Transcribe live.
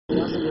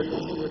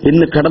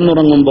ഇന്ന്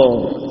കിടന്നുറങ്ങുമ്പോ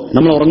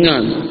നമ്മൾ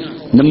ഉറങ്ങാൻ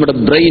നമ്മുടെ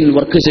ബ്രെയിൻ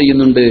വർക്ക്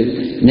ചെയ്യുന്നുണ്ട്.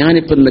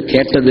 ഞാനിപ്പോ ഇന്ന്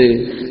കേട്ടത്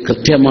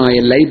കൃത്യമായ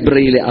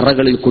ലൈബ്രറിയിലെ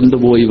അറകളിൽ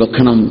കൊണ്ടുപോയി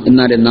വെക്കണം,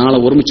 എന്നാലേ നാളെ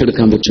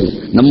ഓർമ്മിച്ചെടുക്കാൻ പറ്റൂ.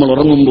 നമ്മൾ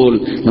ഉറങ്ങുമ്പോൾ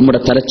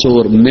നമ്മുടെ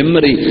തലച്ചോർ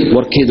മെമ്മറി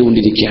വർക്ക്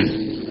ചെയ്തുകൊണ്ടിരിക്കുകയാണ്.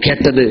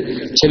 കേട്ടത്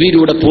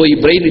ചെവിയിലൂടെ പോയി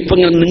ബ്രെയിൻ ഇപ്പൊ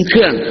ഇങ്ങനെ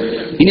നിൽക്കുകയാണ്.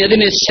 ഇനി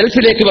അതിനെ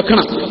ഷെൽഫിലേക്ക്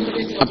വെക്കണം.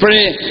 അപ്പോഴേ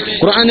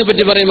ഖുർആനെ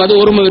പറ്റി പറയുമ്പോൾ അത്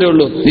ഓർമ്മ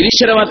വരുള്ളൂ.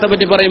 നിരീശ്വരവാദത്തെ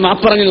പറ്റി പറയുമ്പോൾ ആ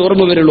പറഞ്ഞത്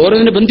ഓർമ്മ വരുള്ളൂ.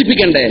 ഓരോന്നിനെ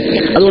ബന്ധിപ്പിക്കണ്ടേ?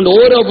 അതുകൊണ്ട്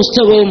ഓരോ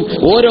പുസ്തകവും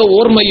ഓരോ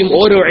ഓർമ്മയും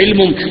ഓരോ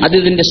ഇൽമും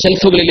അതിന്റെ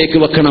ഷെൽഫുകളിലേക്ക്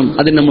വെക്കണം.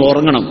 അതിന് നമ്മൾ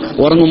ഉറങ്ങണം.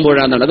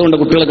 ഉറങ്ങുമ്പോഴാണ്. അതുകൊണ്ട്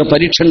കുട്ടികളൊക്കെ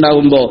പരീക്ഷ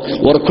ഉണ്ടാകുമ്പോൾ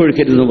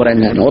ഉറക്കൊഴിക്കരുതെന്ന് പറയാൻ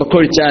കാരണം,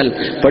 ഉറക്കൊഴിച്ചാൽ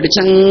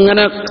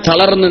പഠിച്ചങ്ങനെ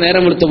തളർന്ന്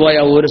നേരം എടുത്തു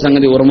പോയാൽ ഒരു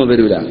സംഗതി ഓർമ്മ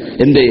വരില്ല.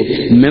 എന്തേ?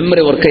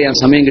 മെമ്മറി വർക്ക് ചെയ്യാൻ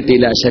സമയം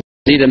കിട്ടിയില്ല,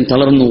 ശരീരം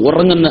തളർന്നു,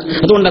 ഉറങ്ങുന്ന.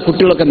 അതുകൊണ്ടാണ്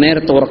കുട്ടികളൊക്കെ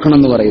നേരത്തെ ഉറക്കണം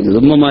എന്ന് പറയുന്നത്.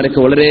 ഉമ്മമാരൊക്കെ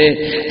വളരെ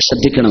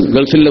ശ്രദ്ധിക്കണം.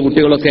 ഗൾഫിലെ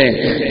കുട്ടികളൊക്കെ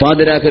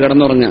പാതിരാക്ക്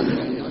കിടന്നുറങ്ങാം.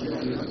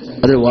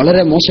 അത്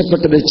വളരെ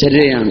മോശപ്പെട്ടൊരു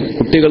ചര്യയാണ്.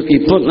 കുട്ടികൾക്ക്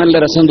ഇപ്പൊ നല്ല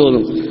രസം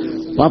തോന്നും.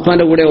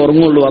 പാപ്പാന്റെ കൂടെ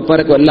ഉറങ്ങുള്ളൂ.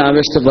 പാപ്പാരൊക്കെ വല്ല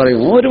ആവേശത്തെ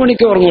പറയും 1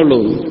 മണിക്ക് ഉറങ്ങുള്ളൂ.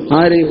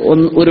 ആര്?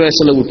 1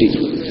 വയസ്സുള്ള കുട്ടി.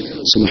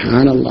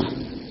 സുബ്ഹാനല്ലാഹ്.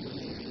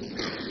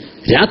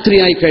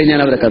 രാത്രിയായി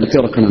കഴിഞ്ഞാൽ അവരെ കടത്തി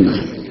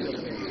ഉറക്കണമെന്നാണ്.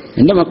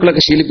 എന്റെ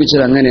മക്കളൊക്കെ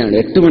ശീലിപ്പിച്ചത് അങ്ങനെയാണ്.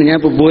 8 മണി, ഞാൻ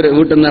ഇപ്പൊ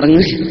വീട്ടിൽ നിന്ന്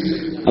ഇറങ്ങി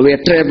അപ്പൊ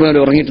 8:30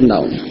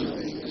 ഉറങ്ങിയിട്ടുണ്ടാവും.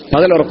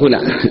 പകൽ ഉറക്കൂല.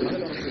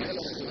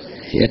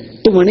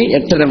 8 മണി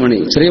 8:30 മണി,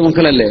 ചെറിയ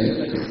മക്കളല്ലേ,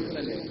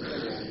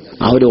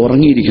 അവർ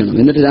ഉറങ്ങിയിരിക്കണം.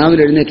 എന്നിട്ട്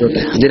രാവിലെ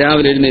എഴുന്നേറ്റോട്ടെ. അത്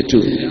രാവിലെ എഴുന്നേറ്റു,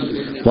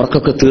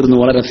 ഉറക്കൊക്കെ തീർന്നു,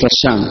 വളരെ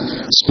ഫ്രഷാണ്.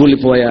 സ്കൂളിൽ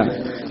പോയ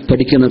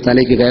പഠിക്കുന്ന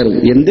തലേക്ക് കയറും.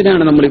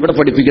 എന്തിനാണ് നമ്മൾ ഇവിടെ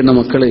പഠിപ്പിക്കുന്ന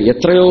മക്കള്?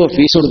 എത്രയോ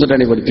ഫീസ്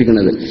കൊടുത്തിട്ടാണ്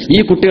പഠിപ്പിക്കുന്നത്. ഈ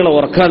കുട്ടികളെ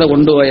ഉറക്കാതെ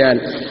കൊണ്ടുപോയാൽ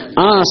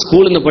ആ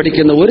സ്കൂളിൽ നിന്ന്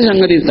പഠിക്കുന്ന ഒരു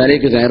സംഗതി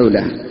തലേക്ക് കയറൂല.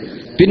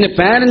 പിന്നെ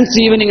പാരന്റ്സ്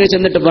ഈവനിങ്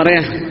ചെന്നിട്ട്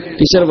പറയാ,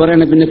 ടീച്ചർ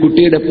പറയണേ പിന്നെ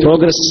കുട്ടിയുടെ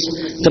പ്രോഗ്രസ്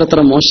ഇത്ര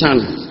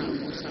മോശമാണ്,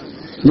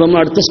 നമ്മൾ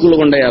അടുത്ത സ്കൂളിൽ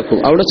കൊണ്ടുപോയാക്കും.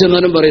 അവിടെ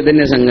ചെന്നാലും പറയും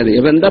ഇതന്നെ സംഗതി.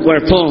 അപ്പൊ എന്താ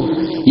കുഴപ്പം?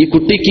 ഈ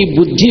കുട്ടിക്ക്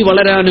ബുദ്ധി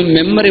വളരാനും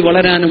മെമ്മറി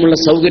വളരാനുമുള്ള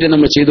സൗകര്യം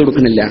നമ്മൾ ചെയ്തു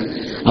കൊടുക്കുന്നില്ല.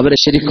 അവരെ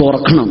ശരിക്കും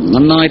ഉറക്കണം,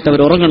 നന്നായിട്ട്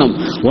അവർ ഉറങ്ങണം.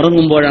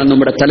 ഉറങ്ങുമ്പോഴാണ്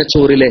നമ്മുടെ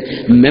തലച്ചോറിലെ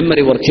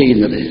മെമ്മറി വർക്ക്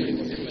ചെയ്യുന്നത്.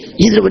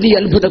 ഇതൊരു വലിയ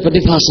അത്ഭുത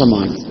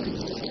പ്രതിഭാസമാണ്.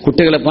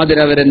 കുട്ടികളെ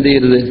പാതിരാവരെന്ത്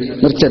ചെയ്യരുത്?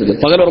 നിർത്തരുത്.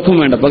 പകലുറക്കം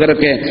വേണ്ട.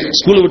 പകലൊക്കെ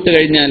സ്കൂൾ വിട്ട്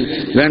കഴിഞ്ഞാൽ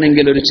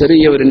വേണമെങ്കിൽ ഒരു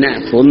ചെറിയ ഒരു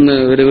നാപ്പ്,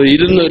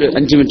 ഇരുന്ന്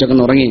 5 മിനിറ്റ്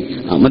ഒക്കെ ഉറങ്ങി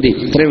മതി,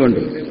 ഇത്രയും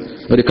വേണ്ടു.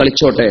 ഒരു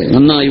കളിച്ചോട്ടെ,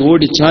 നന്നായി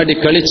ഓടി ചാടി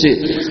കളിച്ച്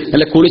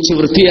അല്ല കുളിച്ച്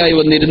വൃത്തിയായി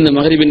വന്നിരുന്ന്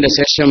മഗ്രിബിന്റെ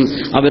ശേഷം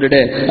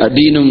അവരുടെ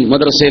ദീനും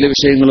മദ്രസയിലെ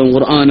വിഷയങ്ങളും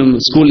ഖുർആനും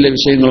സ്കൂളിലെ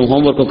വിഷയങ്ങളും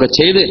ഹോംവർക്കൊക്കെ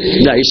ചെയ്ത്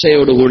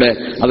ഇഷയോടുകൂടെ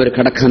അവർ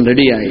കടക്കാൻ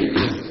റെഡിയായി.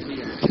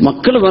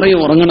 മക്കൾ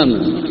പറയും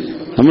ഉറങ്ങണമെന്ന്.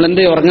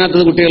 നമ്മളെന്തേ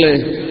ഉറങ്ങാത്തത്? കുട്ടികള്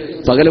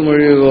പകല്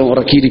മുഴുവൻ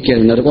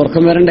ഉറക്കിയിരിക്കുകയാണ്. അവർക്ക്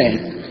ഉറക്കം വരണ്ടേ?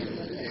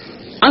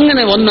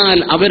 അങ്ങനെ വന്നാൽ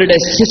അവരുടെ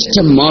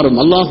സിസ്റ്റം മാറും.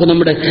 അള്ളാഹു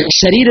നമ്മുടെ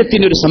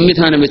ശരീരത്തിനൊരു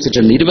സംവിധാനം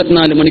വെച്ചിട്ടുണ്ട്.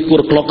 24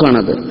 മണിക്കൂർ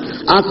ക്ലോക്കാണത്.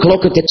 ആ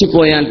ക്ലോക്ക്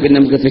തെറ്റിപ്പോയാൽ പിന്നെ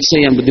നമുക്ക് ഫിക്സ്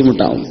ചെയ്യാൻ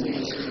ബുദ്ധിമുട്ടാവും.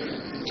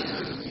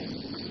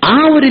 ആ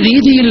ഒരു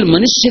രീതിയിൽ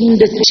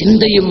മനുഷ്യന്റെ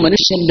ചിന്തയും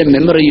മനുഷ്യന്റെ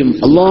മെമ്മറിയും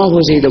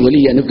അള്ളാഹു ചെയ്ത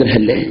വലിയ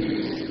അനുഗ്രഹമല്ലേ.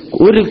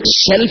 ഒരു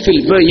ഷെൽഫിൽ,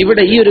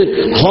 ഇവിടെ ഈ ഒരു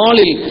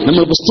ഹാളിൽ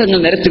നമ്മൾ പുസ്തകങ്ങൾ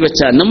നിരത്തി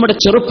വെച്ചാൽ നമ്മുടെ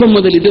ചെറുപ്പം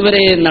മുതൽ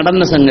ഇതുവരെ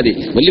നടന്ന സംഗതി,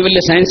 വലിയ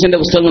വലിയ സയൻസിന്റെ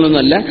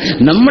പുസ്തകങ്ങളൊന്നുമല്ല,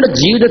 നമ്മുടെ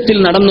ജീവിതത്തിൽ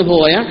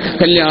നടന്നുപോയ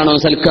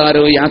കല്യാണവും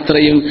സൽക്കാരവും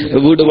യാത്രയും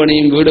വീട്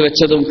പണിയും വീട്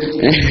വെച്ചതും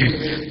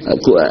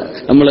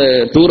നമ്മള്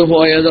ടൂർ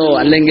പോയതോ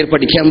അല്ലെങ്കിൽ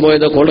പഠിക്കാൻ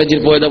പോയതോ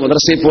കോളേജിൽ പോയതോ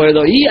മദ്രസയിൽ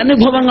പോയതോ ഈ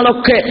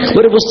അനുഭവങ്ങളൊക്കെ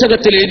ഒരു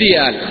പുസ്തകത്തിൽ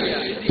എഴുതിയാൽ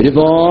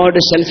ഒരുപാട്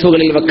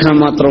ഷെൽഫുകളിൽ വെക്കാൻ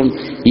മാത്രം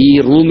ഈ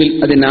റൂമിൽ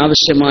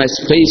അതിനാവശ്യമായ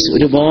സ്പേസ്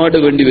ഒരുപാട്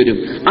വേണ്ടിവരും.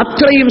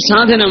 അത്രയും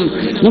സാധനം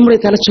നമ്മുടെ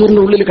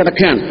തലച്ചോറിന്റെ ഉള്ളിൽ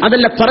കിടക്കുകയാണ്.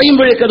 അതല്ല,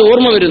 പറയുമ്പോഴേക്കും അത്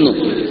ഓർമ്മ വരുന്നു.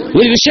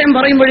 ഒരു വിഷയം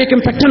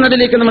പറയുമ്പോഴേക്കും പെട്ടെന്ന്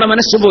അതിലേക്ക് നമ്മുടെ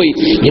മനസ്സ് പോയി.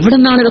 എവിടെ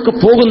നിന്നാണ് ഇതൊക്കെ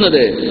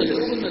പോകുന്നത്?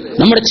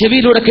 നമ്മുടെ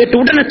ചെവിയിലൂടെ കേട്ട്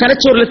ഉടനെ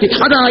തലച്ചോറിലെത്തി.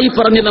 അതാ ഈ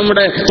പറഞ്ഞ്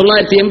നമ്മുടെ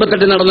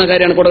 988 നടന്ന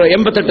കാര്യമാണ്.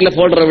 88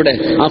 ഫോൾഡർ എവിടെ?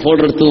 ആ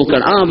ഫോൾഡർ എടുത്ത്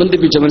നോക്കാൻ,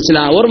 ബന്ധിപ്പിച്ചു,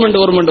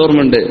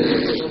 ഓർമ്മയുണ്ട്.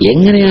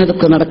 എങ്ങനെയാ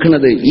അതൊക്കെ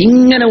നടക്കുന്നത്?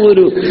 ഇങ്ങനെ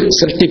ഒരു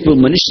സൃഷ്ടിപ്പ്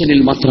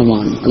മനുഷ്യനിൽ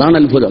മാത്രമാണ്. അതാണ്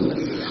അത്ഭുതം.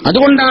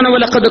 അതുകൊണ്ടാണ്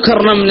വലഖദ്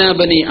കർറംനാ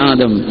ബനി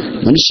ആദം,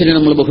 മനുഷ്യനെ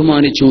നമ്മൾ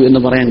ബഹുമാനിച്ചു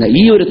എന്ന് പറയാൻ.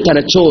 ഈ ഒരു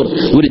തലച്ചോർ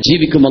ഒരു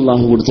ജീവിക്കും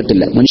അല്ലാഹു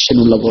കൊടുത്തിട്ടില്ല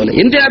മനുഷ്യനുള്ള പോലെ.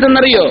 എന്തിനാ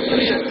അതെന്നറിയോ?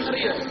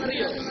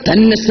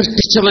 തന്നെ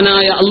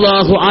സൃഷ്ടിച്ചവനായ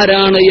അള്ളാഹു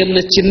ആരാണ്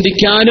എന്ന്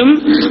ചിന്തിക്കാനും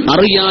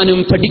അറിയാനും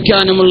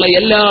പഠിക്കാനുമുള്ള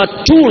എല്ലാ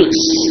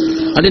ടൂൾസ്,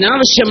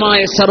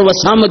 അതിനാവശ്യമായ സർവ്വ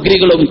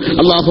സാമഗ്രികളും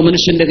അള്ളാഹു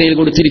മനുഷ്യന്റെ കയ്യിൽ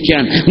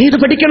കൊടുത്തിരിക്കാൻ. നീ ഇത്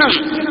പഠിക്കണം.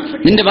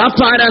 നിന്റെ വാപ്പ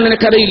ആരാ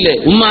നിനക്കറിയില്ലേ?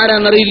 ഉമ്മ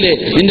ആരാന്നറിയില്ലേ?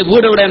 നിന്റെ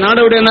വീടെവിടെ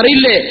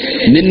നാടെവിടെയെന്നറിയില്ലേ?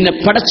 നിന്നെ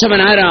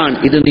പടച്ചവൻ ആരാണ്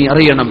ഇത് നീ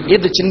അറിയണം.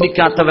 ഇത്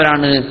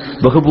ചിന്തിക്കാത്തവരാണ്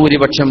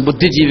ബഹുഭൂരിപക്ഷം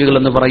ബുദ്ധിജീവികൾ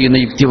എന്ന് പറയുന്ന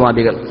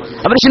യുക്തിവാദികൾ.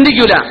 അവർ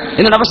ചിന്തിക്കൂല.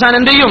 എന്നിട്ട് അവസാനം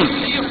എന്ത് ചെയ്യും?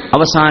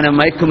 അവസാനം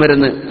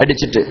മയക്കുമരുന്ന്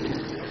അടിച്ചിട്ട്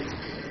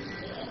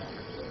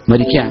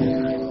മരിക്കാൻ.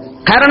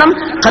 കാരണം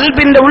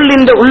കൽബിന്റെ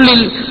ഉള്ളിൽ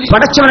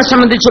പടച്ചവനെ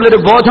സംബന്ധിച്ചുള്ളൊരു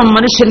ബോധം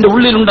മനുഷ്യന്റെ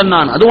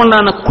ഉള്ളിലുണ്ടെന്നാണ്.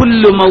 അതുകൊണ്ടാണ്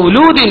കുല്ലു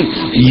മൗലൂദിൻ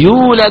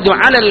യൂലദു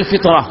അലൽ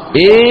ഫിത്ര,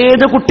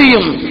 ഏത്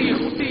കുട്ടിയും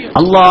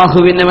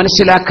അള്ളാഹുവിനെ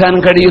മനസ്സിലാക്കാൻ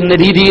കഴിയുന്ന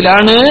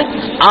രീതിയിലാണ്,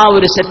 ആ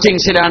ഒരു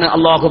സെറ്റിംഗ്സിലാണ്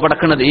അള്ളാഹു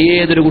പടക്കുന്നത്.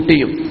 ഏതൊരു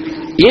കുട്ടിയും,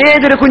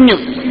 ഏതൊരു കുഞ്ഞും,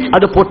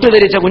 അത്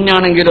പൊട്ടുധരിച്ച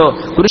കുഞ്ഞാണെങ്കിലോ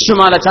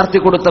കുരിശുമാല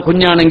ചാർത്തി കൊടുത്ത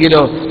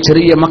കുഞ്ഞാണെങ്കിലോ,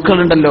 ചെറിയ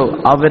മക്കളുണ്ടല്ലോ,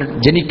 അവർ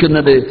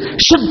ജനിക്കുന്നത്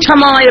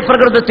ശുദ്ധമായ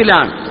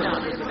പ്രകൃതത്തിലാണ്.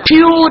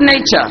 പ്യൂർ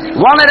നേച്ചർ,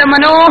 വളരെ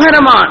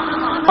മനോഹരമാണ്.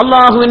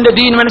 അള്ളാഹുവിന്റെ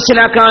ദീൻ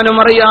മനസ്സിലാക്കാനും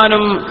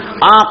അറിയാനും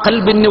ആ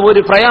ഖൽബിന്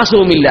ഒരു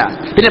പ്രയാസവുമില്ല.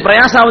 പിന്നെ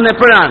പ്രയാസാവുന്ന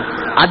എപ്പോഴാണ്?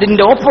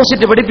 അതിന്റെ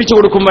ഓപ്പോസിറ്റ് പഠിപ്പിച്ചു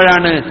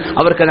കൊടുക്കുമ്പോഴാണ്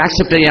അവർക്ക് അത്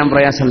ആക്സെപ്റ്റ് ചെയ്യാൻ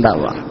പ്രയാസം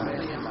ഉണ്ടാവുക.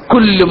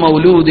 കുല്ലു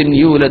മൗലൂദിൻ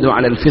യൂലദു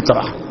അലൽ ഫിത്ര.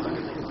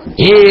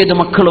 ഏത്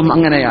മക്കളും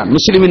അങ്ങനെയാണ്.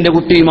 മുസ്ലിമിന്റെ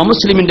കുട്ടിയും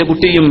അമുസ്ലിമിന്റെ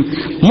കുട്ടിയും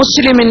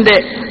മുസ്ലിമിന്റെ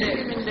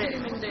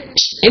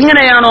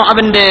എങ്ങനെയാണോ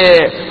അവന്റെ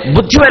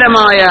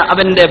ബുദ്ധിപരമായ,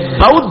 അവന്റെ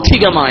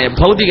ബൗദ്ധികമായ,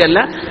 ഭൗതികല്ല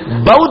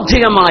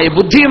ബൗദ്ധികമായ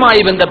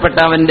ബുദ്ധിയുമായി ബന്ധപ്പെട്ട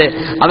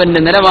അവന്റെ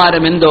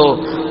നിലവാരം എന്തോ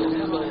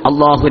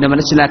അള്ളാഹുവിനെ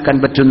മനസ്സിലാക്കാൻ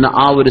പറ്റുന്ന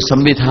ആ ഒരു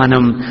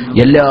സംവിധാനം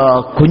എല്ലാ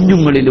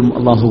കുഞ്ഞുങ്ങളിലും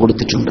അള്ളാഹു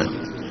കൊടുത്തിട്ടുണ്ട്.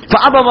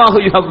 ഫഅബവാഹു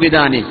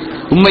യുഹവ്വിദാനി,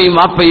 ഉമ്മയും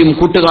വാപ്പയും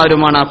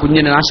കൂട്ടുകാരുമാണ് ആ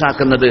കുഞ്ഞിനെ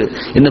നാശാക്കുന്നത്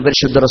എന്ന്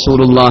പരിശുദ്ധ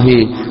റസൂലുള്ളാഹി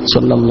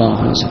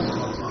സ്വല്ലല്ലാഹു അലൈഹി വസല്ലം.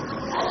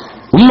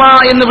 ഉമ്മ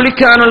എന്ന്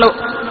വിളിക്കാനുള്ള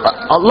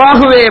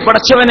അള്ളാഹുവേ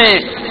പടച്ചവനെ,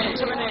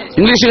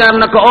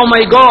 ഇംഗ്ലീഷുകാരനൊക്കെ oh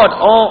my God,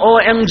 oh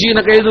M G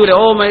എന്നൊക്കെ എഴുതൂലെ,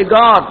 ഓ മൈ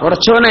ഗോഡ്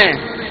പടച്ചവനെ.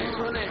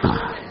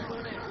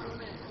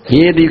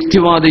 ഏത്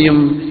യുക്തിവാദിയും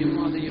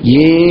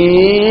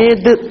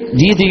ഏത്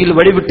രീതിയിൽ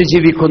വഴിവിട്ട്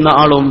ജീവിക്കുന്ന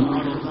ആളും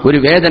ഒരു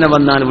വേദന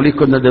വന്നാൽ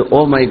വിളിക്കുന്നത് ഓ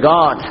മൈ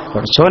ഗാഡ്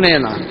പടച്ചോനെ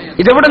എന്നാണ്.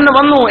 ഇതെവിടെ നിന്ന്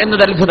വന്നു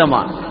എന്നത്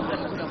അത്ഭുതമാണ്.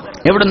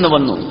 എവിടെ നിന്ന്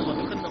വന്നു?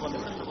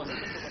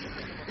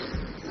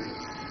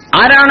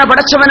 ആരാണ്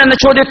പടച്ചവൻ എന്ന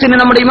ചോദ്യത്തിന്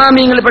നമ്മുടെ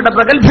ഇമാമിയങ്ങളിൽപ്പെട്ട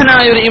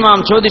പ്രഗത്ഭനായ ഒരു ഇമാം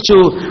ചോദിച്ചു,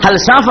 ഹൽ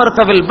സാഫർത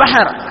ഫിൽ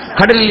ബഹർ,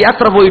 കടലിൽ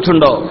യാത്ര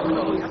പോയിട്ടുണ്ടോ?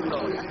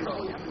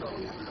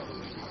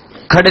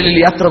 കടലിൽ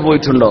യാത്ര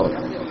പോയിട്ടുണ്ടോ?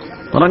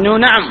 പറഞ്ഞു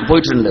നഅം,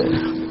 പോയിട്ടുണ്ട്.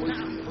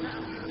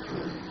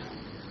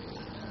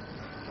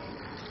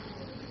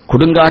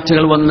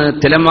 കൊടുങ്കാറ്റുകൾ വന്ന്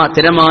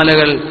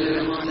തിരമാലകൾ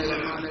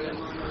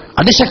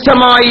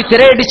അതിശക്തമായി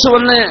തിരയടിച്ചു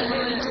വന്ന്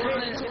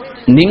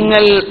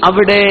നിങ്ങൾ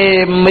അവിടെ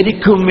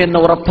മരിക്കും എന്ന്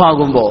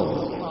ഉറപ്പാകുമ്പോ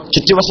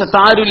ചുറ്റുവശത്ത്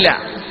ആരുമില്ല,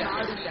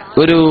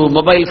 ഒരു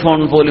മൊബൈൽ ഫോൺ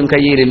പോലും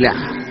കയ്യിലില്ല,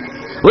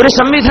 ഒരു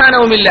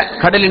സംവിധാനവുമില്ല,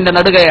 കടലിന്റെ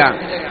നടുകയാണ്.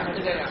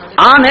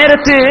 ആ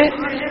നേരത്ത്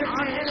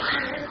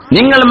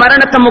നിങ്ങൾ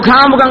മരണത്തെ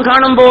മുഖാമുഖം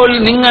കാണുമ്പോൾ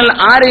നിങ്ങൾ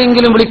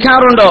ആരെയെങ്കിലും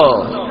വിളിക്കാറുണ്ടോ?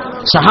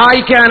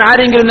 സഹായിക്കാൻ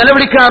ആരെങ്കിലും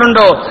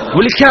നിലവിളിക്കാറുണ്ടോ?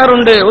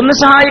 വിളിക്കാറുണ്ട്. ഒന്ന്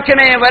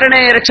സഹായിക്കണേ,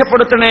 വരണേ,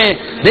 രക്ഷപ്പെടുത്തണേ,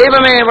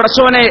 ദൈവമേ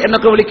പടച്ചോനെ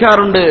എന്നൊക്കെ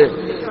വിളിക്കാറുണ്ട്.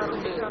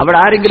 അവിടെ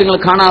ആരെങ്കിലും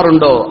നിങ്ങൾ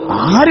കാണാറുണ്ടോ?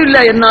 ആരില്ല,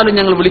 എന്നാലും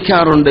ഞങ്ങൾ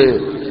വിളിക്കാറുണ്ട്.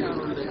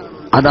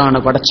 അതാണ്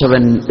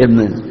പടച്ചവൻ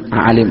എന്ന്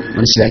ആലിം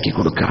മനസ്സിലാക്കി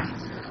കൊടുക്കാൻ.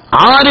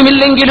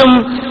 ആരുമില്ലെങ്കിലും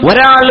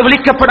ഒരാൾ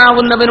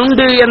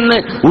വിളിക്കപ്പെടാവുന്നവനുണ്ട് എന്ന്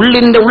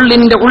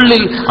ഉള്ളിന്റെ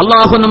ഉള്ളിൽ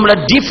അള്ളാഹു നമ്മുടെ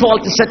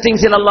ഡീഫോൾട്ട്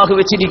സെറ്റിംഗ്സിൽ അള്ളാഹു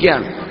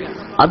വെച്ചിരിക്കുകയാണ്.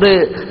 അത്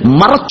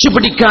മറച്ചു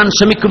പിടിക്കാൻ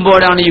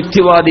ശ്രമിക്കുമ്പോഴാണ്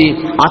യുക്തിവാദി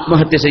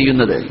ആത്മഹത്യ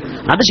ചെയ്യുന്നത്.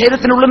 അത്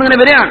ശരീരത്തിനുള്ളിൽ ഇങ്ങനെ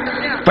വരികയാണ്.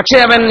 പക്ഷെ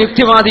അവൻ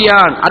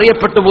യുക്തിവാദിയാണ്,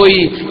 അറിയപ്പെട്ടു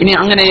പോയി. ഇനി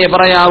അങ്ങനെ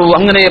പറയാവൂ,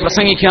 അങ്ങനെ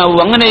പ്രസംഗിക്കാവൂ,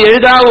 അങ്ങനെ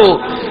എഴുതാവൂ.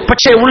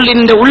 പക്ഷെ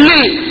ഉള്ളിന്റെ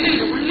ഉള്ളിൽ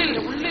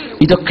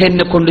ഇതൊക്കെ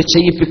എന്നെ കൊണ്ട്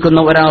ചെയ്യിപ്പിക്കുന്ന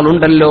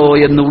ഒരാളുണ്ടല്ലോ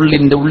എന്ന്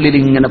ഉള്ളിന്റെ ഉള്ളിൽ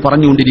ഇങ്ങനെ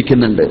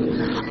പറഞ്ഞുകൊണ്ടിരിക്കുന്നുണ്ട്.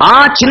 ആ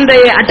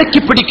ചിന്തയെ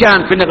അടക്കിപ്പിടിക്കാൻ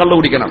പിന്നെ കള്ളു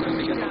കുടിക്കണം,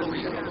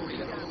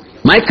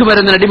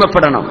 മയക്കുമരുന്നിന്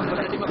അടിമപ്പെടണം.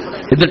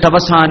 എന്നിട്ട്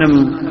അവസാനം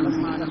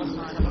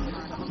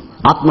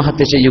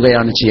ആത്മഹത്യ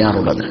ചെയ്യുകയാണ്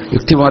ചെയ്യാറുള്ളത്.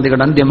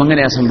 യുക്തിവാദികളുടെ അന്ത്യം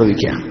അങ്ങനെയാ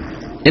സംഭവിക്കുക.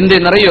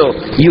 എന്തെന്നറിയോ?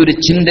 ഈ ഒരു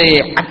ചിന്തയെ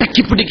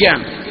അടക്കിപ്പിടിക്കാൻ,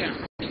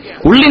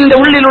 ഉള്ളിന്റെ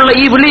ഉള്ളിലുള്ള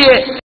ഈ വിളിയെ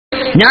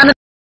ഞാൻ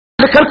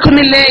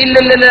കേൾക്കുന്നില്ലേ,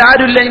 ഇല്ലല്ല,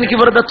 ആരുമില്ല, എനിക്ക്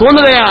വെറുതെ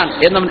തോന്നുകയാണ്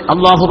എന്ന്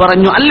അള്ളാഹു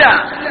പറഞ്ഞു. അല്ല,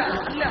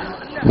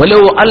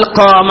 വലൗ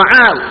അൽഖാ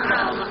മആ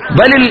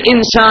ബലിൽ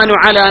ഇൻസാനു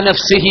അലാ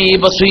നഫ്സിഹി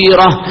ബസീറ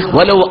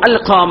വലൗ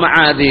അൽഖാ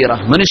മആദീറ.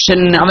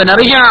 മനുഷ്യൻ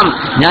അവനറിയാം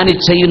ഞാൻ ഈ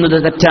ചെയ്യുന്നത്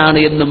തെറ്റാണ്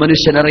എന്ന്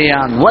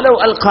മനുഷ്യനറിയാം. വലൗ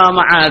അൽഖാ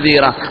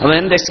മആദീറ, അവൻ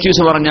എന്ത്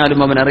എക്സ്ക്യൂസ് പറഞ്ഞാലും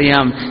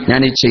അവനറിയാം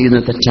ഞാൻ ഈ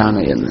ചെയ്യുന്നത്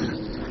തെറ്റാണ് എന്ന്.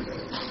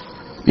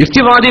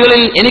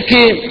 യുക്തിവാദികളിൽ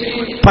എനിക്ക്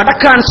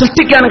പടക്കാൻ,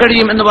 സൃഷ്ടിക്കാൻ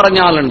കഴിയും എന്ന്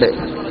പറഞ്ഞ ആളുണ്ട്.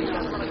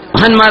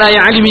 മഹാന്മാരായ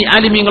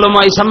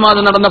ആലിമീങ്ങളുമായി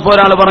സംവാദം നടന്നപ്പോൾ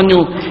ഒരാൾ പറഞ്ഞു,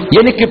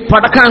 എനിക്ക്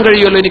പടക്കാൻ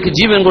കഴിയുമല്ലോ, എനിക്ക്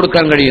ജീവൻ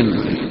കൊടുക്കാൻ കഴിയുന്നു.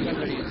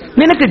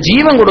 നിനക്ക്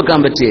ജീവൻ കൊടുക്കാൻ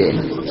പറ്റിയേ?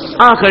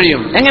 ആ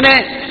കഴിയും. എങ്ങനെ?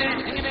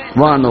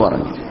 വാ എന്ന്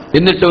പറഞ്ഞു.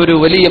 എന്നിട്ട് ഒരു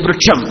വലിയ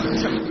വൃക്ഷം,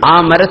 ആ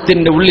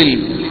മരത്തിന്റെ ഉള്ളിൽ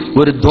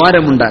ഒരു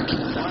ദ്വാരമുണ്ടാക്കി,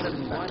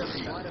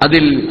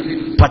 അതിൽ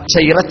പച്ച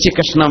ഇറച്ചി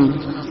കഷ്ണം,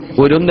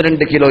 ഒരു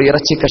 1-2 കിലോ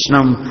ഇറച്ചി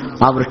കഷ്ണം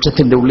ആ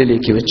വൃക്ഷത്തിന്റെ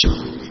ഉള്ളിലേക്ക് വെച്ചു.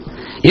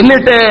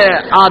 എന്നിട്ട്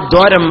ആ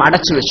ദ്വാരം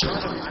അടച്ചു വെച്ചു.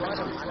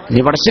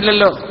 നീ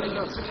പടച്ചില്ലല്ലോ,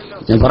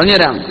 ഞാൻ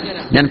പറഞ്ഞുതരാം,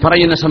 ഞാൻ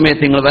പറയുന്ന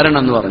സമയത്ത് നിങ്ങൾ വരണം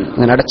എന്ന് പറഞ്ഞു.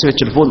 ഞാൻ അടച്ചു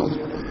വെച്ചിട്ട് പോന്നു.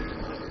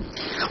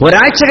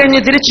 ഒരാഴ്ച കഴിഞ്ഞ്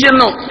തിരിച്ചു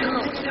ചെന്നു.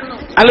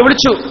 അയാൾ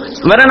വിളിച്ചു,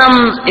 വരണം,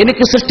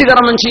 എനിക്ക്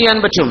സൃഷ്ടികർമ്മം ചെയ്യാൻ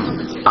പറ്റും.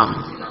 ആ,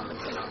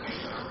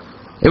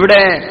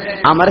 ഇവിടെ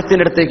ആ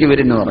മരത്തിന്റെ അടുത്തേക്ക്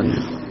വരുന്നു പറഞ്ഞു.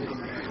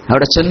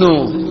 അവിടെ ചെന്നു.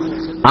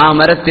 ആ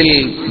മരത്തിൽ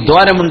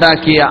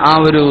ദ്വാരമുണ്ടാക്കിയ ആ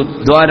ഒരു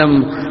ദ്വാരം,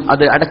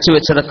 അത് അടച്ചു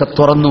വെച്ചതൊക്കെ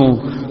തുറന്നു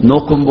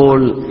നോക്കുമ്പോൾ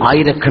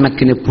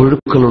 1000കണക്കിന്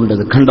പുഴുക്കളുണ്ട്.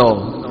 കണ്ടോ,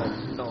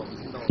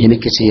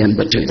 എനിക്ക് ചെയ്യാൻ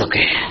പറ്റും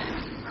ഇതൊക്കെ.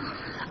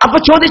 അപ്പൊ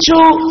ചോദിച്ചു,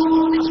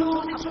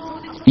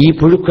 ഈ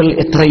പുഴുക്കൾ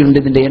എത്രയുണ്ട്,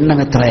 ഇതിന്റെ എണ്ണം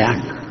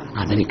എത്രയാണ്?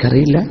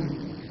 അതെനിക്കറിയില്ല.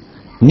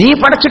 നീ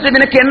പഠിച്ചിട്ട്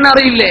നിനക്ക് എണ്ണം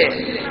അറിയില്ലേ?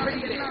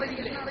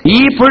 ഈ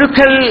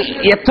പുഴുക്കൾ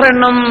എത്ര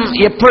എണ്ണം,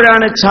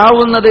 എപ്പോഴാണ്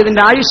ചാവുന്നത്,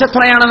 ഇതിന്റെ ആയുസ്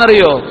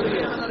എത്രയാണെന്നറിയോ?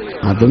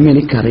 അതും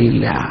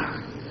എനിക്കറിയില്ല.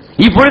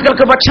 ഈ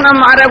പുഴുക്കൾക്ക് ഭക്ഷണം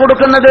ആരാ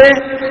കൊടുക്കുന്നത്?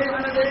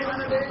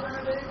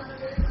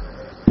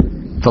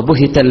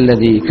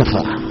 ഫബുഹിതല്ലദീ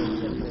കഫറ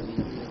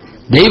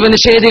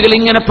ദൈവനിഷേധികൾ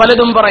ഇങ്ങനെ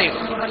പലതും പറയും.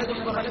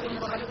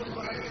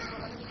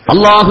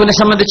 അല്ലാഹുവിനെ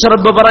സംബന്ധിച്ച്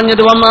റബ്ബ്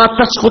പറഞ്ഞത് വമാ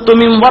തസ്ഖുതു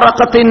മിൻ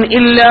വറഖത്തിൻ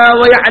ഇല്ലാ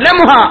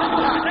വയഅലമുഹാ,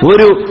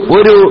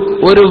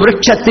 ഒരു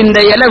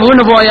വൃക്ഷത്തിന്റെ ഇല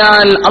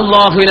വീണുപോയാൽ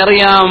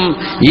അല്ലാഹുവിനറിയാം.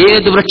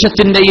 ഏത്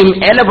വൃക്ഷത്തിന്റെയും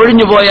ഇല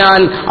പൊഴിഞ്ഞു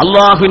പോയാൽ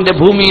അല്ലാഹുവിന്റെ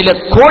ഭൂമിയിലെ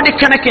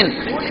കോടിക്കണക്കിന്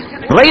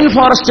റെയിൻ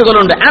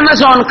ഫോറസ്റ്റുകളുണ്ട്,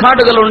 ആമസോൺ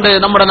കാടുകളുണ്ട്,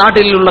 നമ്മുടെ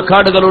നാട്ടിലുള്ള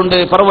കാടുകളുണ്ട്,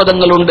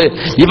 പർവ്വതങ്ങളുണ്ട്.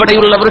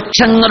 ഇവിടെയുള്ള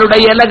വൃക്ഷങ്ങളുടെ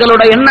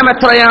ഇലകളുടെ എണ്ണം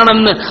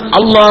എത്രയാണെന്ന്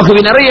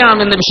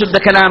അള്ളാഹുവിനറിയാമെന്ന് വിശുദ്ധ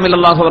കലാമിൽ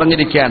അള്ളാഹു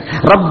പറഞ്ഞിരിക്കുകയാണ്.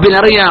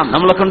 റബ്ബിനറിയാം.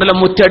 നമ്മളെ കൊണ്ടല്ലോ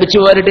മുറ്റടിച്ചു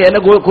വാരിട്ട് ഇല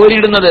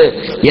കോരിയിടുന്നത്.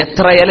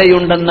 എത്ര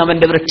ഇലയുണ്ടെന്ന്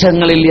അവന്റെ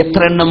വൃക്ഷങ്ങളിൽ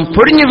എത്ര എണ്ണം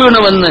പൊഴിഞ്ഞു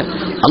വീണുവെന്ന്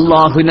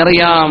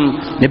അള്ളാഹുവിനറിയാം.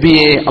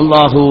 നബിയെ,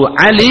 അള്ളാഹു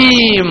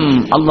അലീം.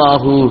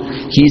 അള്ളാഹു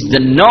he's the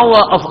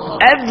nowhere of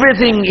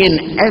everything in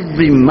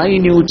every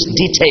minute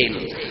detail.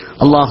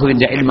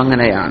 അള്ളാഹുവിന്റെ ഇൽമ്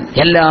അങ്ങനെയാണ്.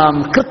 എല്ലാം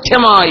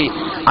കൃത്യമായി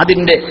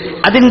അതിന്റെ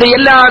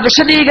എല്ലാ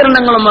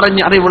വിശദീകരണങ്ങളും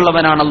അറിഞ്ഞ്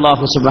അറിവുള്ളവനാണ്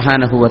അള്ളാഹു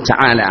സുബ്ഹാനഹു വ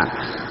തആല.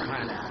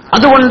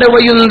 അതുകൊണ്ട്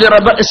വയുൻദിറ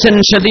ബഅസൻ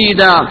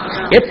ശദീദ,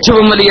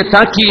 ഏറ്റവും വലിയ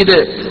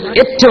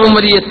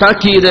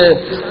താക്കീത്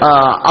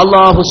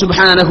അള്ളാഹു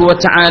സുബ്ഹാനഹു വ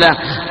തആല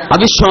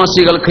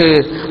അവിശ്വാസികൾക്ക്,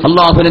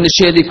 അള്ളാഹുവിനെ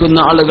നിഷേധിക്കുന്ന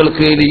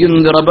ആളുകൾക്ക്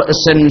ലിയുൻദിറ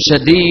ബഅസൻ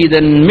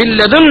ശദീദൻ മിൻ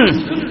ലദുൻ.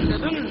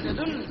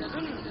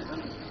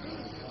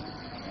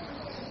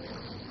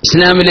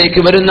 ഇസ്ലാമിലേക്ക്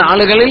വരുന്ന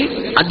ആളുകളിൽ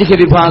അധിക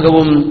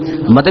വിഭാഗവും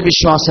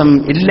മതവിശ്വാസം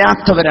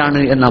ഇല്ലാത്തവരാണ്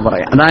എന്നാ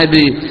പറയാം.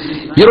 അതായത്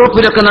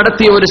യൂറോപ്പിലൊക്കെ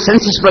നടത്തിയ ഒരു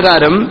സെൻസസ്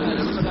പ്രകാരം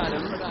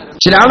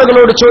ചില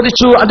ആളുകളോട്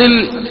ചോദിച്ചു, അതിൽ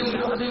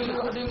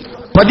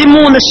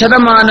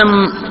 13%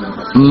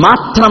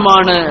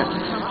 മാത്രമാണ്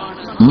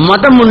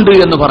മതമുണ്ട്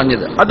എന്ന്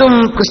പറഞ്ഞത്, അതും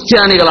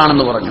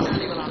ക്രിസ്ത്യാനികളാണെന്ന് പറഞ്ഞു.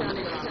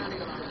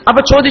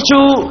 അപ്പൊ ചോദിച്ചു,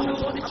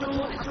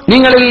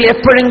 നിങ്ങളിൽ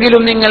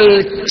എപ്പോഴെങ്കിലും നിങ്ങൾ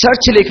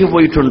ചർച്ചിലേക്ക്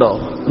പോയിട്ടുണ്ടോ?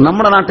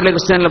 നമ്മുടെ നാട്ടിലെ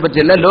ക്രിസ്ത്യാനികളെ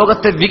പറ്റിയല്ല,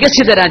 ലോകത്തെ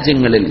വികസിത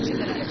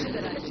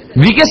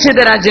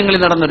രാജ്യങ്ങളിൽ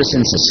നടന്നൊരു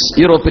സെൻസസ്.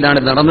 യൂറോപ്പിലാണ്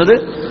നടന്നത്.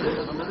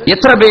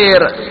 എത്ര പേർ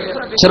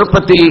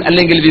ചെറുപ്പത്തിൽ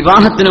അല്ലെങ്കിൽ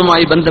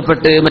വിവാഹത്തിനുമായി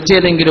ബന്ധപ്പെട്ട്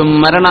മറ്റേതെങ്കിലും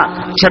മരണ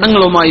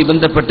ചടങ്ങുകളുമായി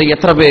ബന്ധപ്പെട്ട്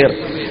എത്ര പേർ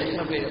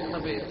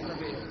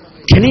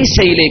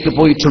കനീസയിലേക്ക്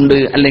പോയിട്ടുണ്ട്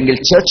അല്ലെങ്കിൽ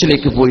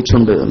ചർച്ചിലേക്ക്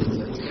പോയിട്ടുണ്ട്?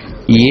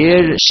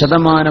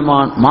 7%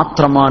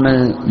 മാത്രമാണ്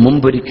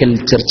മുമ്പൊരിക്കൽ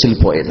ചർച്ചിൽ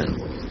പോയത്.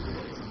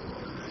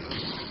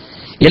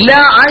 എല്ലാ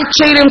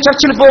ആഴ്ചയിലും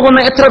ചർച്ചിൽ പോകുന്ന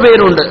എത്ര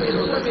പേരുണ്ട്?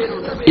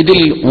 ഇതിൽ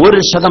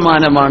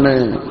 1%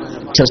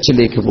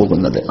 ചർച്ചിലേക്ക്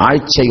പോകുന്നത്,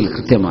 ആഴ്ചയിൽ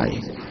കൃത്യമായി.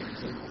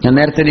 ഞാൻ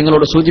നേരത്തെ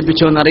നിങ്ങളോട്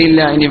സൂചിപ്പിച്ചോ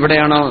എന്നറിയില്ല, ഇനി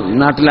ഇവിടെയാണോ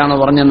നാട്ടിലാണോ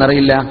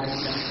പറഞ്ഞെന്നറിയില്ല.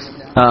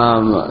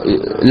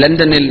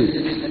 ലണ്ടനിൽ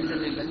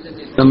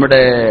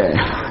നമ്മുടെ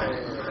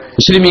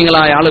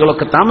മുസ്ലിമീങ്ങളായ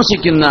ആളുകളൊക്കെ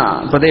താമസിക്കുന്ന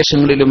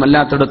പ്രദേശങ്ങളിലും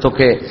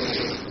അല്ലാത്തിടത്തൊക്കെ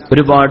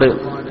ഒരുപാട്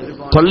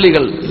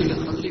പള്ളികൾ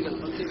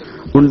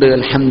ഉണ്ട്.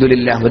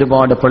 അൽഹംദുലില്ലാഹ്,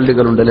 ഒരുപാട്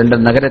പള്ളികളുണ്ട് ലണ്ടൻ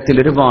നഗരത്തിൽ.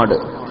 ഒരുപാട്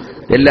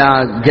എല്ലാ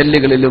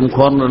ഗല്ലികളിലും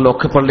കോർണറിലും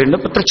ഒക്കെ പള്ളിയുണ്ട്.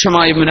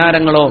 പ്രത്യക്ഷമായി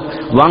മുനാരങ്ങളോ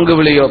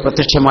വാങ്കുവിളിയോ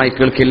പ്രത്യക്ഷമായി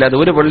കേൾക്കില്ല. അത്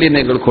ഒരു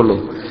പള്ളിയെ കേൾക്കുള്ളൂ.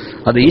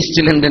 അത്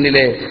ഈസ്റ്റ്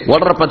ലണ്ടനിലെ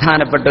വളരെ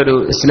പ്രധാനപ്പെട്ട ഒരു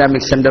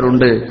ഇസ്ലാമിക് സെന്റർ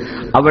ഉണ്ട്.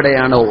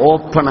 അവിടെയാണ്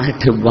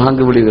ഓപ്പണായിട്ട്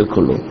വാങ്കുവിളി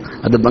കേൾക്കുള്ളൂ.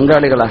 അത്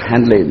ബംഗാളികളാണ്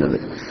ഹാൻഡിൽ ചെയ്യുന്നത്.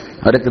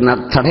 അവർക്ക്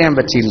തടയാൻ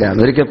പറ്റിയില്ല.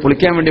 ഒരിക്കൽ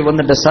പൊളിക്കാൻ വേണ്ടി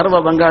വന്നിട്ട് സർവ്വ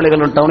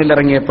ബംഗാളികളും ടൗണിൽ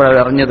ഇറങ്ങിയപ്പോഴാണ്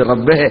അറിഞ്ഞത്,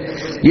 റബ്ബേ,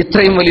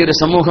 ഇത്രയും വലിയൊരു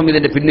സമൂഹം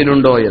ഇതിന്റെ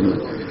പിന്നിലുണ്ടോ എന്ന്.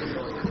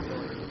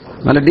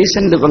 നല്ല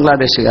ഡീസന്റ്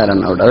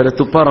ബംഗ്ലാദേശുകാരാണ് അവിടെ. അവർ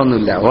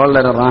തുപ്പാറൊന്നുമില്ല,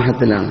 വളരെ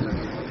റാഹത്തിലാണ്,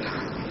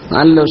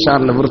 നല്ല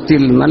ഉഷാറില്ല,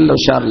 വൃത്തിയിൽ നല്ല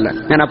ഉഷാറില്ല.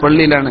 ഞാൻ ആ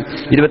പള്ളിയിലാണ്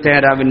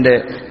 27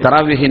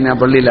 തറാവീഹിന് ആ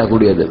പള്ളിയിലാണ്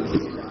കൂടിയത്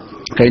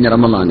കഴിഞ്ഞ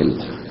റമദാനിൽ.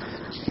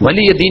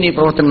 വലിയ ദീനി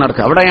പ്രവർത്തനം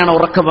നടക്കുക. അവിടെയാണ്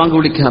ഉറക്ക ബാങ്ക്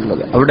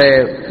വിളിക്കാറുള്ളത്. അവിടെ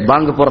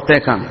ബാങ്ക്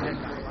പുറത്തേക്കാണ്,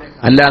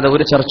 അല്ലാതെ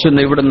ഒരു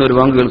ചർച്ചൊന്നും ഇവിടെ നിന്ന് ഒരു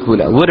ബാങ്ക്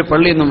കേൾക്കൂല. ഒരു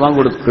പള്ളിയിൽ നിന്നും ബാങ്ക്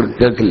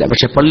കേൾക്കില്ല.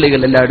 പക്ഷെ പള്ളികൾ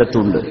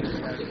എല്ലായിടത്തും ഉണ്ട്.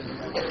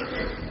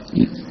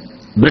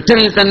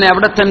 ബ്രിട്ടനിൽ തന്നെ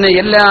അവിടെ തന്നെ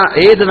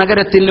ഏത്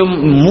നഗരത്തിലും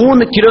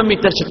 3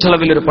 കിലോമീറ്റർ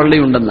ചുറ്റളവിൽ ഒരു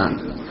പള്ളിയുണ്ടെന്നാണ്.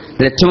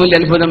 ഏറ്റവും വലിയ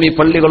അത്ഭുതം, ഈ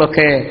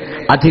പള്ളികളൊക്കെ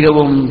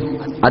അധികവും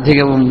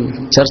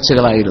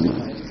ചർച്ചുകളായിരുന്നു.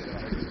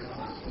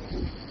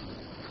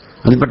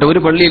 അതിൽപ്പെട്ട ഒരു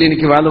പള്ളിയിൽ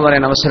എനിക്ക് വാത്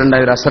പറയാൻ അവസരം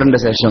ഉണ്ടായ, ഒരു അസറിന്റെ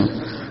ശേഷം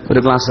ഒരു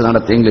ക്ലാസ്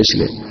നടത്തി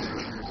ഇംഗ്ലീഷിൽ.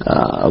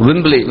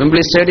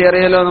 വിംബ്ലി സ്റ്റേഡിയം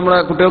അറിയാലോ, നമ്മുടെ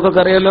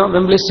കുട്ടികൾക്കൊക്കെ അറിയാലോ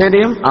വിംബ്ലി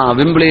സ്റ്റേഡിയം.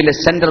 വിംബ്ലിയിലെ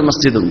സെന്റർ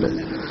മസ്ജിദ് ഉണ്ട്.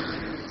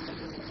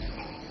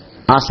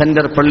 ആ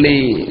സെന്റർ പള്ളി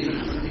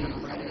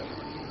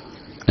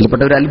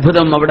അതിൽപ്പെട്ട ഒരു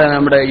അത്ഭുതം, അവിടെ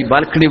നമ്മുടെ ഈ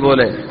ബാൽക്കണി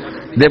പോലെ,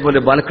 ഇതേപോലെ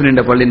ബാൽക്കണി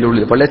ഉണ്ട് പള്ളിന്റെ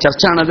ഉള്ളിൽ. പള്ളിയെ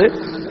ചർച്ചാണത്,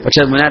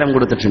 പക്ഷെ മുനാരം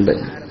കൊടുത്തിട്ടുണ്ട്.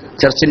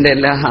 ചർച്ചിന്റെ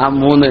എല്ലാ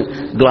 3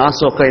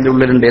 ഗ്ലാസും ഒക്കെ അതിന്റെ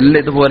ഉള്ളിലുണ്ട്. എല്ലാം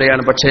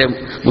ഇതുപോലെയാണ്, പക്ഷേ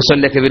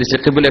മുസല്ലൊക്കെ വിരിച്ച്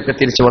കിബിലൊക്കെ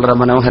തിരിച്ച് വളരെ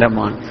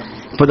മനോഹരമാണ്.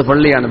 ഇപ്പൊ ഇത്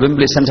പള്ളിയാണ്,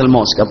 വിംബ്ലി സെൻട്രൽ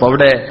മോസ്ക്. അപ്പൊ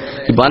അവിടെ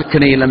ഈ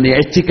ബാൽക്കണിയിൽ അന്ന്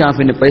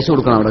എത്തിക്കാഫിന് പൈസ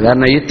കൊടുക്കണം അവിടെ.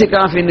 കാരണം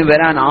എത്തിക്കാഫിന്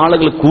വരാൻ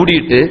ആളുകൾ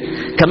കൂടിയിട്ട്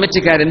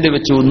കമ്മിറ്റിക്കാരെന്ത്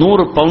വെച്ചു,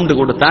 100 പൗണ്ട്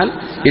കൊടുത്താൽ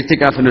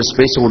എത്തിക്കാഫിന് ഒരു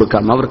സ്പേസ്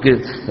കൊടുക്കാം, അവർക്ക്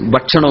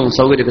ഭക്ഷണവും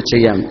സൗകര്യമൊക്കെ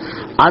ചെയ്യാം.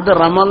 അത്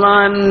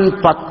റമദാൻ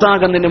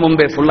 10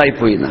 മുമ്പേ ഫുള്ളായി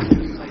പോയി.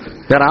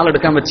 വേറെ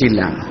ആളെടുക്കാൻ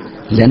പറ്റിയില്ല.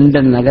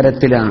 ലണ്ടൻ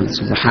നഗരത്തിലാണ്.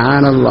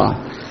 സുബ്ഹാനല്ലാഹ്,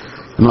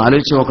 നമ്മൾ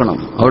ആലോചിച്ച് നോക്കണം.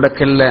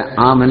 അവിടൊക്കെയുള്ള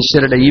ആ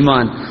മനുഷ്യരുടെ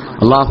ഈമാൻ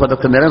അള്ളാഹു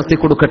അതൊക്കെ നിലനിർത്തി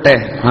കൊടുക്കട്ടെ.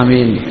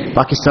 ആമീൻ.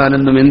 പാകിസ്ഥാനിൽ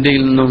നിന്നും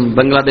ഇന്ത്യയിൽ നിന്നും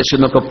ബംഗ്ലാദേശിൽ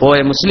നിന്നൊക്കെ പോയ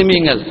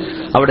മുസ്ലിമീങ്ങൾ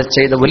അവിടെ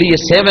ചെയ്ത വലിയ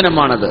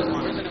സേവനമാണത്.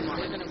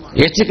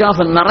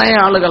 എത്തിക്കാഫ് നിറയെ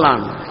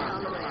ആളുകളാണ്,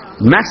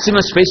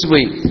 മാക്സിമം സ്പേസ്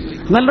പോയി.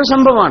 നല്ലൊരു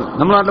സംഭവമാണ്,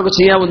 നമ്മുടെ നാട്ടിലൊക്കെ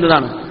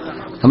ചെയ്യാവുന്നതാണ്.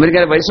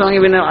 അമേരിക്കയിൽ പൈസ വാങ്ങി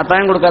പിന്നെ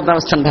അത്തായം കൊടുക്കാത്ത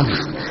അവസ്ഥ ഉണ്ടാവും.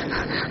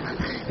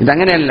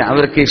 ഇതങ്ങനെയല്ല.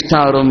 അവർക്ക്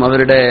ഇഫ്താറും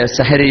അവരുടെ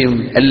സഹരിയും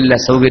എല്ലാ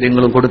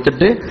സൗകര്യങ്ങളും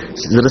കൊടുത്തിട്ട്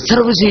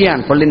റിസർവ് ചെയ്യാൻ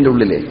പള്ളിന്റെ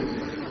ഉള്ളില്.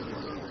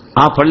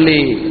 ആ പള്ളി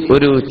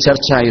ഒരു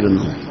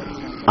ചർച്ചായിരുന്നു.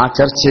 ആ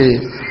ചർച്ച്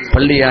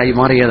പള്ളിയായി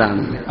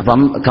മാറിയതാണ്.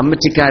 അപ്പം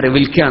കമ്മിറ്റിക്കാരെ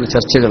വിൽക്കുകയാണ്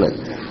ചർച്ചുകൾ.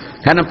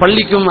 കാരണം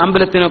പള്ളിക്കും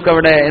അമ്പലത്തിനൊക്കെ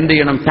അവിടെ എന്ത്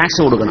ചെയ്യണം? ടാക്സ്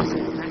കൊടുക്കണം.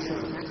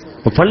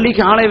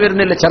 പള്ളിക്ക് ആളെ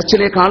വരുന്നില്ല,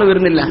 ചർച്ചിലേക്ക് ആള്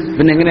വരുന്നില്ല.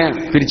 പിന്നെ എങ്ങനെ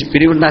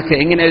പിരിവുണ്ടാക്കുക?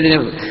 എങ്ങനെ ഇതിന്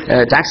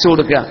ടാക്സ്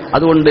കൊടുക്കുക?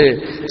 അതുകൊണ്ട്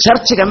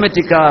ചർച്ച്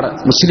കമ്മിറ്റിക്കാർ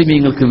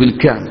മുസ്ലിമീങ്ങൾക്ക്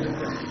വിൽക്കുകയാണ്.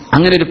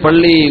 അങ്ങനെ ഒരു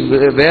പള്ളി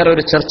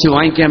വേറൊരു ചർച്ച്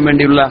വാങ്ങിക്കാൻ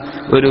വേണ്ടിയുള്ള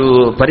ഒരു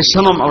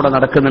പരിശ്രമം അവിടെ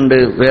നടക്കുന്നുണ്ട്.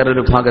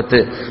 വേറൊരു ഭാഗത്ത്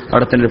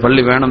അവിടെ തന്നെ ഒരു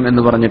പള്ളി വേണം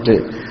എന്ന് പറഞ്ഞിട്ട്.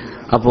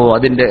 അപ്പോ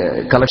അതിന്റെ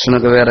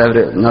കളക്ഷനൊക്കെ വേറെ അവർ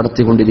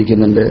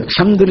നടത്തിക്കൊണ്ടിരിക്കുന്നുണ്ട്.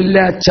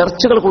 അൽഹംദുലില്ലാ,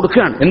 ചർച്ചുകൾ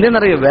കൊടുക്കുകയാണ്.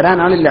 എന്തെന്നറിയോ? വരാൻ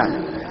ആളില്ല.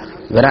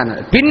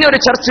 പിന്നെ ഒരു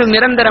ചർച്ചിൽ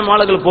നിരന്തരം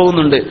ആളുകൾ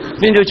പോകുന്നുണ്ട്.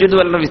 പിന്നെ ചോദിച്ചു, ഇത്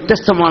വളരെ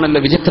വ്യത്യസ്തമാണല്ലോ,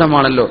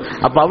 വിചിത്രമാണല്ലോ.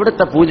 അപ്പൊ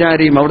അവിടുത്തെ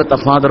പൂജാരിയും അവിടുത്തെ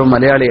ഫാദറും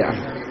മലയാളിയാണ്.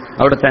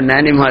 അവിടുത്തെ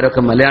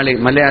നാനിമാരൊക്കെ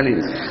മലയാളി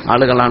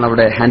ആളുകളാണ്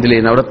അവിടെ ഹാൻഡിൽ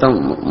ചെയ്യുന്നത്. അവിടുത്തെ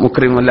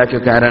മുക്രിയും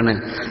മല്ലാക്കിയൊക്കെ ആരാണ്?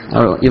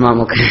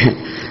 ഇമാമൊക്കെ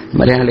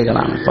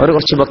മലയാളികളാണ്. അവർ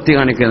കുറച്ച് ഭക്തി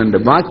കാണിക്കുന്നുണ്ട്.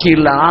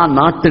 ബാക്കിയുള്ള ആ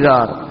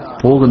നാട്ടുകാർ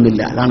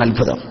പോകുന്നില്ല. അതാണ്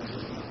അത്ഭുതം.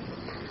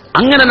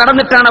 അങ്ങനെ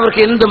നടന്നിട്ടാണ്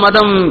അവർക്ക് എന്ത്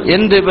മതം,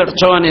 എന്ത്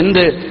പെർച്ചോൻ,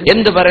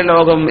 എന്ത്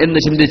പരലോകം എന്ന്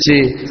ചിന്തിച്ച്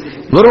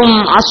വെറും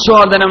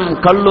ആസ്വാദനം,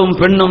 കള്ളും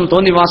പെണ്ണും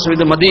തോന്നിവാസം,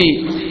 ഇത് മതി,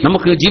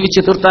 നമുക്ക് ജീവിച്ച്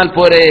തീർത്താൽ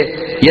പോരെ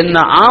എന്ന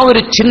ആ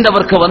ഒരു ചിന്ത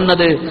അവർക്ക്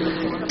വന്നത്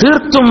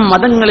തീർത്തും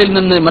മതങ്ങളിൽ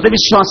നിന്ന്,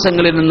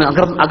 മതവിശ്വാസങ്ങളിൽ നിന്ന്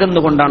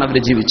അകന്നുകൊണ്ടാണ് അവർ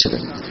ജീവിച്ചത്.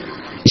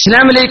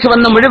 ഇസ്ലാമിലേക്ക്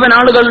വന്ന മുഴുവൻ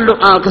ആളുകൾ,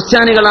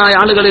 ക്രിസ്ത്യാനികളായ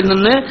ആളുകളിൽ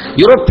നിന്ന്,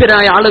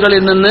 യൂറോപ്യരായ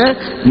ആളുകളിൽ നിന്ന്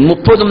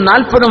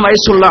 30-40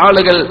 വയസ്സുള്ള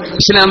ആളുകൾ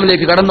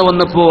ഇസ്ലാമിലേക്ക് കടന്നു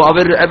വന്നപ്പോൾ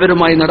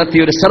അവരുമായി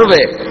നടത്തിയൊരു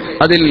സർവേ,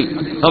 അതിൽ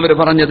അവർ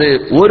പറഞ്ഞത്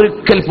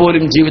ഒരിക്കൽ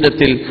പോലും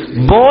ജീവിതത്തിൽ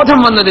ബോധം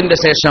വന്നതിന്റെ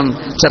ശേഷം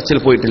ചർച്ചിൽ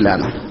പോയിട്ടില്ല.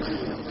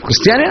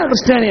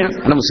 ക്രിസ്ത്യാനിയാണ്,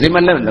 അല്ല മുസ്ലിം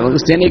അല്ല,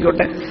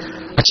 ക്രിസ്ത്യാനിയായിക്കോട്ടെ,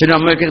 അച്ഛനും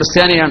അമ്മയൊക്കെ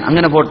ക്രിസ്ത്യാനിയാണ്,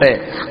 അങ്ങനെ പോട്ടെ.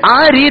 ആ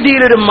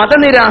രീതിയിലൊരു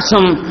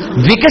മതനിരാസം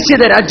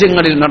വികസിത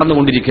രാജ്യങ്ങളിൽ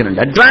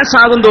നടന്നുകൊണ്ടിരിക്കുന്നുണ്ട്. അഡ്വാൻസ്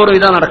ആകും തോറും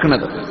ഇതാ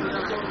നടക്കുന്നത്.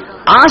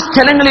 ആ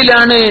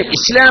സ്ഥലങ്ങളിലാണ്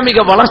ഇസ്ലാമിക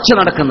വളർച്ച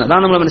നടക്കുന്നത്.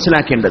 അതാണ് നമ്മൾ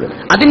മനസ്സിലാക്കേണ്ടത്.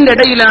 അതിന്റെ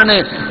ഇടയിലാണ്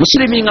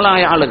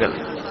മുസ്ലിമീങ്ങളായ ആളുകൾ.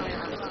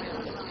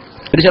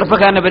 ഒരു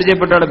ചെറുപ്പക്കാരനെ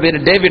പരിചയപ്പെട്ട ആളുടെ പേര്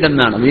ഡേവിഡ്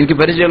എന്നാണ്. എനിക്ക്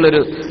പരിചയമുള്ള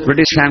ഒരു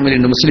ബ്രിട്ടീഷ് ഫാമിലി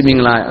ഉണ്ട്,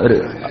 മുസ്ലിമീങ്ങളായ ഒരു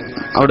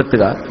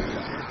അവിടുത്തുകാർ.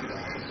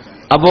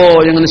 അപ്പോ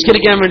ഞങ്ങൾ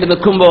നിസ്കരിക്കാൻ വേണ്ടി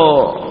നിൽക്കുമ്പോ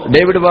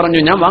ഡേവിഡ് പറഞ്ഞു,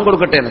 ഞാൻ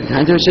വാങ്ങിക്കൊടുക്കട്ടെ.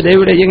 ഞാൻ ചോദിച്ചു,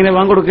 ഡേവിഡ് എങ്ങനെ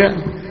വാങ്ങിക്കൊടുക്കുക?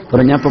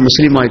 പറഞ്ഞു, ഞാൻ ഇപ്പൊ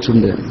മുസ്ലിം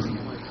ആയിട്ടുണ്ട്,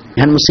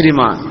 ഞാൻ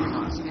മുസ്ലിമാണ്.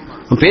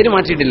 പേര്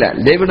മാറ്റിയിട്ടില്ല,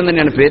 ഡേവിഡ്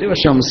തന്നെയാണ് പേര്,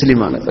 പക്ഷെ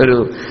മുസ്ലിമാണ്. ഒരു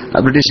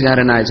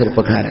ബ്രിട്ടീഷുകാരനായ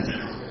ചെറുപ്പക്കാരൻ.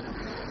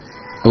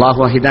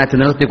 അള്ളാഹു ഹിദായത്ത്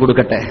നിലർത്തി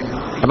കൊടുക്കട്ടെ.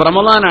 അപ്പൊ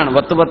റമളാനാണ്,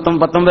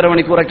 19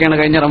 മണിക്കൂറൊക്കെയാണ്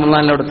കഴിഞ്ഞ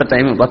റമളാനിൽ അവിടുത്തെ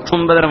ടൈം.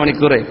 19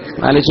 മണിക്കൂർ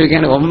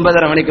ആലോചിക്കാൻ.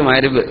 9:30 മണിക്ക്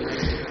മഗ്‌രിബ്,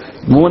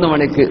 3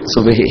 മണിക്ക്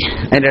സുബഹി.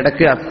 അതിന്റെ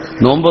ഇടയ്ക്ക്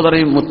നോമ്പ്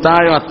പറയും,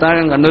 മുത്താഴം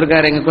അത്താഴം.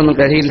 കണ്ണൂർക്കാരെ എങ്ങൾക്കൊന്നും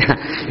കഴിയില്ല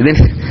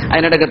ഇതിന്.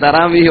 അതിനിടയ്ക്ക്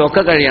തറാവീഹ്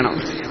ഒക്കെ കഴിയണം.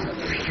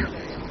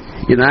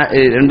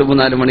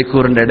 2-3-4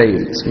 മണിക്കൂറിന്റെ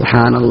ഇടയിൽ.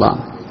 സുബ്ഹാനല്ലാഹ്.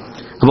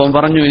 അപ്പൊ അവൻ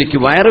പറഞ്ഞു, എനിക്ക്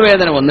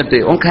വയറുവേദന വന്നിട്ട്.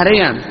 അവൻ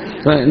കരയാണ്.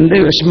 എന്റെ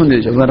വിഷമം എന്ന്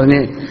ചോദിച്ചു. പറഞ്ഞ്,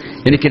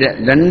 എനിക്ക്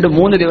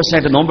 2-3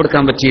 ദിവസമായിട്ട്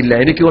നോമ്പെടുക്കാൻ പറ്റിയില്ല,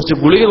 എനിക്ക് കുറച്ച്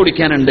ഗുളിക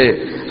കുടിക്കാനുണ്ട്.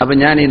 അപ്പൊ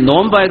ഞാൻ ഈ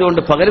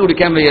നോമ്പായതുകൊണ്ട് പകൽ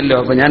കുടിക്കാൻ വയ്യല്ലോ.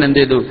 അപ്പൊ ഞാൻ എന്ത്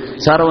ചെയ്തു,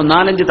 സാറോ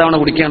 4-5 തവണ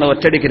കുടിക്കാണ്,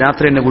 ഒറ്റയടിക്ക്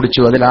രാത്രി തന്നെ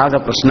കുടിച്ചു. അതിലാകെ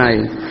പ്രശ്നമായി.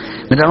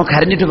 എന്നിട്ട് അവൻ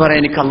കരഞ്ഞിട്ട് പറയാം,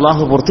 എനിക്ക്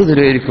അള്ളാഹു പുറത്തു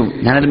തരുമായിരിക്കും,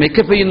 ഞാനത്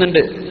മേക്കപ്പ്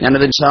ചെയ്യുന്നുണ്ട്,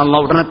 ഞാനത് ഇൻഷാ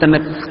അല്ലാഹ് ഉടനെ തന്നെ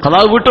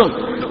ഖളാ വീട്ടും,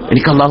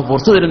 എനിക്ക് അള്ളാഹു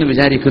പുറത്തു തരുമെന്ന്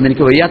വിചാരിക്കുന്നു,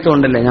 എനിക്ക്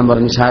വയ്യാത്തതുകൊണ്ടല്ലേ. ഞാൻ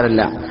പറഞ്ഞു,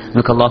 സാരല്ല,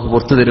 നിങ്ങൾക്ക് അള്ളാഹു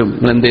പുറത്തു തരും,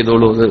 നിങ്ങൾ എന്ത്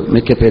ചെയ്തോളൂ, അത്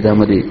മേക്കപ്പ് ചെയ്താൽ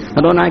മതി.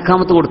 അതുകൊണ്ട്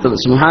ഇഖാമത്ത് കൊടുത്തത്.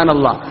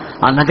 സുബ്ഹാനല്ലാഹ്.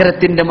 ആ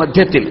നഗരത്തിന്റെ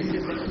മധ്യത്തിൽ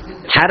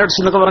ഹാരഡ്സ്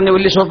എന്നൊക്കെ പറഞ്ഞ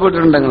വലിയ ഷോപ്പ്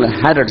ഇട്ടിട്ടുണ്ടെങ്കിൽ,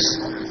 ഹാരഡ്സ്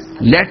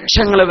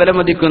ലക്ഷങ്ങൾ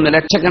വിലമതിക്കുന്ന,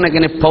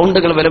 ലക്ഷക്കണക്കിന്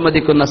പൗണ്ടുകൾ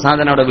വിലമതിക്കുന്ന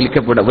സാധനം അവിടെ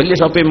വിൽക്കപ്പെടുക. വലിയ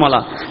ഷോപ്പിംഗ്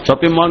മാളാണ്.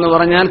 ഷോപ്പിംഗ് മാൾ എന്ന്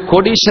പറഞ്ഞാൽ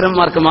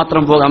കോടീശ്വരന്മാർക്ക്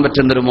മാത്രം പോകാൻ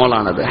പറ്റുന്ന ഒരു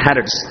മോളാണത്,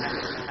 ഹാരഡ്സ്.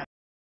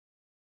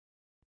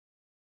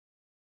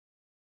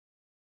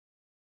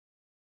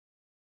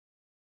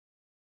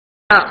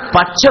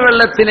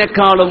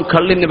 പച്ചവെള്ളത്തിനേക്കാളും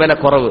കള്ളിന് വില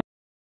കുറവ്,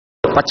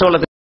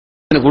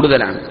 പച്ചവെള്ളത്തിന്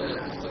കൂടുതലാണ്.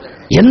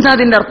 എന്താ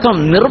അതിന്റെ അർത്ഥം?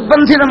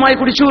 നിർബന്ധിതമായി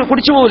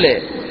കുടിച്ചു പോവില്ലേ?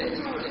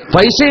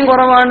 പൈസയും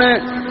കുറവാണ്,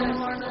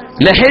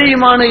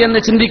 ലഹരിയുമാണ് എന്ന്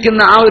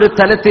ചിന്തിക്കുന്ന ആ ഒരു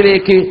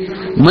തലത്തിലേക്ക്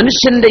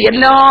മനുഷ്യന്റെ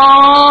എല്ലാ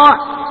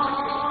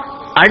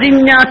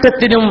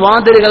അഴിഞ്ഞാട്ടത്തിനും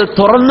വാതിലുകൾ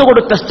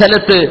തുറന്നുകൊടുത്ത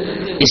സ്ഥലത്ത്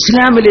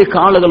ഇസ്ലാമിലേക്ക്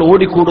ആളുകൾ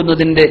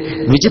ഓടിക്കൂടുന്നതിന്റെ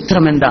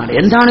വിചിത്രം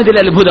എന്താണ് ഇതിൽ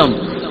അത്ഭുതം?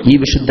 ഈ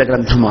വിശുദ്ധ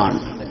ഗ്രന്ഥമാണ്.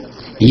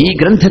 ഈ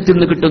ഗ്രന്ഥത്തിൽ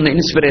നിന്ന് കിട്ടുന്ന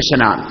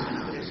ഇൻസ്പിറേഷനാണ്.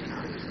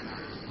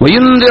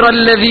 وينذر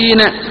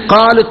الذين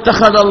قالوا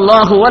اتخذ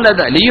الله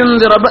ولدا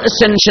لينذر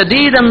بأسا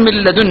شديدا من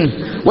لدنه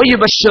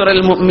ويبشر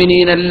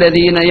المؤمنين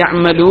الذين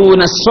يعملون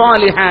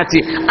الصالحات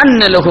أن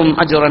لهم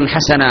أجرا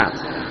حسنا.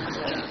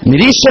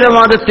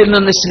 നിരീശ്വരവാദത്തിൽ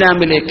നിന്ന്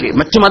ഇസ്ലാമിലേക്ക്,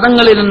 മറ്റു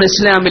മതങ്ങളിൽ നിന്ന്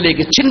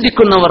ഇസ്ലാമിലേക്ക്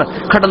ചിന്തിക്കുന്നവർ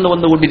കടന്നു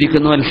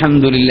വന്നുകൊണ്ടിരിക്കുന്നു.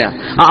 അൽഹംദുലില്ലാഹ്.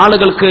 ആ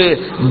ആളുകൾക്ക്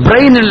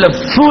ബ്രെയിനുള്ള,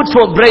 ഫുഡ്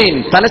ഫോർ ബ്രെയിൻ,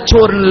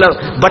 തലച്ചോറിനുള്ള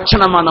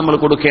ഭക്ഷണമാണ് നമ്മൾ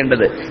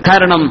കൊടുക്കേണ്ടത്.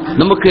 കാരണം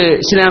നമുക്ക്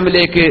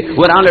ഇസ്ലാമിലേക്ക്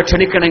ഒരാളെ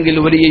ക്ഷണിക്കണമെങ്കിൽ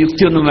വലിയ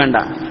യുക്തിയൊന്നും വേണ്ട.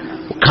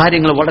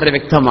 കാര്യങ്ങൾ വളരെ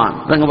വ്യക്തമാണ്.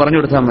 അതങ്ങ് പറഞ്ഞു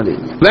കൊടുത്താൽ മതി.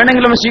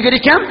 വേണമെങ്കിലും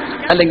സ്വീകരിക്കാം,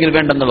 അല്ലെങ്കിൽ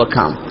വേണ്ടെന്ന്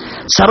വെക്കാം.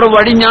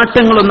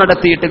 സർവ്വടിഞ്ഞാട്ടങ്ങളും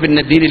നടത്തിയിട്ട്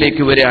പിന്നെ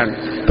ദീനിലേക്ക് വരികയാണ്.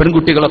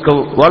 പെൺകുട്ടികളൊക്കെ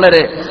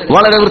വളരെ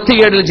വളരെ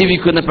വൃത്തികേടിൽ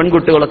ജീവിക്കുന്ന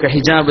പെൺകുട്ടികളൊക്കെ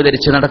ഹിജാബ്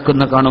ധരിച്ച്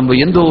നടക്കുന്ന കാണുമ്പോൾ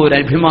എന്തോ ഒരു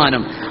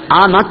അഭിമാനം.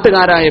 ആ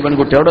നാട്ടുകാരായ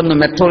പെൺകുട്ടി അവിടെ ഒന്നും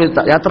മെട്രോയിൽ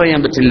യാത്ര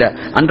ചെയ്യാൻ പറ്റില്ല,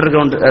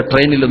 അണ്ടർഗ്രൗണ്ട്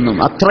ട്രെയിനിലൊന്നും.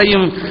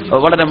 അത്രയും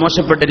വളരെ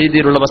മോശപ്പെട്ട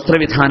രീതിയിലുള്ള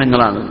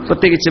വസ്ത്രവിധാനങ്ങളാണ്.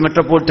 പ്രത്യേകിച്ച്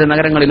മെട്രോപൊളിറ്റൻ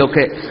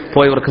നഗരങ്ങളിലൊക്കെ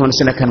പോയവർക്ക്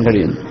മനസ്സിലാക്കാൻ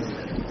കഴിയും.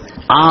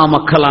 ആ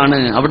മക്കളാണ്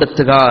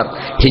അവിടുത്തുകാർ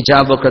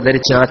ഹിജാബൊക്കെ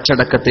ധരിച്ച്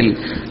അച്ചടക്കത്തിൽ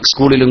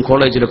സ്കൂളിലും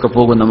കോളേജിലൊക്കെ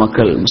പോകുന്ന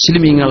മക്കൾ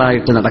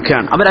മുസ്ലിമീങ്ങളായിട്ട്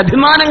നടക്കുകയാണ്.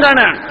 അവരഭിമാനം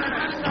കാണാൻ.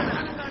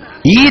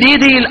 ഈ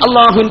രീതിയിൽ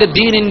അള്ളാഹുവിന്റെ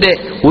ദീനിന്റെ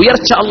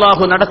ഉയർച്ച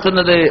അള്ളാഹു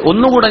നടത്തുന്നത്,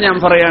 ഒന്നുകൂടെ ഞാൻ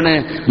പറയാണ്,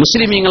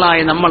 മുസ്ലിമീങ്ങളായ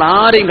നമ്മൾ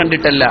ആരെയും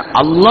കണ്ടിട്ടല്ല,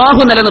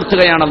 അള്ളാഹു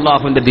നിലനിർത്തുകയാണ്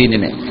അള്ളാഹുവിന്റെ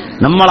ദീനിനെ.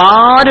 നമ്മൾ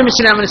ആരും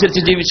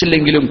ഇസ്ലാമനുസരിച്ച്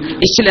ജീവിച്ചില്ലെങ്കിലും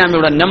ഇസ്ലാം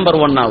ഇവിടെ നമ്പർ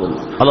 1 ആകുന്നു.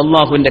 അത്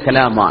അള്ളാഹുവിന്റെ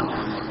കലാമാണ്.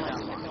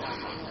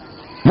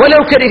 വലൗ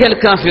കരിഹൽ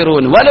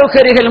കാഫിറൂൻ വലൗ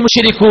കരിഹൽ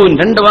മുശ്രികൂൻ,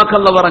 2 വാക്ക്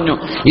അല്ലാഹു പറഞ്ഞു.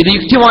 ഇത്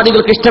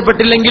യുക്തിവാദികൾക്ക്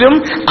ഇഷ്ടപ്പെട്ടില്ലെങ്കിലും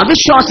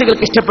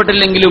അവിശ്വാസികൾക്ക്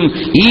ഇഷ്ടപ്പെട്ടില്ലെങ്കിലും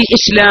ഈ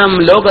ഇസ്ലാം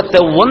ലോകത്തെ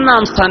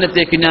 1-ാം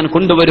സ്ഥാനത്തേക്ക് ഞാൻ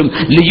കൊണ്ടുവരും.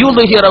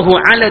 ലിയുദ്ഹിറഹു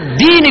അല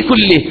ദീനി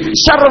കുല്ലി,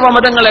 സർവ്വ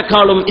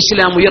മതങ്ങളെക്കാളും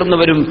ഇസ്ലാം ഉയർന്നു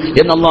വരും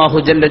എന്ന്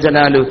അല്ലാഹു ജല്ല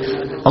ജലാലു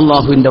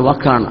അള്ളാഹുവിന്റെ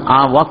വാക്കാണ്. ആ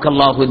വാക്ക്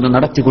അള്ളാഹു ഇന്ന്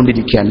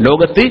നടത്തിക്കൊണ്ടിരിക്കുകയാണ്.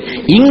 ലോകത്ത്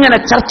ഇങ്ങനെ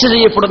ചർച്ച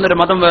ചെയ്യപ്പെടുന്ന ഒരു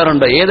മതം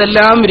വേറുണ്ട്.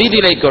 ഏതെല്ലാം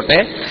രീതിയിലായിക്കോട്ടെ,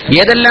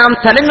 ഏതെല്ലാം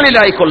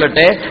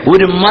തലങ്ങളിലായിക്കൊള്ളട്ടെ,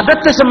 ഒരു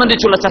മതത്തെ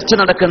സംബന്ധിച്ചുള്ള ചർച്ച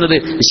നടക്കുന്നത്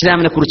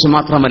ഇസ്ലാമിനെ കുറിച്ച്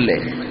മാത്രമല്ലേ?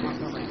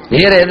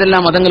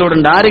 ഏതെല്ലാം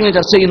മതങ്ങളോടുണ്ട്? ആരെങ്കിലും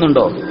ചർച്ച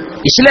ചെയ്യുന്നുണ്ടോ?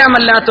 ഇസ്ലാം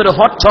അല്ലാത്തൊരു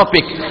ഹോട്ട്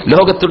ടോപ്പിക്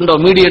ലോകത്തുണ്ടോ,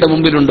 മീഡിയയുടെ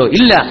മുമ്പിലുണ്ടോ?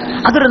 ഇല്ല.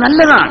 അതൊരു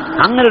നല്ലതാണ്.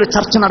 അങ്ങനെ ഒരു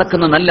ചർച്ച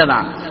നടക്കുന്നത്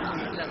നല്ലതാണ്.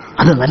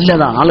 അത്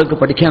നല്ലതാണ്, ആളുകൾക്ക്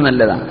പഠിക്കാൻ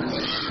നല്ലതാണ്.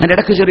 അതിന്റെ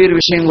ഇടയ്ക്ക് ചെറിയൊരു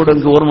വിഷയം കൂടെ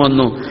എനിക്ക് ഓർമ്മ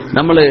വന്നു.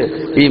 നമ്മൾ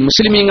ഈ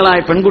മുസ്ലിമീങ്ങളായ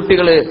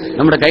പെൺകുട്ടികൾ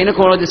നമ്മുടെ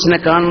ഗൈനക്കോളജിസ്റ്റിനെ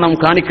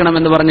കാണിക്കണം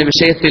എന്ന് പറഞ്ഞ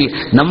വിഷയത്തിൽ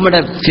നമ്മുടെ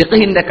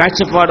ഫിഖഹിന്റെ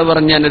കാഴ്ചപ്പാട്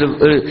പറഞ്ഞ് ഞാനൊരു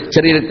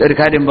ചെറിയൊരു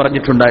കാര്യം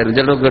പറഞ്ഞിട്ടുണ്ടായിരുന്നു,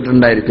 ചിലർക്ക്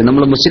കേട്ടിട്ടുണ്ടായിരിക്കും.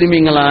 നമ്മൾ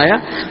മുസ്ലിമീങ്ങളായ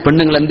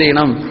പെണ്ണുങ്ങൾ എന്ത്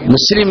ചെയ്യണം?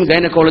 മുസ്ലിം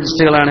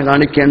ഗൈനക്കോളജിസ്റ്റുകളാണ്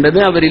കാണിക്കേണ്ടത്.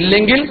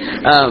 അവരില്ലെങ്കിൽ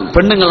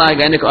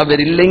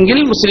അവരില്ലെങ്കിൽ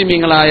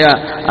മുസ്ലിമീങ്ങളായ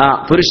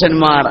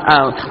പുരുഷന്മാർ,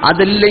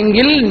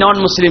 അതല്ലെങ്കിൽ നോൺ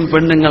മുസ്ലിം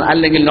പെണ്ണുങ്ങൾ,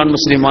 അല്ലെങ്കിൽ നോൺ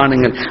മുസ്ലിം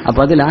ആണുങ്ങൾ. അപ്പൊ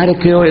അതിൽ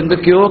ആരൊക്കെയോ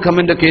എന്തൊക്കെയോ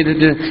കമന്റ് ഒക്കെ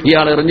ചെയ്തിട്ട്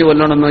ഇയാൾ എറിഞ്ഞു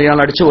കൊല്ലണമെന്നോ ഇയാൾ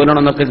അടിച്ചു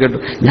കൊല്ലണമെന്നൊക്കെ കേട്ടു.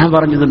 ഞാൻ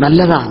പറഞ്ഞത്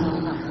നല്ലതാണ്,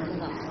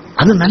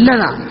 അത്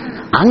നല്ലതാണ്.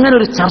 അങ്ങനെ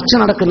ഒരു ചർച്ച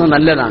നടക്കുന്നത്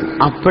നല്ലതാണ്.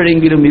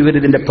 അപ്പോഴെങ്കിലും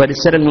ഇവരിതിന്റെ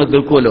പരിസരങ്ങൾ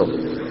കേൾക്കുമല്ലോ,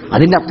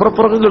 അതിന്റെ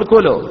അപ്പുറപ്പുറത്ത്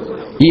കേൾക്കുമല്ലോ.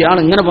 ഇയാൾ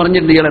ഇങ്ങനെ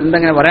പറഞ്ഞിട്ടുണ്ട്, ഇയാൾ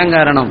എന്തെങ്ങനെ പറയാൻ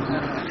കാരണം,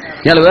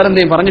 ഇയാൾ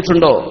വേറെന്തെങ്കിലും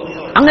പറഞ്ഞിട്ടുണ്ടോ?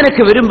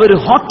 അങ്ങനെയൊക്കെ വരുമ്പോൾ ഒരു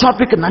ഹോട്ട്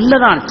ടോപ്പിക്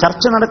നല്ലതാണ്,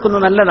 ചർച്ച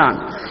നടക്കുന്നത് നല്ലതാണ്.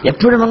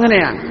 എപ്പോഴും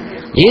അങ്ങനെയാണ്.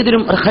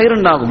 ഏതിനും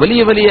ഖൈറുണ്ടാകും.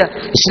 വലിയ വലിയ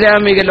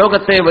ഇസ്ലാമിക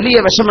ലോകത്തെ വലിയ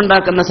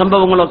വിഷമുണ്ടാക്കുന്ന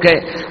സംഭവങ്ങളൊക്കെ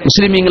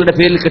മുസ്ലിമീങ്ങളുടെ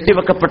പേരിൽ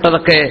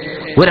കെട്ടിവെക്കപ്പെട്ടതൊക്കെ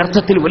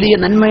ഒരർത്ഥത്തിൽ വലിയ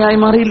നന്മയായി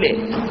മാറിയില്ലേ?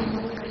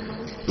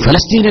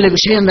 ഫലസ്തീനിലെ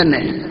വിഷയം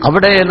തന്നെ,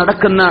 അവിടെ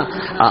നടക്കുന്ന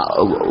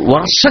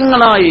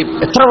വർഷങ്ങളായി,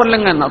 എത്ര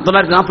കൊല്ലങ്ങൾ,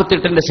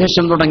 1948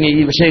 ശേഷം തുടങ്ങിയ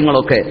ഈ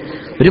വിഷയങ്ങളൊക്കെ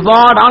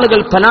ഒരുപാട്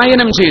ആളുകൾ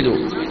പലായനം ചെയ്തു,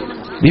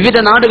 വിവിധ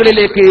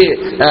നാടുകളിലേക്ക്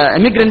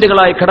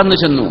എമിഗ്രന്റുകളായി കടന്നു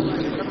ചെന്നു.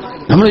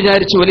 നമ്മൾ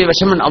വിചാരിച്ചു വലിയ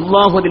വിഷമം.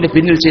 അള്ളാഹു അതിന്റെ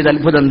പിന്നിൽ ചെയ്ത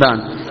അത്ഭുതം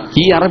എന്താണ്?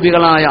 ഈ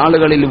അറബികളായ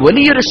ആളുകളിൽ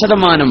വലിയൊരു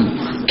ശതമാനം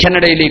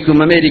കാനഡയിലേക്കും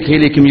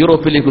അമേരിക്കയിലേക്കും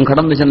യൂറോപ്പിലേക്കും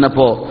കടന്നു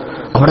ചെന്നപ്പോ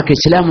അവിടൊക്കെ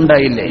ഇസ്ലാം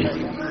ഉണ്ടായില്ലേ?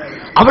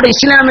 അവിടെ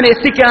ഇസ്ലാമിനെ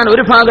എത്തിക്കാൻ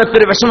ഒരു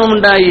ഭാഗത്തൊരു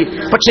വിഷമമുണ്ടായി.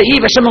 പക്ഷെ ഈ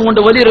വിഷമം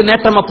കൊണ്ട് വലിയൊരു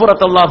നേട്ടം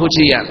അപ്പുറത്ത് അള്ളാഹു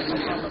ചെയ്യാൻ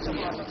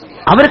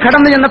അവർ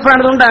കടന്നു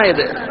ചെന്നപ്പോഴാണ്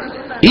ഇതുണ്ടായത്.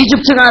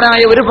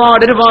 ഈജിപ്തുകാരായ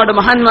ഒരുപാട്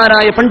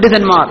മഹാന്മാരായ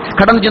പണ്ഡിതന്മാർ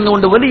കടന്നു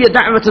ചെന്നുകൊണ്ട് വലിയ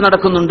ദഅവത്ത്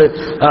നടക്കുന്നുണ്ട്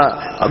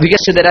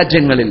വികസിത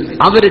രാജ്യങ്ങളിൽ.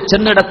 അവർ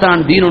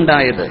ചെന്നിടത്താണ്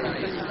ദീനുണ്ടായത്.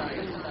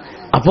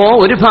 അപ്പോ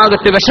ഒരു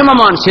ഭാഗത്ത്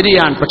വിഷമമാണ്,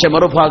 ശരിയാണ്. പക്ഷെ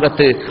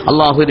മറുഭാഗത്ത്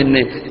അള്ളാഹു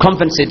ഇതിനെ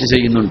കോമ്പൻസേറ്റ്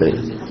ചെയ്യുന്നുണ്ട്.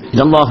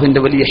 ഇത്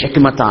അള്ളാഹുവിന്റെ വലിയ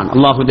ഹിക്മത്താണ്,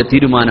 അള്ളാഹുവിന്റെ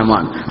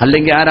തീരുമാനമാണ്.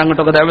 അല്ലെങ്കിൽ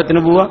ആരങ്ങോട്ടൊക്കെ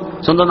ദൈവത്തിന് പോവുക?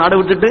 സ്വന്തം നാട്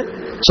വിട്ടിട്ട്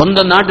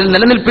സ്വന്തം നാട്ടിൽ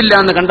നിലനിൽപ്പില്ല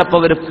എന്ന് കണ്ടപ്പോൾ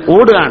അവർ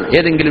ഓടുകയാണ്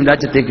ഏതെങ്കിലും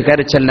രാജ്യത്തേക്ക്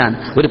കയറി ചെല്ലാൻ,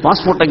 ഒരു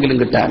പാസ്പോർട്ടെങ്കിലും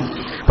കിട്ടാൻ.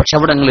 പക്ഷെ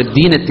അവിടെ നിങ്ങൾ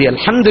ദീനെത്തി.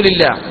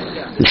 അൽഹംദുലില്ലാ,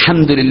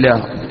 അൽഹംദുലില്ലാ.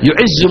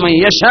 യുഇസ്സു മൻ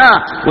യശാ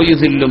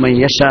വയുദില്ലു മൻ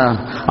യശാ.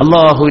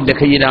 അല്ലാഹുവിന്റെ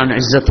കയ്യിലാണ്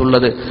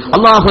ഇസ്സത്തുള്ളത്.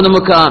 അല്ലാഹു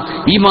നമുക്ക്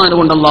ഈമാൻ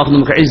കൊണ്ട് അല്ലാഹു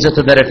നമുക്ക്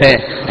ഇസ്സത്ത് തരട്ടെ.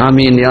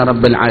 ആമീൻ യാ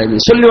റബ്ബൽ ആലമീൻ.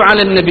 സല്ലു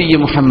അലൻ നബിയ്യി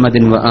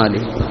മുഹമ്മദിൻ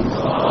വആലിഹി.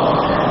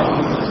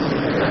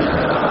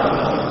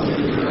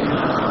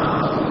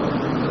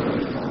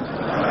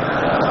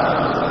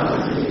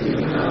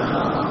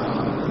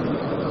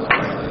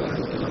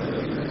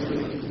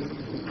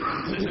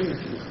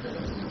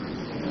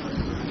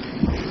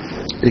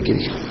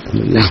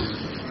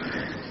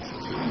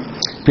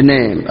 പിന്നെ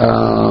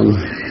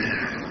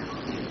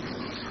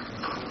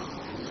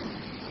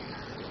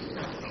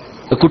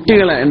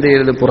കുട്ടികളെ എന്ത്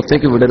ചെയ്യരുത്,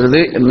 പുറത്തേക്ക് വിടരുത്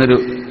എന്നൊരു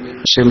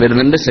വിഷയം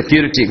വരുന്നുണ്ട്.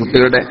 സെക്യൂരിറ്റി,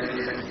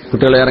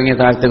 കുട്ടികളെ ഇറങ്ങിയ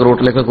താഴത്തേക്ക്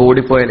റോട്ടിലേക്കൊക്കെ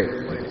ഓടിപ്പോയാലേ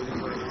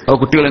അപ്പോൾ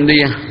കുട്ടികൾ എന്ത്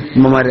ചെയ്യുക?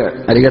 ഉമ്മമാര്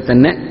അരികെ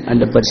തന്നെ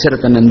അതിന്റെ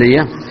പരിസരത്ത് തന്നെ എന്ത്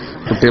ചെയ്യുക?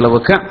 കുട്ടികളെ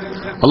വെക്കുക.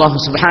 അല്ലാഹു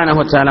സുബ്ഹാനഹു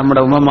വ തആല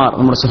നമ്മുടെ ഉമ്മമാർ,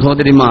 നമ്മുടെ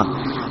സഹോദരിമാർ,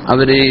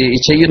 അവര്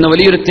ചെയ്യുന്ന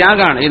വലിയൊരു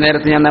ത്യാഗമാണ്. ഈ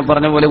നേരത്തെ ഞാൻ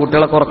പറഞ്ഞ പോലെ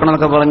കുട്ടികളൊക്കെ ഉറക്കണം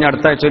എന്നൊക്കെ പറഞ്ഞ്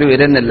അടുത്ത ആഴ്ച ഒരു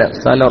വരുന്നില്ല,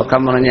 സ്ഥലം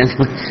ഉറക്കാൻ പറഞ്ഞ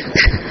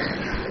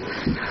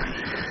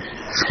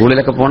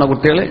സ്കൂളിലൊക്കെ പോണ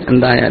കുട്ടികൾ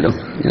എന്തായാലും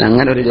ഞാൻ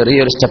അങ്ങനെ ഒരു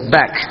ചെറിയൊരു സ്റ്റെപ്പ്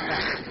ബാക്ക്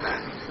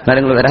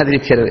കാര്യങ്ങൾ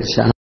വരാതിരിക്കരുത്.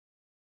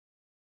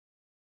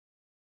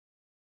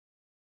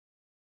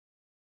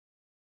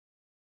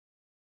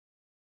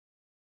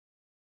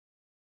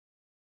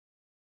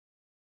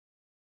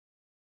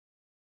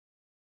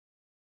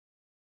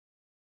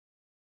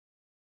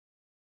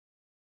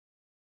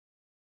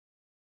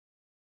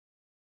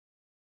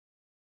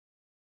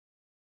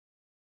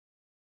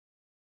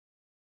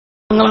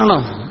 ങ്ങളാണോ?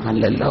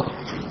 അല്ലല്ലോ.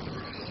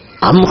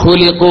 അം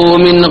ഖുലിഖൂ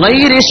മിൻ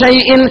ഗൈരി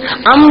ശൈഇൻ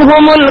അം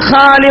ഹുമുൽ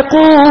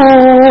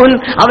ഖാലിഖൂൻ.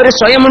 അവര്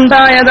സ്വയം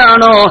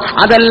ഉണ്ടായതാണോ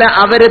അതല്ല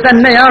അവര്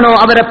തന്നെയാണോ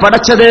അവരെ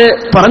പടച്ചത്?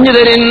 പറഞ്ഞു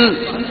തരിൻ.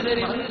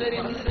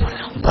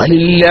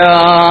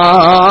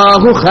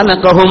 ബലില്ലാഹു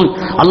ഖലഖഹും.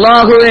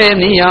 അല്ലാഹുവേ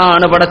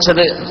നീയാണ്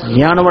പടച്ചത്,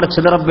 നീയാണ്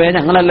പടച്ചത് റബ്ബേ,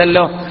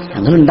 ഞങ്ങളല്ലല്ലോ,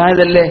 ഞങ്ങൾ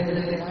ഉണ്ടായതല്ലേ,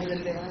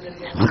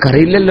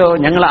 നമുക്കറിയില്ലല്ലോ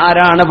ഞങ്ങൾ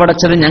ആരാണ്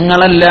പടച്ചത്,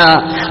 ഞങ്ങളല്ല.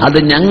 അത്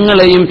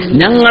ഞങ്ങളെയും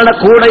ഞങ്ങളുടെ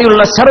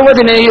കൂടെയുള്ള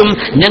സർവ്വതിനെയും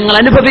ഞങ്ങൾ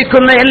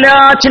അനുഭവിക്കുന്ന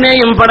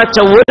എല്ലാറ്റിനെയും പടച്ച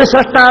ഒരു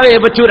സൃഷ്ടാവേ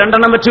പറ്റൂ,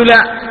 രണ്ടെണ്ണം പറ്റൂല.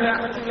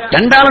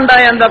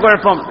 രണ്ടാളുണ്ടായ എന്താ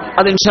കുഴപ്പം?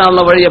 അത് ഇൻഷാ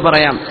അല്ലാഹ് വഴിയെ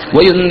പറയാം.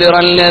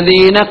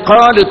 വയുൻദിറല്ലദീന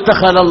ഖാലു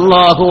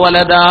ഇത്തഖദല്ലാഹു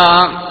വലദാ.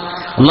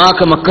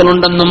 അള്ളാഹ്ക്ക്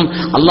മക്കളുണ്ടെന്നും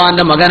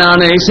അള്ളാഹിന്റെ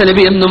മകനാണ് ഈസ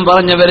നബി എന്നും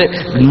പറഞ്ഞവര്,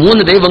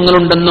 3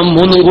 ദൈവങ്ങളുണ്ടെന്നും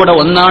 3 കൂടെ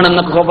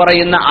ഒന്നാണെന്നൊക്കെ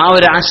പറയുന്ന ആ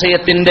ഒരു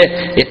ആശയത്തിന്റെ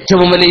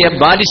ഏറ്റവും വലിയ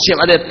ബാലിശ്യം,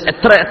 അത്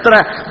എത്ര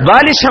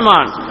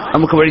ബാലിശമാണ്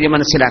നമുക്ക് വഴി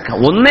മനസ്സിലാക്കാം.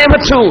 ഒന്നേ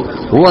പറ്റൂ,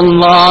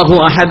 അല്ലാഹു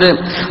അഹദ്.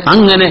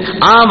 അങ്ങനെ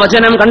ആ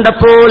വചനം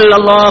കണ്ടപ്പോൾ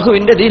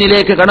അള്ളാഹുവിന്റെ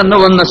ദീനിലേക്ക് കടന്നു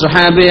വന്ന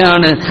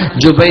സ്വഹാബിയാണ്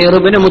ജുബൈർ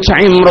ഇബ്നു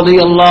മുത്ഇം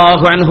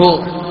റളിയല്ലാഹു അൻഹു.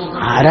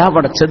 ആരാ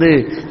പഠിച്ചത്?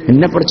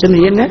 എന്നെ പഠിച്ചത്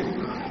നീ എന്നെ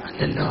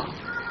അല്ലല്ലോ.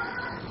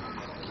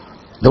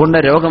 അതുകൊണ്ട്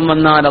രോഗം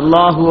വന്നാൽ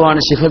അള്ളാഹുവാണ്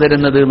ശിഫ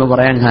തരുന്നത് എന്ന്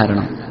പറയാൻ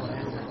കാരണം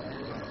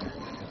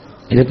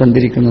ഇതിപ്പോ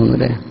എന്തിരിക്കുന്നു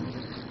അല്ലേ?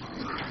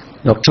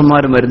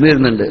 ഡോക്ടർമാർ മരുന്ന്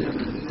തരുന്നുണ്ട്,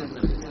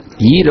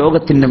 ഈ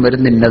രോഗത്തിന്റെ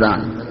മരുന്ന്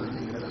ഇന്നതാണ്,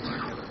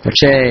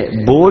 പക്ഷേ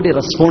ബോഡി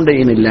റെസ്പോണ്ട്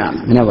ചെയ്യുന്നില്ല.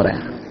 ഇങ്ങനെ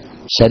പറയാം,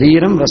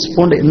 ശരീരം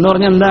റെസ്പോണ്ട് എന്ന്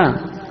പറഞ്ഞാൽ എന്താ?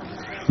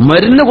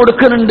 മരുന്ന്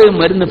കൊടുക്കുന്നുണ്ട്,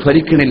 മരുന്ന്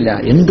ഫലിക്കണില്ല.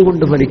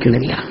 എന്തുകൊണ്ട്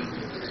ഫലിക്കണില്ല?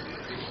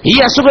 ഈ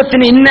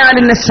അസുഖത്തിന്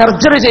ഇന്നാലിനെ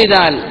സർജറി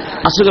ചെയ്താൽ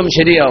അസുഖം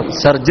ശരിയാവും.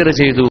 സർജറി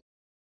ചെയ്തു,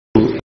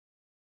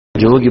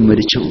 രോഗി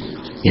മരിച്ചു.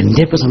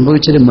 എന്തേ ഇപ്പൊ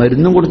സംഭവിച്ചത്?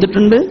 മരുന്നും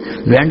കൊടുത്തിട്ടുണ്ട്,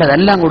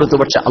 വേണ്ടതെല്ലാം കൊടുത്തു,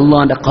 പക്ഷെ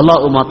അള്ളാന്റെ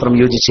ഖലാഉ മാത്രം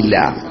യോജിച്ചില്ല.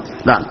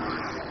 അതാണ്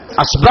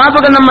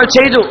അസ്ബാബുകൾ നമ്മൾ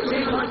ചെയ്തു.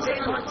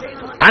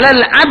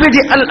 അലൽ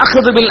അബ്ദി അൽ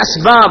അഖ്ദു ബിൽ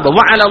അസ്ബാബ്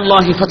വഅല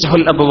അല്ലാഹി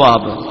ഫത്ഹുൽ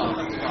അബ്വാബ്.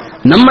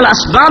 നമ്മൾ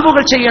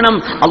അസ്ബാബുകൾ ചെയ്യണം.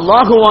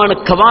 അള്ളാഹുവാണ്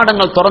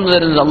കവാടങ്ങൾ തുറന്നു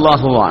തരുന്നത്,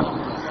 അള്ളാഹുവാണ്.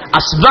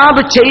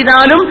 അസ്ബാബ്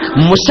ചെയ്താലും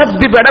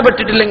മുസബ്ബിബ്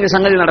ഇടപെട്ടിട്ടില്ലെങ്കിൽ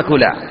സംഗതി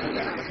നടക്കൂല.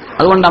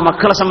 അതുകൊണ്ട് ആ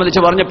മക്കളെ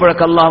സംബന്ധിച്ച്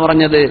പറഞ്ഞപ്പോഴൊക്കെ അല്ലാഹു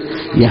പറഞ്ഞത്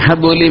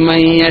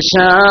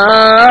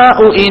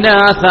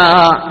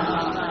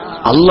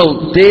അല്ലാഹു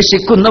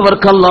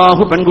ഉദ്ദേശിക്കുന്നവർക്ക്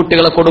അല്ലാഹു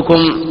പെൺകുട്ടികളെ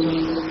കൊടുക്കും.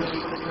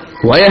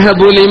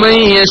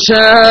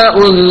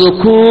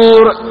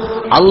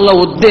 അല്ലാഹു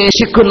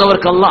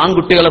ഉദ്ദേശിക്കുന്നവർക്ക് അല്ലാഹു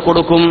ആൺകുട്ടികളെ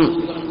കൊടുക്കും.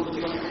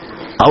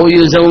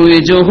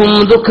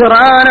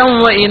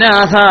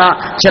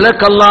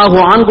 ചിലർക്ക് അല്ലാഹു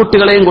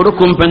ആൺകുട്ടികളെയും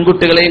കൊടുക്കും,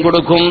 പെൺകുട്ടികളെയും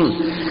കൊടുക്കും.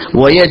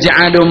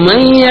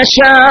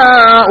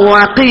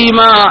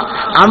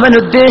 അവൻ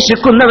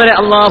ഉദ്ദേശിക്കുന്നവരെ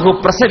അള്ളാഹു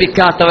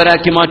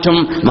പ്രസവിക്കാത്തവരാക്കി മാറ്റും,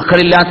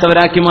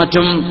 മക്കളില്ലാത്തവരാക്കി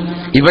മാറ്റും.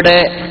 ഇവിടെ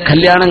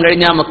കല്യാണം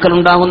കഴിഞ്ഞാൽ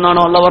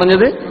മക്കളുണ്ടാകുന്നാണോ അള്ളാഹ്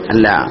പറഞ്ഞത്?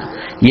 അല്ല.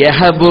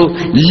 യഹബു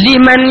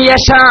ലിമൻ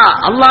യശാ.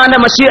 അള്ളാഹിന്റെ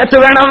മശീഅത്ത്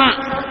വേണം.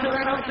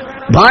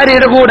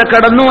 ഭാര്യയുടെ കൂടെ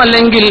കടന്നു,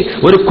 അല്ലെങ്കിൽ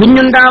ഒരു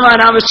കുഞ്ഞുണ്ടാവാൻ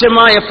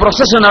ആവശ്യമായ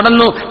പ്രോസസ്സ്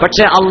നടന്നു,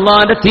 പക്ഷെ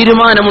അള്ളാന്റെ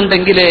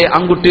തീരുമാനമുണ്ടെങ്കിലേ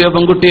ആൺകുട്ടിയോ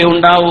പെൺകുട്ടിയോ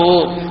ഉണ്ടാവൂ.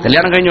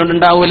 കല്യാണം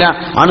കഴിഞ്ഞുകൊണ്ടുണ്ടാവൂല.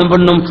 ആണും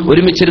പെണ്ണും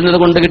ഒരുമിച്ചിരുന്നത്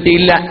കൊണ്ട്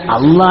കിട്ടിയില്ല.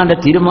 അള്ളാന്റെ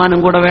തീരുമാനം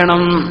കൂടെ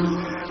വേണം.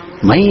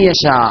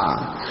 മയ്യശാ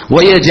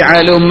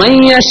വയജഅലു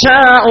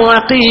മയ്യശാഉ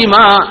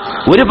അഖീമാ.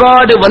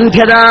 ഒരുപാട്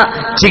വന്ധ്യത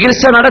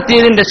ചികിത്സ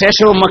നടത്തിയതിന്റെ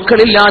ശേഷവും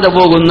മക്കളില്ലാതെ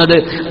പോകുന്നത്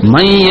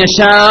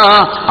മയ്യശാ.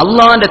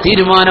 അള്ളാന്റെ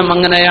തീരുമാനം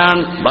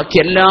അങ്ങനെയാണ്.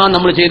 ബാക്കിയെല്ലാം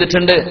നമ്മൾ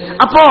ചെയ്തിട്ടുണ്ട്.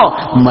 അപ്പോ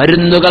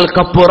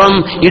മരുന്നുകൾക്കപ്പുറം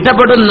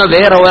ഇടപെടുന്ന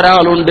വേറെ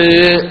ഒരാളുണ്ട്.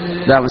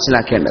 ഇതാ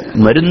മനസ്സിലാക്കേണ്ടത്.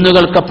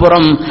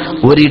 മരുന്നുകൾക്കപ്പുറം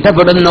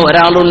ഒരിടപെടുന്ന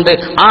ഒരാളുണ്ട്.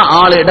 ആ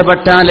ആൾ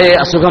ഇടപെട്ടാലേ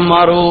അസുഖം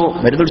മാറൂ.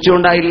 മരുന്ന്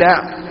കുടിച്ചുകൊണ്ടായില്ല.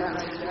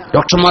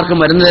 ഡോക്ടർമാർക്ക്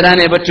മരുന്ന്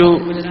തരാനേ പറ്റൂ.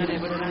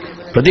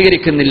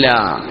 പ്രതികരിക്കുന്നില്ല,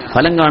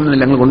 ഫലം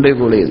കാണുന്നില്ല, ഞങ്ങൾ കൊണ്ടുപോയി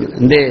പോളയുന്നു.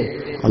 എന്തേ?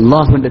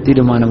 അള്ളാഹുവിന്റെ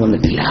തീരുമാനം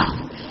വന്നിട്ടില്ല.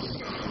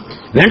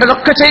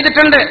 വേണ്ടതൊക്കെ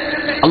ചെയ്തിട്ടുണ്ട്,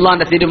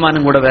 അള്ളാഹിന്റെ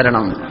തീരുമാനം കൂടെ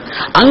വരണം.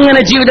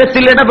 അങ്ങനെ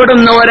ജീവിതത്തിൽ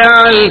ഇടപെടുന്ന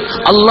ഒരാൾ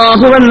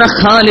അള്ളാഹു എന്ന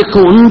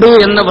ഖാലിഖ് ഉണ്ട്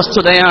എന്ന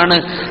വസ്തുതയാണ്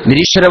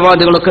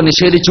നിരീശ്വരവാദികളൊക്കെ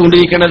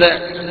നിഷേധിച്ചുകൊണ്ടിരിക്കുന്നത്.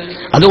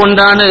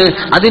 അതുകൊണ്ടാണ്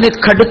അതിന്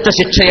കടുത്ത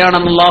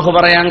ശിക്ഷയാണെന്ന് അള്ളാഹു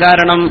പറയാൻ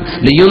കാരണം.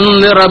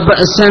 ലിയുൻദിറ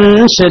ബഅസൻ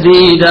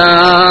ശദീദാ.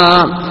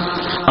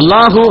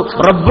 അള്ളാഹു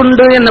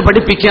റബ്ബുണ്ട് എന്ന്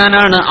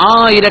പഠിപ്പിക്കാനാണ്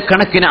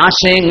ആയിരക്കണക്കിന്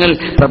ആശയങ്ങൾ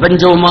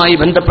പ്രപഞ്ചവുമായി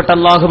ബന്ധപ്പെട്ട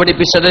അള്ളാഹു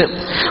പഠിപ്പിച്ചത്.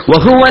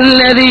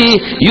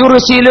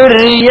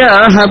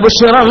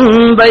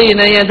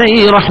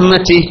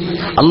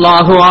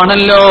 അള്ളാഹു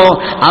ആണല്ലോ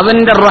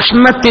അവന്റെ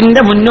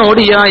റഹ്മത്തിന്റെ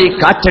മുന്നോടിയായി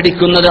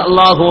കാറ്റടിക്കുന്നത്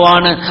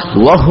അള്ളാഹുവാണ്.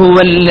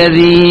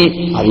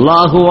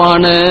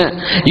 അള്ളാഹുവാണ്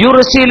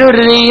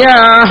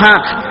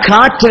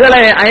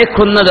കാറ്റുകളെ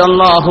അയക്കുന്നത്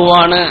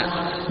അള്ളാഹുവാണ്.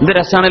 എന്ത്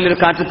രസാണല്ലോ ഒരു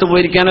കാറ്റത്ത്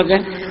പോയിരിക്കാനൊക്കെ.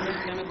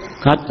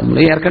 നമ്മൾ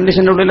എയർ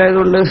കണ്ടീഷന്റെ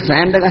ഉള്ളിലായതുകൊണ്ട്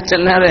ഫാന്റെ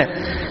കാറ്റല്ലാതെ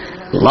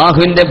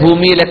അള്ളാഹുവിന്റെ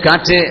ഭൂമിയിലെ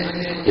കാറ്റ്.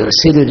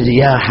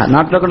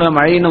 നാട്ടിലൊക്കെ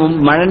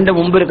മഴന്റെ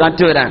മുമ്പ് ഒരു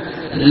കാറ്റ് വരാൻ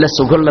നല്ല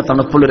സുഖമുള്ള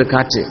തണുപ്പുള്ളൊരു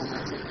കാറ്റ്.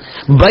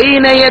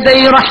 ബൈന യദൈ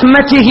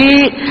റഹ്മതിഹി,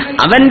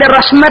 അവന്റെ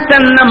റഹ്മത്ത്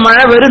എന്ന മഴ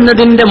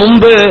വരുന്നതിന്റെ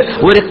മുമ്പ്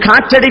ഒരു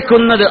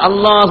കാറ്റടിക്കുന്നത്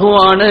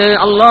അല്ലാഹുവാണ്.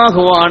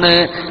 അല്ലാഹുവാണ്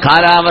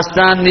കാലാവസ്ഥ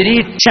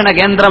നിരീക്ഷണ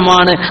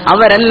കേന്ദ്രമാണ്.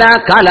 അവരല്ല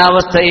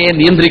കാലാവസ്ഥയെ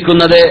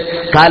നിയന്ത്രിക്കുന്നത്.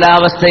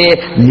 കാലാവസ്ഥയെ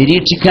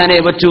നിരീക്ഷിക്കാനേ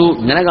പറ്റൂ.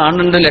 ഇങ്ങനെ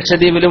കാണുന്നുണ്ട്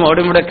ലക്ഷദ്വീപിലും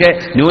അവിടെ ഇവിടെയൊക്കെ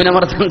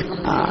ന്യൂനമർദ്ദം,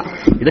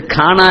 ഇത്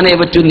കാണാനേ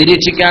പറ്റൂ,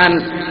 നിരീക്ഷിക്കാൻ.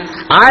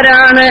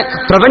 ആരാണ്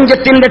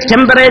പ്രപഞ്ചത്തിന്റെ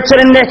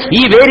ടെമ്പറേച്ചറിന്റെ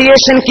ഈ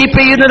വേരിയേഷൻ കീപ്പ്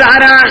ചെയ്യുന്നത്?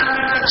 ആരാണ്?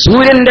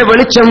 സൂര്യന്റെ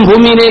വെളിച്ചം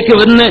ഭൂമിയിലേക്ക്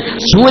വന്ന്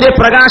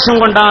സൂര്യപ്രകാശം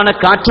കൊണ്ടാണ്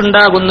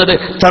കാറ്റുണ്ടാകുന്നത്,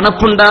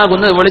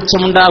 തണുപ്പുണ്ടാകുന്നത്,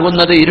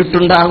 വെളിച്ചമുണ്ടാകുന്നത്,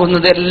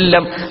 ഇരുട്ടുണ്ടാകുന്നത്,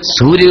 എല്ലാം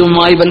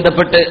സൂര്യവുമായി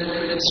ബന്ധപ്പെട്ട്.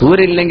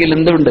 സൂര്യനില്ലെങ്കിൽ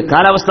എന്തുണ്ട്?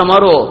 കാലാവസ്ഥ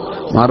മാറുമോ?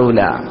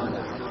 മാറൂല.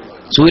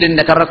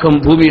 സൂര്യന്റെ കറക്കും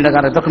ഭൂമിയുടെ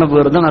കറ ഇതൊക്കെ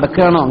വെറുതെ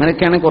നടക്കുകയാണോ?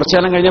 അങ്ങനെയൊക്കെയാണെങ്കിൽ കുറച്ചു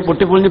കാലം കഴിഞ്ഞാൽ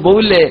പൊട്ടിപ്പൊളിഞ്ഞ്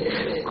പോവില്ലേ?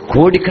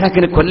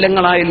 കോടിക്കണക്കിന്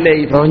കൊല്ലങ്ങളായില്ലേ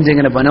ഈ പ്രപഞ്ചം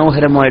ഇങ്ങനെ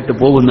മനോഹരമായിട്ട്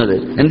പോകുന്നത്?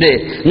 എന്തേ?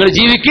 നിങ്ങൾ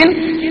ജീവിക്കാൻ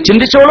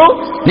ചിന്തിച്ചോളൂ.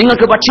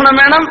 നിങ്ങൾക്ക് ഭക്ഷണം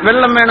വേണം,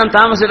 വെള്ളം വേണം,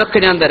 താമസം, ഇതൊക്കെ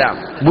ഞാൻ തരാം.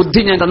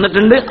 ബുദ്ധി ഞാൻ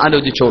തന്നിട്ടുണ്ട്,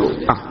 ആലോചിച്ചോളൂ.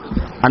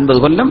 50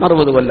 കൊല്ലം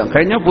 60 കൊല്ലം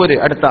കഴിഞ്ഞാൽ പോര്,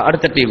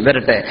 അടുത്ത ടീം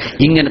വരട്ടെ.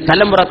 ഇങ്ങനെ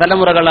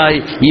തലമുറകളായി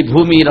ഈ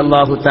ഭൂമിയിൽ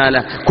അല്ലാഹു തആല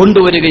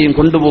കൊണ്ടുവരികയും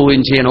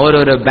കൊണ്ടുപോവുകയും ചെയ്യണം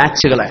ഓരോരോ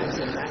ബാച്ചുകളെ.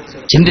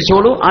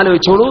 ചിന്തിച്ചോളൂ,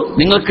 ആലോചിച്ചോളൂ.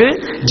 നിങ്ങൾക്ക്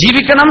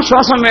ജീവിക്കണം,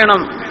 ശ്വാസം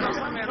വേണം,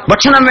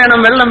 ഭക്ഷണം വേണം,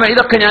 വെള്ളം വേണം,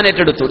 ഇതൊക്കെ ഞാൻ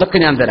ഏറ്റെടുത്തു, ഇതൊക്കെ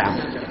ഞാൻ തരാം,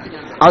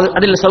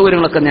 അതിലുള്ള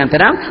സൗകര്യങ്ങളൊക്കെ ഞാൻ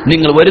തരാം.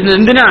 നിങ്ങൾ വരുന്നത്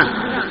എന്തിനാണ്?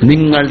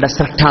 നിങ്ങളുടെ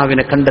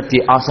സൃഷ്ടാവിനെ കണ്ടെത്തി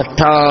ആ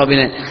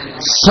സൃഷ്ടാവിനെ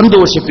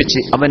സന്തോഷിപ്പിച്ച്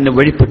അവന്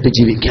വഴിപ്പെട്ട്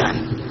ജീവിക്കാൻ.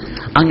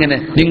 അങ്ങനെ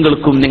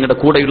നിങ്ങൾക്കും നിങ്ങളുടെ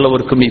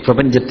കൂടെയുള്ളവർക്കും ഈ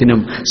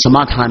പ്രപഞ്ചത്തിനും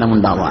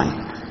സമാധാനമുണ്ടാവാൻ.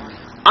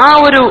 ആ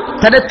ഒരു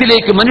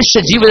തലത്തിലേക്ക് മനുഷ്യ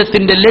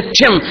ജീവിതത്തിന്റെ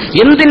ലക്ഷ്യം,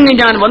 എന്തിന്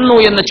ഞാൻ വന്നു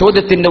എന്ന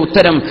ചോദ്യത്തിന്റെ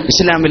ഉത്തരം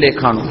ഇസ്ലാമിലെ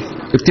കാണും,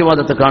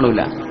 യുക്തിവാദത്തെ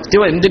കാണൂല.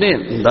 യുക്തിവാദം എന്തിന്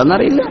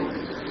എന്താണെന്നറിയില്ല.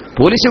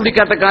 പോലീസ്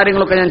പിടിക്കാത്ത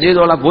കാര്യങ്ങളൊക്കെ ഞാൻ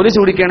ചെയ്തോളാം, പോലീസ്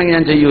പിടിക്കുകയാണെങ്കിൽ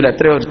ഞാൻ ചെയ്യൂല,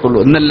 എത്രയോ അവർക്കുള്ളൂ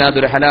എന്നല്ലാതെ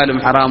ഒരു ഹലാലും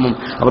ഹറാമും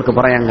അവർക്ക്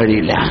പറയാൻ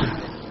കഴിയില്ല.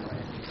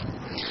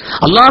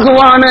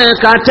 അല്ലാഹുവാണ്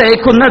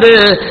കാറ്റയക്കുന്നത്.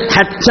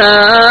 ഹത്താ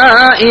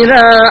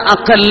ഇദാ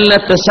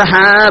അഖല്ലത്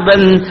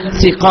സഹാബൻ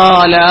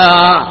സിഖാല,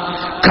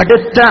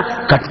 കടുത്ത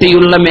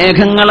കട്ടിയുള്ള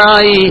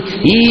മേഘങ്ങളായി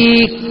ഈ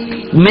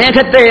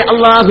മേഘത്തെ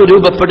അല്ലാഹു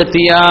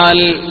രൂപപ്പെടുത്തിയാൽ.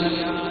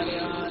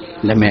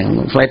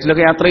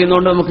 ഫ്ലൈറ്റിലൊക്കെ യാത്ര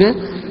ചെയ്യുന്നതുകൊണ്ട് നമുക്ക്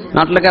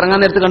നാട്ടിലൊക്കെ ഇറങ്ങാൻ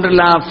നേരത്ത്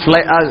കണ്ടിട്ടില്ല,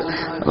 ആ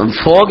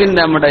ഫോഗിന്റെ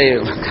നമ്മുടെ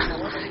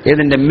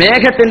ഇതിന്റെ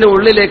മേഘത്തിന്റെ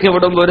ഉള്ളിലേക്ക്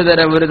വിടുമ്പോൾ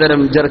ഒരു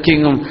തരം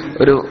ജർക്കിങ്ങും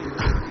ഒരു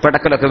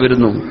പടക്കലൊക്കെ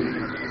വരുന്നു.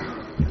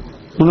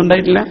 ഒന്നും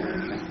ഉണ്ടായിട്ടില്ല.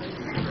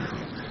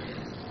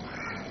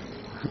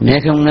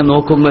 മേഘം ഇങ്ങനെ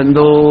നോക്കുമ്പോ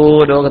എന്തോ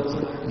ലോകത്ത്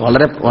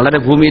വളരെ വളരെ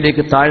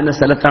ഭൂമിയിലേക്ക് താഴ്ന്ന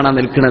സ്ഥലത്താണ്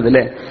നിൽക്കുന്നത്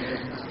അല്ലെ.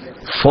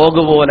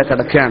 ഫോഗ് പോലെ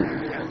കിടക്കുകയാണ്.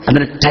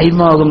 അതിന്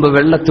ടൈമാകുമ്പോ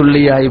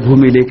വെള്ളത്തുള്ളിയായി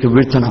ഭൂമിയിലേക്ക്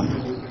വീഴ്ത്തണം.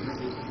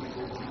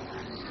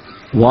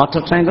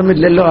 വാട്ടർ ടാങ്ക് ഒന്നും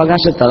ഇല്ലല്ലോ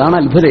ആകാശത്ത്, അതാണ്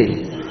അത്ഭുതേ.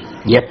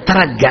 എത്ര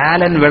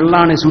ഗാലൻ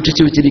വെള്ളമാണ്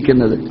സൂക്ഷിച്ചു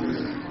വെച്ചിരിക്കുന്നത്.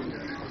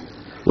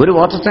 ഒരു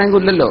വാട്ടർ ടാങ്കും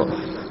ഇല്ലല്ലോ.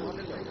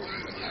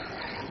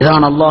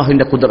 ഇതാണ്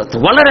അള്ളാഹുവിന്റെ ഖുദ്റത്ത്.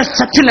 വളരെ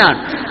സറ്റിലാണ്,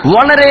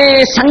 വളരെ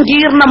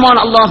സങ്കീർണമാണ്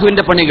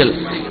അള്ളാഹുവിന്റെ പണികൾ.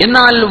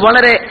 എന്നാൽ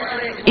വളരെ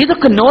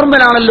ഇതൊക്കെ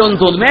നോർമലാണല്ലോ എന്ന്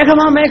തോന്നും.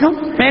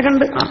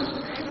 മേഘമുണ്ട്.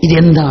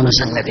 ഇതെന്താണ്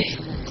സംഗതി?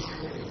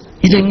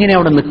 ഇതെങ്ങനെ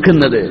അവിടെ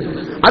നിൽക്കുന്നത്?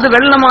 അത്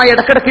വെള്ളമായി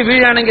ഇടക്കിടക്ക്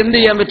വീഴാണെങ്കിൽ എന്ത്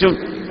ചെയ്യാൻ പറ്റും?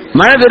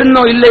 മഴ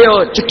വരുന്നോ ഇല്ലയോ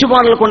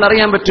ചുറ്റുപാടുകൾ കൊണ്ട്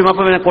അറിയാൻ പറ്റും.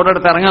 അപ്പൊ പിന്നെ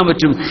കൊടടുത്ത് ഇറങ്ങാൻ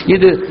പറ്റും.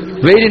 ഇത്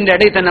വെയിലിന്റെ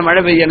ഇടയിൽ തന്നെ മഴ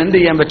പെയ്യാൻ എന്ത്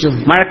ചെയ്യാൻ പറ്റും?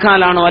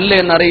 മഴക്കാലാണോ അല്ലേ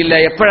എന്നറിയില്ല,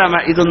 എപ്പോഴാണ്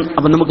ഇതൊന്നും.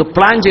 അപ്പൊ നമുക്ക്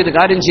പ്ലാൻ ചെയ്ത്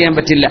കാര്യം ചെയ്യാൻ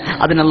പറ്റില്ല.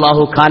 അതിന്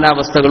അല്ലാഹു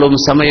കാലാവസ്ഥകളും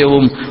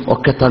സമയവും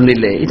ഒക്കെ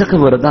തന്നില്ലേ? ഇതൊക്കെ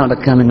വെറുതെ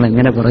നടക്കാൻ നിങ്ങൾ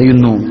എങ്ങനെ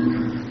പറയുന്നു?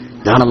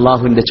 ഇതാണ്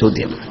അല്ലാഹുവിന്റെ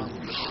ചോദ്യം.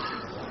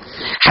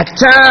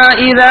 حتى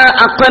إذا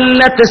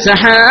أقلت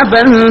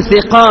سحابا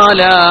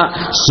ثقالا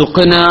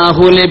سقناه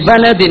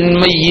لبلد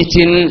ميت.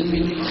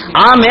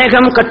 ആ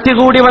മേഘം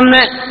കട്ടികൂടി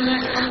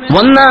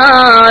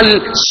വന്നാൽ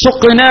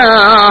സുഖ്ന,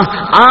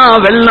 ആ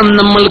വെള്ളം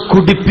നമ്മൾ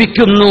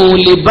കുടിപ്പിക്കുന്നു.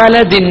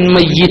 ലിബലദിൻ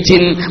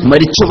മയ്യിത്തിൻ,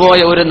 മരിച്ചുപോയ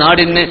ഒരു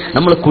നാടിന്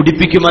നമ്മൾ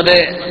കുടിപ്പിക്കും. അത്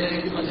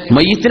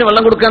മയ്യിത്തിന്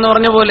വെള്ളം കൊടുക്കാന്ന്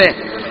പറഞ്ഞ പോലെ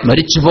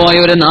മരിച്ചുപോയ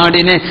ഒരു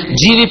നാടിനെ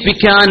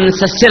ജീവിപ്പിക്കാൻ,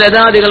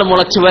 സസ്യലതാദികൾ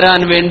മുളച്ചു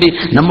വരാൻ വേണ്ടി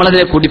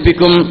നമ്മളതിനെ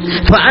കുടിപ്പിക്കും.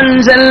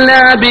 ഫഅൻസൽനാ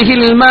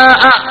ബിഹിൽ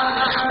മാഅ,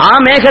 ആ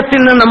മേഘത്തിൽ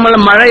നിന്ന് നമ്മൾ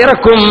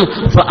മഴയിറക്കും.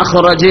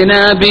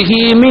 ഫഅഖ്റജ്നാ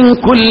ബിഹി മിൻ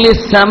കുല്ലി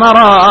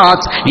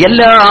സമറാത്ത്,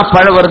 എല്ലാ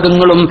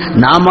പഴവർഗ്ഗങ്ങളും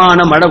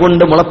നാമാണ് മഴ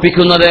കൊണ്ട്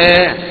മുളപ്പിക്കുന്നത്.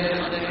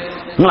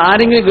 നിങ്ങൾ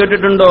ആരെങ്കിലും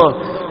കേട്ടിട്ടുണ്ടോ?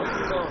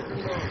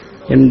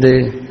 എന്ത്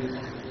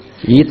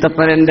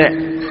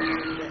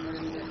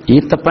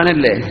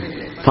ഈത്തപ്പനല്ലേ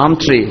ഫാം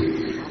ട്രീ,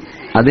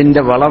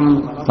 അതിന്റെ വളം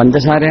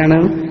പഞ്ചസാരയാണ്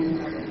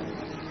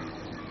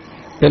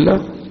അല്ലോ.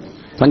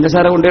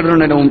 പഞ്ചസാര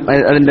കൊണ്ടുപോയിട്ടുണ്ടോ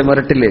അതിന്റെ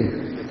മുരട്ടില്?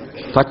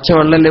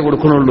 പച്ചവെള്ളല്ലേ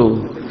കൊടുക്കണുള്ളൂ.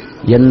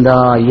 എന്താ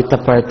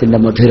ഈത്തപ്പഴത്തിന്റെ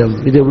മധുരം!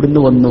 ഇത്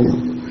എവിടുന്ന് വന്നു?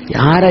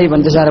 ആരായി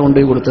പഞ്ചസാര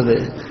കൊണ്ടുപോയി കൊടുത്തത്?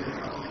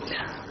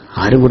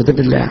 ആരും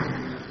കൊടുത്തിട്ടില്ല.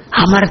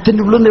 ആ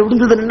മരത്തിന്റെ ഉള്ളിൽ നിന്ന്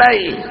എവിടുന്ന്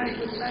ഇതുണ്ടായി?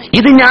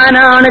 ഇത്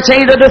ഞാനാണ്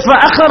ചെയ്തത്.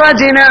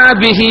 ഫഅഖ്റജ്നാ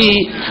ബിഹി,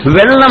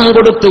 വെള്ളം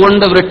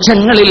കൊടുത്തുകൊണ്ട്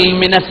വൃക്ഷങ്ങളിൽ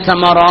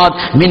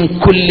മിനസ്സമറാത്ത്, മിൻ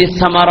കുല്ലി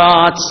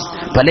സമറാത്ത്,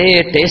 പല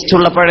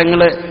ടേസ്റ്റുള്ള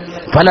പഴങ്ങള്,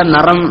 പല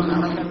നിറം,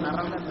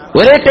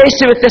 ഒരേ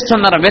ടേസ്റ്റ് വ്യത്യസ്ത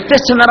നിറം,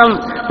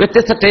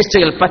 വ്യത്യസ്ത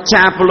ടേസ്റ്റുകൾ. പച്ച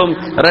ആപ്പിളും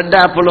റെഡ്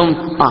ആപ്പിളും,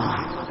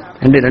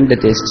 രണ്ട്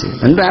ടേസ്റ്റ്,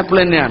 രണ്ടും ആപ്പിൾ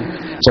തന്നെയാണ്.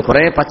 പക്ഷെ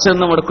കുറെ പച്ച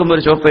നിന്ന് മടുക്കുമ്പോൾ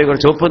ഒരു ചുവപ്പ്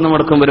ആയിക്കോട്ടെ, ചുവപ്പ് നിന്ന്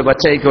മടുക്കുമ്പോൾ ഒരു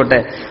പച്ച ആയിക്കോട്ടെ,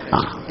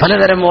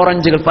 പലതരം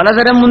ഓറഞ്ചുകൾ,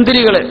 പലതരം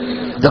മുന്തിരികൾ,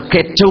 ഇതൊക്കെ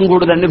ഏറ്റവും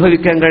കൂടുതൽ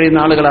അനുഭവിക്കാൻ കഴിയുന്ന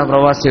ആളുകളാ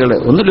പ്രവാസികൾ.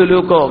 ഒന്ന്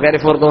ലുലുക്കോ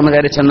കാരിഫോർക്കോ ഒന്ന്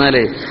കയറി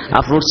ചെന്നാല്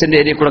ആ ഫ്രൂട്ട്സിന്റെ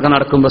ഏരിയ കൂടെ ഒക്കെ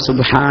നടക്കുമ്പോ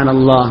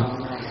സുബ്ഹാനല്ലാഹ്,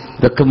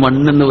 ഇതൊക്കെ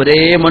മണ്ണെന്ന്,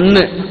 ഒരേ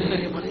മണ്ണ്,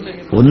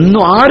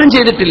 ഒന്നും ആരും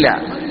ചെയ്തിട്ടില്ല,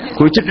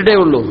 കുഴിച്ചിട്ടേ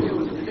ഉള്ളൂ,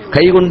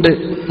 കൈകൊണ്ട്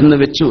എന്ന്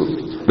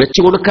വെച്ചു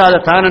കൊടുക്കാതെ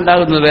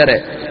താനുണ്ടാകുന്നത് വേറെ,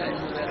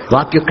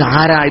 ബാക്കിയൊക്കെ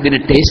ആരാ ഇതിന്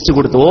ടേസ്റ്റ്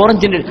കൊടുത്തു?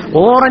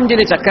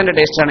 ഓറഞ്ചിന് ചക്കന്റെ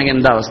ടേസ്റ്റ് ആണെങ്കിൽ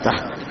എന്താ അവസ്ഥ?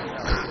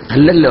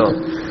 അല്ലല്ലോ.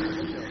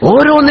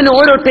 ഓരോന്നിനും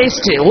ഓരോ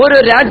ടേസ്റ്റ്, ഓരോ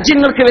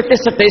രാജ്യങ്ങൾക്ക്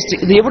വ്യത്യസ്ത ടേസ്റ്റ്.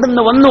 ഇത്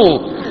എവിടുന്ന് വന്നു?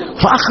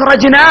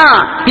 ഫഖ്റജ്നാ,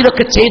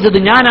 ഇതൊക്കെ ചെയ്തത്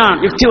ഞാനാണ്.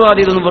 യുക്തിവാദി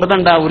ഇതൊന്നും വെറുതെ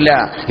ഉണ്ടാവില്ല,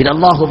 ഇത്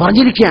അല്ലാഹു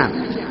പറഞ്ഞിരിക്കാൻ.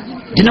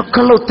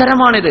 ഇതിനൊക്കെയുള്ള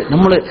ഉത്തരമാണിത്.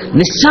 നമ്മൾ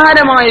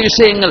നിസ്സാരമായ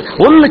വിഷയങ്ങൾ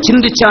ഒന്ന്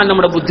ചിന്തിച്ചാൽ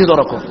നമ്മുടെ ബുദ്ധി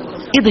തുറക്കും.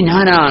 ഇത്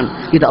ഞാനാണ്,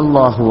 ഇത്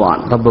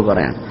അല്ലാഹുവാണ്. റബ്ബ്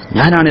പറയാൻ,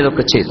 ഞാനാണ്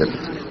ഇതൊക്കെ ചെയ്തത്.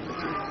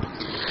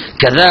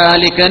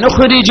 കദാലിക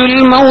നുഖ്രിജുൽ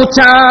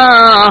മൗതാ,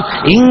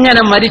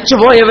 ഇങ്ങനെ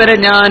മരിച്ചുപോയവരെ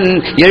ഞാൻ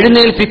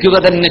എഴുന്നേൽപ്പിക്കുക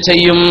തന്നെ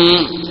ചെയ്യും.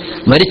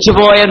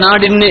 മരിച്ചുപോയ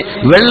നാടിന്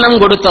വെള്ളം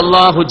കൊടുത്ത്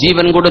അല്ലാഹു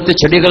ജീവൻ കൊടുത്ത്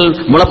ചെടികൾ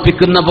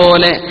മുളപ്പിക്കുന്ന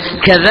പോലെ,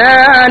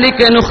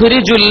 കദാലിക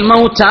നുഖ്രിജുൽ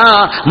മൗതാ,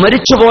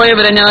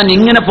 മരിച്ചുപോയവരെ ഞാൻ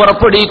ഇങ്ങനെ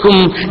പുറപ്പെടുവിക്കും.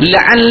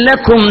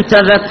 ലഅല്ലകും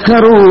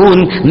തദക്കറൂൻ,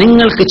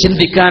 നിങ്ങൾക്ക്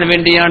ചിന്തിക്കാൻ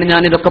വേണ്ടിയാണ്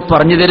ഞാൻ ഇതൊക്കെ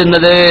പറഞ്ഞു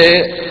തരുന്നത്.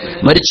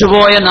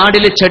 മരിച്ചുപോയ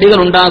നാടിൽ ചെടികൾ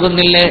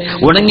ഉണ്ടാകുന്നില്ലേ?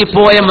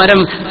 ഉണങ്ങിപ്പോയ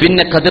മരം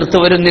പിന്നെ കതിർത്ത്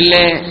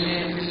വരുന്നില്ലേ?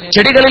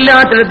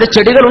 ചെടികളില്ലാത്തിടത്ത്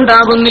ചെടികൾ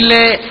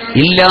ഉണ്ടാകുന്നില്ലേ?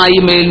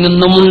 ഇല്ലായ്മയിൽ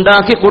നിന്നും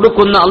ഉണ്ടാക്കി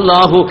കൊടുക്കുന്ന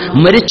അല്ലാഹു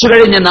മരിച്ചു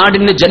കഴിഞ്ഞ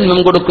നാടിന് ജന്മം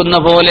കൊടുക്കുന്ന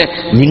പോലെ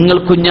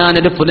നിങ്ങൾക്കും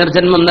ഞാനൊരു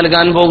പുനർജന്മം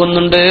നൽകാൻ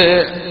പോകുന്നുണ്ട്.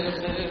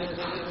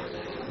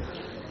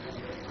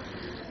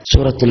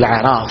 സൂറത്തുൽ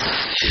അറാഫ്.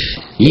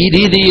 ഈ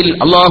രീതിയിൽ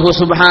അല്ലാഹു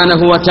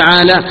സുബ്ഹാനഹു വ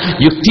തആല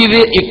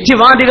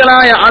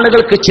യുക്തിവാദികളായ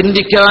ആളുകൾക്ക്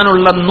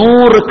ചിന്തിക്കാനുള്ള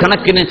 100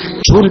 കണക്കിന്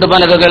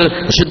ചൂണ്ടുപലകകൾ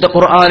വിശുദ്ധ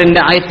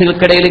ഖുർആനിന്റെ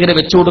ആയത്തുകൾക്കിടയിൽ ഇങ്ങനെ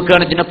വെച്ചു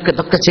കൊടുക്കുകയാണ്.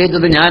 ഇതൊക്കെ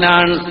ചെയ്തത്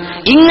ഞാനാണ്.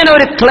 ഇങ്ങനെ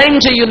ഒരു ക്ലെയിം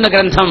ചെയ്യുന്ന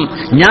ഗ്രന്ഥം,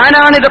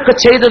 ഞാനാണ് ഇതൊക്കെ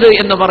ചെയ്തത്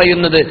എന്ന്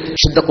പറയുന്നത്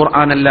വിശുദ്ധ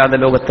ഖുർആൻ അല്ലാതെ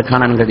ലോകത്ത്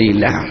കാണാൻ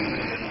കഴിയില്ല.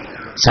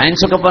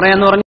 സയൻസ് ഒക്കെ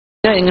പറയാന്ന്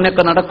പറഞ്ഞാൽ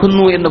ഇങ്ങനെയൊക്കെ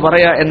നടക്കുന്നു എന്ന്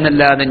പറയാ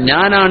എന്നല്ലാതെ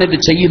ഞാനാണിത്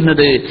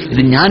ചെയ്യുന്നത്,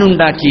 ഇത്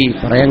ഞാനുണ്ടാക്കി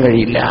പറയാൻ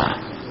കഴിയില്ല.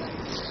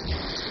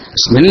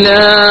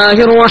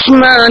 ബിസ്മില്ലാഹിർ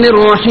റഹ്മാനിർ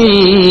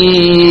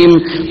റഹീം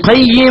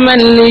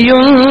ഖയ്യിമൻ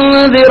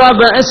ലിയുൻദിറ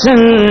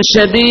ബഅസൻ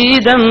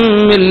ശദീദൻ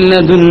മിൻ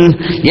ലദുൻ,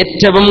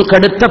 ഏറ്റവും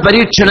കടുത്ത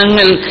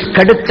പരീക്ഷണങ്ങൾ,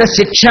 കടുത്ത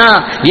ശിക്ഷ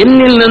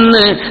എന്നിൽ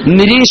നിന്ന്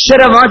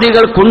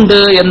നിരീശ്വരവാദികൾക്കുണ്ട്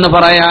എന്ന്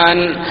പറയാൻ,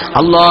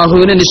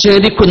 അല്ലാഹുവിനെ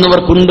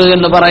നിഷേധിക്കുന്നവർക്കുണ്ട്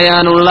എന്ന്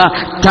പറയാനുള്ള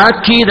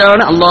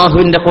താക്കീതാണ്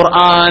അല്ലാഹുവിന്റെ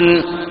ഖുർആൻ.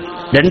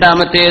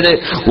 രണ്ടാമത്തേത്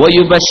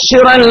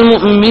വയുബശ്ശിറൽ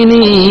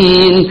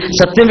മുഅ്മിനീൻ,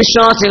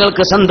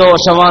 സത്യവിശ്വാസികൾക്ക്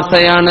സന്തോഷ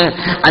വാർത്തയാണ്.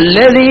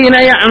 അല്ലദീന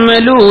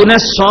യഅമലൂന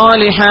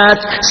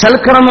സ്സാലിഹാത്ത്,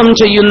 സൽക്കർമ്മം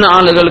ചെയ്യുന്ന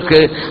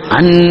ആളുകൾക്ക്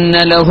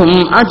അന്ന ലഹും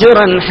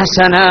അജ്റൻ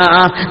ഹസനാ,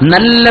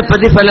 നല്ല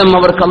പ്രതിഫലം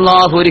അവർക്ക്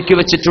അല്ലാഹു ഒരുക്കി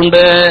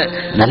വെച്ചിട്ടുണ്ട്.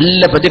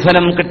 നല്ല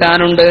പ്രതിഫലം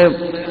കിട്ടാനുണ്ട്.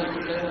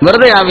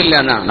 വെറുതെ ആവില്ല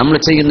എന്നാ നമ്മൾ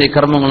ചെയ്യുന്ന ഈ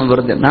കർമ്മങ്ങളും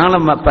വെറുതെ. നാളെ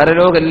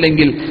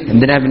പരലോകമില്ലെങ്കിൽ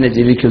എന്തിനാ പിന്നെ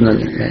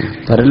ജീവിക്കുന്നത്?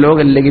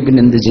 പരലോകമില്ലെങ്കിൽ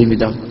പിന്നെ എന്ത്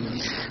ജീവിതം?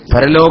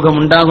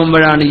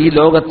 പരലോകമുണ്ടാകുമ്പോഴാണ് ഈ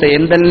ലോകത്തെ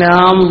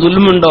എന്തെല്ലാം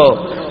ദുൽമുണ്ടോ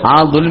ആ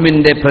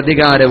ദുൽമിന്റെ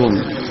പ്രതികാരവും,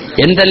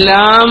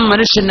 എന്തെല്ലാം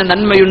മനുഷ്യന്റെ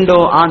നന്മയുണ്ടോ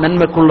ആ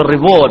നന്മക്കുള്ള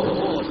റിവാർഡ്,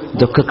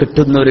 ഇതൊക്കെ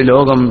കിട്ടുന്ന ഒരു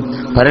ലോകം.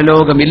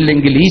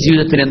 പരലോകമില്ലെങ്കിൽ ഈ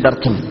ജീവിതത്തിന്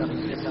എന്തർത്ഥം?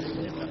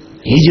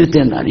 ഈ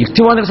ജീവിതത്തിന് എന്താണ്?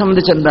 യുക്തിവാദികളെ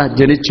സംബന്ധിച്ച് എന്താ?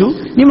 ജനിച്ചു,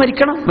 നീ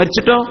മരിക്കണം,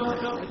 മരിച്ചിട്ടോ?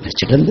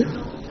 മരിച്ചിട്ടെന്ത്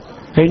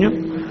കഴിഞ്ഞു?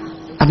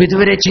 അപ്പൊ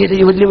ഇതുവരെ ചെയ്ത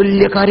ഈ വലിയ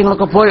വലിയ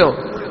കാര്യങ്ങളൊക്കെ പോയോ?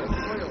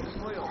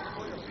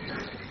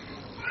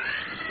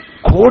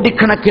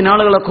 കോടിക്കണക്കിന്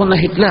ആളുകളെ കൊന്ന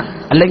ഹിറ്റ്ലർ,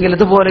 അല്ലെങ്കിൽ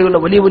ഇതുപോലെയുള്ള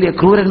വലിയ വലിയ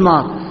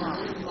ക്രൂരന്മാർ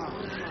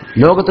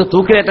ലോകത്ത്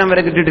തൂക്കിലേറ്റാൻ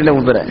വരെ കിട്ടിയിട്ടില്ല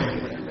മുമ്പേ.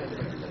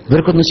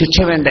 ഇവർക്കൊന്നും ശിക്ഷ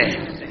വേണ്ടേ?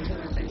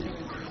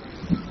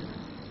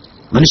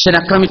 മനുഷ്യരെ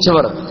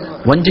ആക്രമിച്ചവർ,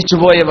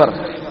 വഞ്ചിച്ചുപോയവർ,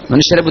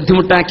 മനുഷ്യരെ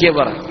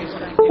ബുദ്ധിമുട്ടാക്കിയവർ,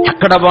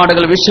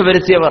 ചക്കടപാടുകൾ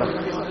വിശ്വവരുത്തിയവർ,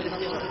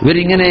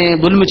 ഇവരിങ്ങനെ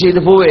ദുൽമ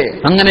ചെയ്തു പോവേ.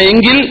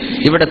 അങ്ങനെയെങ്കിൽ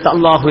ഇവിടുത്തെ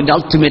അള്ളാഹുവിന്റെ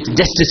അൾട്ടിമേറ്റ്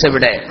ജസ്റ്റിസ്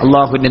എവിടെ?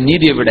 അള്ളാഹുവിന്റെ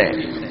നീതി എവിടെ?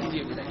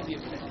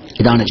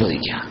 ഇതാണ്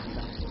ചോദിക്കുക.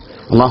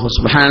 അല്ലാഹു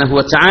സുബ്ഹാനഹു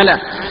വ തആല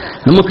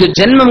നമുക്ക്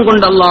ജന്മം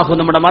കൊണ്ട് അല്ലാഹു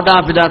നമ്മുടെ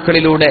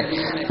മാതാപിതാക്കളിലൂടെ,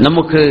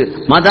 നമുക്ക്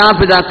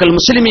മാതാപിതാക്കൾ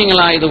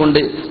മുസ്ലിമീങ്ങളായതുകൊണ്ട്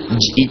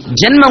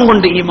ജന്മം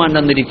കൊണ്ട് ഈമാൻ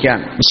തന്നിരിക്കാൻ,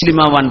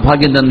 മുസ്ലിമാവാൻ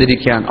ഭാഗ്യം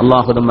തന്നിരിക്കാൻ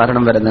അല്ലാഹു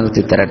മരണം വരെ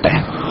നിലത്തി തരട്ടെ.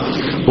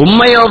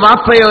 ഉമ്മയോ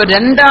വാപ്പയോ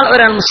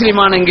ഒരാൾ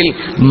മുസ്ലിമാണെങ്കിൽ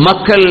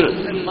മക്കൾ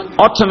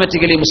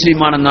ഓട്ടോമാറ്റിക്കലി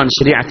മുസ്ലിമാണെന്നാണ്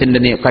ശരീഅത്തിന്റെ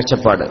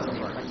കാഴ്ചപ്പാട്.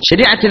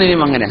 ശരീഅത്തിന്റെ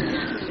നിയമം അങ്ങനെ.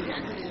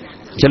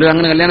 ചിലർ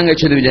അങ്ങനെ കല്യാണം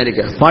കഴിച്ചത്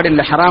വിചാരിക്കുക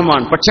പാടില്ല,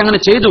 ഹറാമാണ്. പക്ഷെ അങ്ങനെ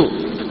ചെയ്തു.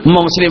 ഉമ്മ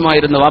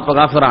മുസ്ലിമായിരുന്നു, വാപ്പ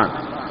കാഫിറാണ്.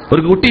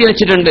 ഒരു കുട്ടി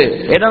ജനിച്ചിട്ടുണ്ട്,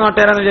 ഏതാ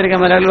നാട്ടുകാരാന്ന്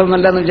വിചാരിക്കാം, മലയാളികളൊന്നും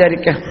അല്ലെന്ന്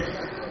വിചാരിക്കാം.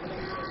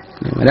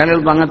 മലയാളികൾ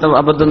അങ്ങനത്തെ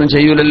അബദ്ധമൊന്നും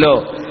ചെയ്യൂലല്ലോ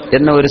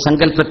എന്ന ഒരു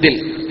സങ്കല്പത്തിൽ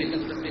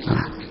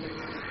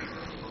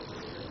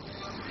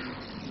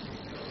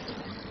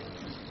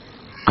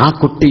ആ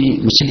കുട്ടി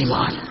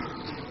മുസ്ലിമാണ്.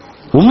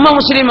 ഉമ്മ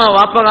മുസ്ലിമാ,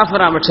 വാപ്പ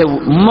കാഫിറാണ്. പക്ഷെ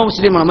ഉമ്മ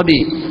മുസ്ലിമാണ് മതി,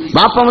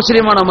 വാപ്പ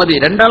മുസ്ലിമാണോ മതി.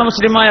 രണ്ടാളും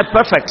മുസ്ലിമായ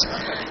പെർഫെക്റ്റ്.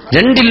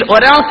 രണ്ടിൽ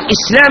ഒരാൾക്ക്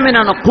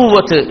ഇസ്ലാമിനാണ്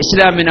ഖുവ്വത്ത്,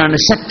 ഇസ്ലാമിനാണ്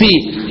ശക്തി,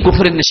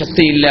 കുഫറിന്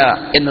ശക്തിയില്ല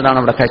എന്നതാണ്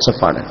അവിടെ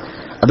കാഴ്ചപ്പാട്.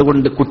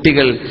 അതുകൊണ്ട്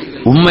കുട്ടികൾ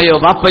ഉമ്മയോ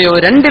വാപ്പയോ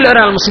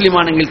രണ്ടിലൊരാൾ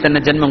മുസ്ലിമാണെങ്കിൽ തന്നെ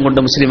ജന്മം കൊണ്ട്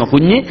മുസ്ലിമ.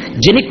 കുഞ്ഞ്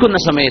ജനിക്കുന്ന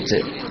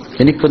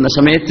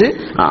സമയത്ത്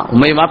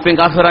ഉമ്മയും വാപ്പയും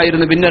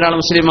കാഫിറായിരുന്നു, പിന്നെ ഒരാൾ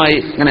മുസ്ലിമായി,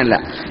 അങ്ങനെയല്ല.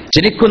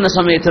 ജനിക്കുന്ന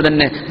സമയത്ത്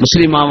തന്നെ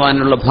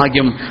മുസ്ലിമാവാനുള്ള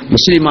ഭാഗ്യം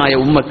മുസ്ലിമായ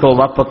ഉമ്മക്കോ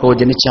വാപ്പക്കോ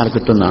ജനിച്ചാൽ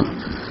കിട്ടുന്നതാണ്.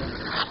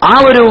 ആ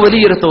ഒരു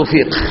വലിയൊരു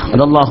തൗഫീഖ്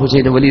അത് അല്ലാഹു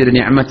ചെയ്ത വലിയൊരു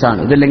നിഅമത്താണ്.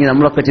 ഇതല്ലെങ്കിൽ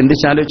നമ്മളൊക്കെ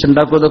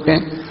ചിന്തിച്ചാലോചിച്ചുണ്ടാക്കും. ഇതൊക്കെ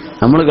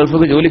നമ്മൾ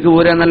ഗൾഫിക്ക് ജോലിക്ക്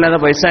പോരുക എന്നല്ലാതെ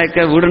പൈസ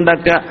അയക്കുക,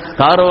 വീടുണ്ടാക്കുക,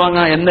 കാറ്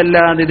വാങ്ങുക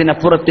എന്നല്ലാതെ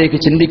ഇതിനപ്പുറത്തേക്ക്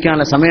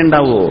ചിന്തിക്കാനുള്ള സമയം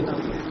ഉണ്ടാവുമോ?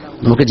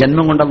 നമുക്ക്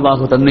ജന്മം കൊണ്ട്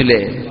അല്ലാഹു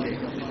തന്നില്ലേ?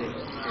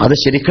 അത്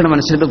ശരിക്കും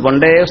മനസ്സിൽ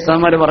പണ്ടേ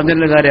ഉസ്താദ്മാര്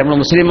പറഞ്ഞിരുന്ന കാര്യം. നമ്മൾ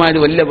മുസ്ലിം ആയത്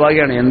വലിയ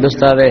ഭാഗ്യമാണ്. എന്ത്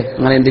ഉസ്താദെ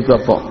അങ്ങനെ എന്തിക്കും?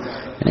 അപ്പോ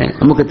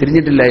നമുക്ക്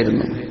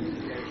തിരിഞ്ഞിട്ടില്ലായിരുന്നു.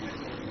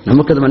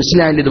 നമുക്കത്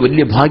മനസ്സിലായാലും ഇത്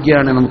വലിയ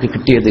ഭാഗ്യമാണ് നമുക്ക്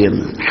കിട്ടിയത്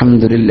എന്ന്.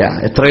 അൽഹംദുലില്ലാഹ്.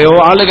 എത്രയോ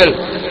ആളുകൾ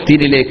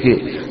ദീനിലേക്ക്,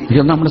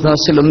 നമ്മുടെ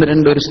സദസ്സിൽ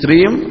ഒരു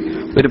സ്ത്രീയും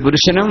ഒരു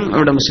പുരുഷനും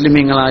ഇവിടെ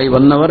മുസ്ലിമീങ്ങളായി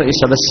വന്നവർ ഈ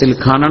സദസ്സിൽ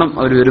കാണണം,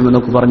 അവർ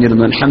വരുമെന്നൊക്കെ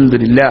പറഞ്ഞിരുന്നു.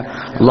 അൽഹംദുലില്ലാഹ്.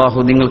 അല്ലാഹു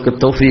നിങ്ങൾക്ക്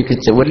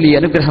തൗഫീഖ് വലിയ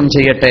അനുഗ്രഹം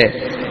ചെയ്യട്ടെ.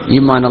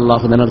 ഈമാൻ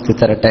അല്ലാഹു നിലനിർത്തി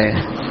തരട്ടെ.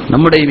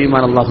 നമ്മുടെ ഈ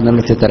ഈമാൻ അല്ലാഹു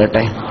നിലനിർത്തി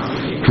തരട്ടെ.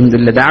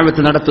 അൽഹംദുലില്ലാഹ്.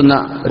 ദഅവത്ത് നടത്തുന്ന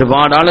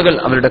ഒരുപാട് ആളുകൾ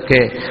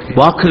അവരുടെയൊക്കെ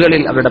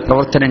വാക്കുകളിൽ, അവരുടെ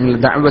പ്രവർത്തനങ്ങളിൽ,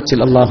 ദഅവത്തിൽ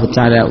അല്ലാഹു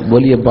തആല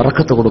വലിയ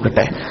ബറക്കത്ത്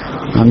കൊടുക്കട്ടെ.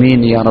 ആമീൻ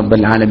യാ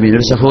റബ്ബൽ ആലമീൻ.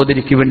 ഒരു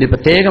സഹോദരിക്ക് വേണ്ടി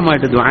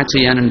പ്രത്യേകമായിട്ട് ദുആ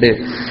ചെയ്യാനുണ്ട്.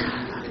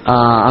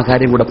 ആ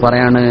കാര്യം കൂടെ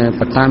പറയാണ്.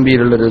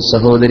 പട്ടാമ്പിയിലുള്ളൊരു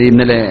സഹോദരി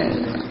ഇന്നലെ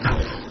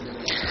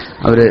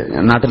അവര്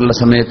നാട്ടിലുള്ള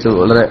സമയത്ത്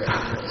വളരെ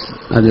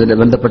അതിന്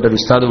ബന്ധപ്പെട്ട ഒരു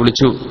ഉസ്താദ്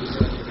വിളിച്ചു.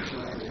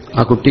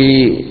 ആ കുട്ടി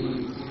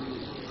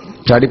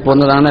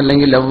ചാടിപ്പോന്നതാണ്,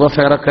 അല്ലെങ്കിൽ ലവ്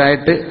അഫെയറൊക്കെ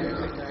ആയിട്ട്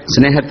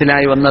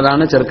സ്നേഹത്തിലായി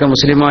വന്നതാണ്. ചെറുക്കൻ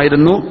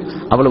മുസ്ലിമായിരുന്നു,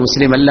 അവൾ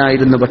മുസ്ലിം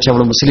അല്ലായിരുന്നു. പക്ഷെ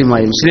അവൾ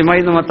മുസ്ലിമായി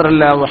എന്ന്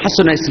മാത്രമല്ല,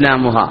 ഹസുന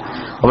ഇസ്ലാമുഹ,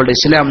 അവളുടെ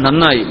ഇസ്ലാം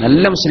നന്നായി,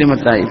 നല്ല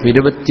മുസ്ലിമത്തായി.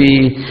 22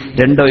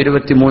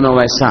 23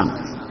 വയസ്സാണ്.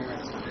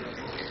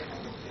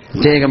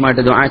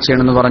 പ്രത്യേകമായിട്ട് ദുആ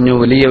ചെയ്യണമെന്ന് പറഞ്ഞു.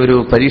 വലിയ ഒരു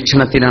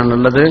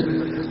പരീക്ഷണത്തിലാണുള്ളത്.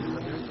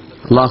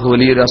 അള്ളാഹു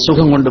വലിയൊരു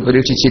അസുഖം കൊണ്ട്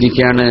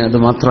പരീക്ഷിച്ചിരിക്കുകയാണ്. അത്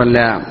മാത്രമല്ല,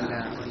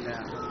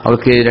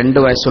 അവൾക്ക് 2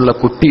 വയസ്സുള്ള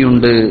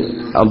കുട്ടിയുണ്ട്.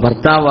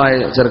 ഭർത്താവായ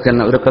ചെറുക്കൻ,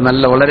 അവരൊക്കെ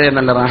വളരെ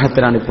നല്ല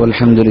റാഹത്തിലാണ് ഇപ്പോൾ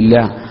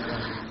അൽഹംദുലില്ലാഹ്.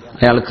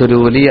 അയാൾക്കൊരു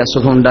വലിയ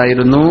അസുഖം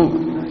ഉണ്ടായിരുന്നു,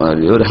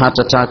 ഒരു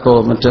ഹാർട്ട് അറ്റാക്കോ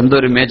മറ്റെന്തോ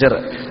ഒരു മേജർ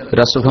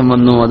ഒരു അസുഖം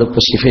വന്നു.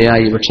 അതിപ്പോൾ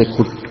ശിഫയായി. പക്ഷെ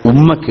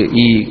ഉമ്മക്ക്,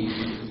 ഈ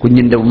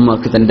കുഞ്ഞിന്റെ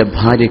ഉമ്മക്ക്, തന്റെ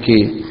ഭാര്യയ്ക്ക്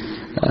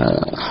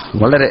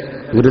വളരെ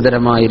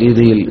ഗുരുതരമായ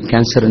രീതിയിൽ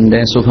ക്യാൻസറിന്റെ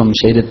അസുഖം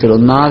ശരീരത്തിൽ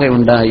ഒന്നാകെ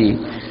ഉണ്ടായി.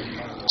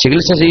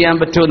 ചികിത്സ ചെയ്യാൻ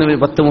പറ്റുമെന്ന്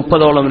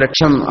 10-30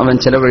 ലക്ഷം അവൻ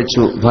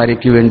ചെലവഴിച്ചു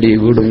ഭാര്യയ്ക്ക് വേണ്ടി,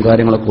 വീടും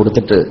കാര്യങ്ങളൊക്കെ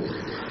കൊടുത്തിട്ട്.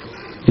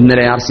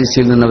 ഇന്നലെ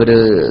RCCയിൽ നിന്ന് അവർ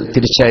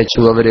തിരിച്ചയച്ചു.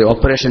 അവർ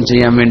ഓപ്പറേഷൻ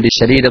ചെയ്യാൻ വേണ്ടി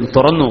ശരീരം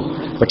തുറന്നു,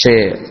 പക്ഷേ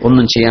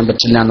ഒന്നും ചെയ്യാൻ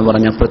പറ്റില്ല എന്ന്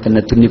പറഞ്ഞ് അപ്പോൾ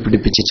തന്നെ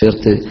തുന്നിപ്പിടിപ്പിച്ച്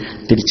ചേർത്ത്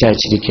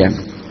തിരിച്ചയച്ചിരിക്കുകയാണ്.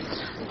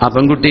 ആ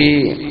പെൺകുട്ടി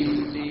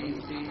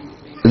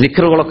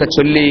ദിക്റുകളൊക്കെ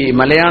ചൊല്ലി,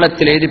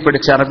 മലയാളത്തിൽ എഴുതി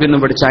പഠിച്ച്, അറബിയൊന്നും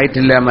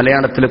പഠിച്ചായിട്ടില്ല,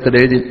 മലയാളത്തിലൊക്കെ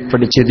എഴുതി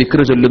പഠിച്ച്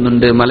ദിക്റ്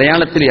ചൊല്ലുന്നുണ്ട്.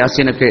 മലയാളത്തിൽ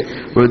യാസീനൊക്കെ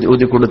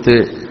ഊതി കൊടുത്ത്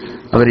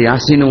അവർ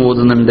യാസീനും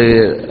ഓതുന്നുണ്ട്.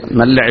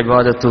 നല്ല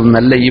ഇബാദത്തും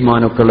നല്ല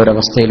ഈമാനൊക്കെ ഉള്ള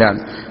ഒരവസ്ഥയിലാണ്.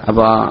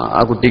 അപ്പൊ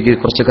ആ കുട്ടിക്ക്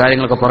കുറച്ച്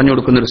കാര്യങ്ങളൊക്കെ പറഞ്ഞു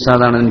കൊടുക്കുന്ന ഒരു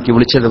ഉസ്താദാണ് എനിക്ക്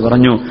വിളിച്ചത്.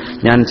 പറഞ്ഞു,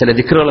 ഞാൻ ചില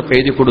ദിക്റുകളൊക്കെ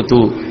എഴുതി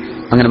കൊടുത്തു,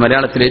 അങ്ങനെ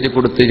മലയാളത്തിൽ എഴുതി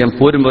കൊടുത്ത് ഞാൻ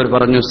പോരുമ്പോൾ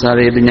പറഞ്ഞു,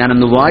 ഉസ്താദേ ഇത്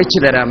ഞാനൊന്ന് വായിച്ചു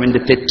തരാം, എന്റെ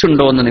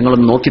തെറ്റുണ്ടോ എന്ന്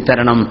നിങ്ങളൊന്ന്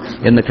നോക്കിത്തരണം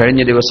എന്ന്.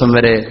 കഴിഞ്ഞ ദിവസം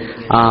വരെ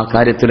ആ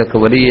കാര്യത്തിലൊക്കെ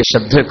വലിയ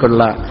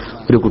ശ്രദ്ധയൊക്കെയുള്ള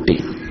ഒരു കുട്ടി.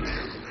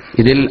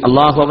 ഇതിൽ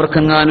അള്ളാഹു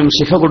അവർക്കെങ്ങാനും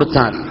ശിഫ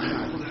കൊടുത്താൽ,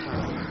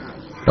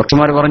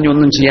 ഡോക്ടർമാർ പറഞ്ഞു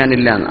ഒന്നും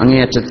ചെയ്യാനില്ല,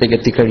 അങ്ങേയറ്റത്തേക്ക്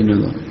എത്തിക്കഴിഞ്ഞു.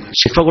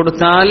 ശിഫ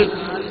കൊടുത്താൽ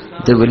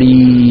ഇത്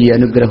വലിയ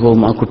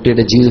അനുഗ്രഹവും ആ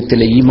കുട്ടിയുടെ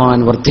ജീവിതത്തിലെ ഈമാൻ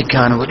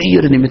വർദ്ധിക്കാൻ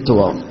വലിയൊരു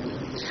നിമിത്തമാവും.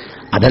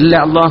 അതല്ല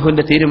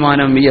അള്ളാഹുവിന്റെ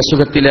തീരുമാനം ഈ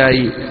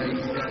അസുഖത്തിലായി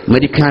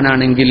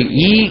മരിക്കാനാണെങ്കിൽ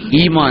ഈ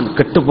ഈമാൻ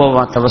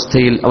കെട്ടുപോവാത്ത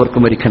അവസ്ഥയിൽ അവർക്ക്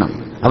മരിക്കണം.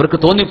 അവർക്ക്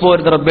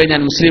തോന്നിപ്പോരുത്, റബ്ബേ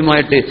ഞാൻ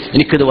മുസ്ലിമായിട്ട്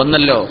എനിക്കിത്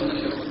വന്നല്ലോ,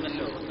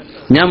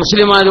 ഞാൻ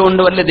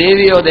മുസ്ലിമായതുകൊണ്ട് വല്ല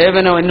ദേവിയോ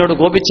ദേവനോ എന്നോട്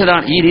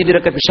കോപിച്ചതാണ്. ഈ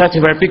രീതിയിലൊക്കെ പിശാച്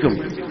പഴപ്പിക്കും.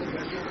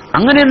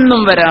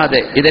 അങ്ങനെയൊന്നും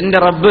വരാതെ, ഇതെന്റെ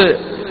റബ്ബ്,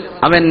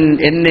 അവൻ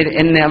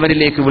എന്നെ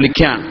അവനിലേക്ക്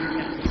വിളിക്കാൻ,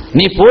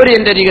 നീ പോരി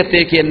എന്റെ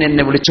അരികത്തേക്ക്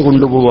എന്നെ വിളിച്ചു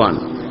കൊണ്ടുപോവാൻ,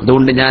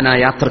 അതുകൊണ്ട് ഞാൻ ആ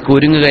യാത്രക്ക്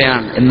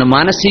ഒരുങ്ങുകയാണ് എന്ന്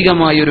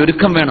മാനസികമായ ഒരു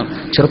ഒരുക്കം വേണം.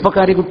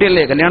 ചെറുപ്പക്കാരി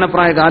കുട്ടിയല്ലേ,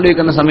 കല്യാണപ്രായം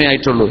ആലോചിക്കുന്ന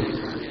സമയമായിട്ടുള്ളൂ,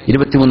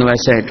 23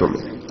 വയസ്സായിട്ടുള്ളൂ.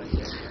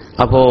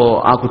 അപ്പോ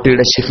ആ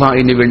കുട്ടിയുടെ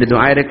ശിഫാഇന് വേണ്ടി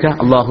ദുആയിരക്ക.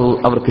 അല്ലാഹു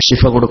അവർക്ക്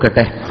ശിഫ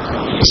കൊടുക്കട്ടെ.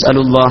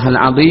 അസ്അലുല്ലാഹൽ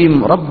അദീം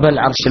റബ്ബൽ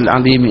അർശിൽ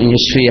അദീം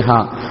യശ്ഫിഹ.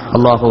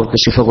 അല്ലാഹു അവർക്ക്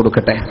ശിഫ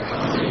കൊടുക്കട്ടെ.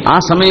 ആ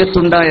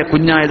സമയത്തുണ്ടായ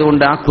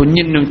കുഞ്ഞായതുകൊണ്ട് ആ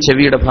കുഞ്ഞിനും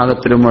ചെവിയുടെ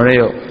ഭാഗത്തിലും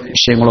മുഴയോ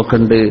വിഷയങ്ങളൊക്കെ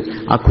ഉണ്ട്.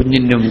 ആ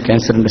കുഞ്ഞിനും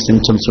ക്യാൻസറിന്റെ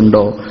സിംറ്റംസ്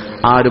ഉണ്ടോ?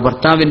 ആ ഒരു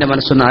ഭർത്താവിന്റെ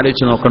മനസ്സൊന്ന്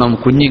ആലോചിച്ച് നോക്കണം.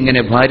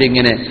 കുഞ്ഞിങ്ങനെ, ഭാര്യ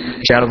ഇങ്ങനെ.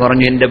 പക്ഷെ അയാൾ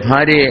പറഞ്ഞു, എന്റെ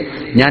ഭാര്യയെ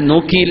ഞാൻ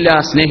നോക്കിയില്ല,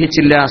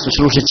 സ്നേഹിച്ചില്ല,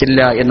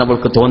 ശുശ്രൂഷിച്ചില്ല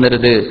എന്നവൾക്ക്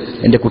തോന്നരുത്,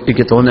 എന്റെ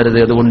കുട്ടിക്ക് തോന്നരുത്.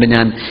 അതുകൊണ്ട്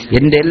ഞാൻ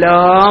എന്റെ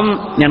എല്ലാം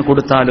ഞാൻ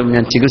കൊടുത്താലും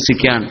ഞാൻ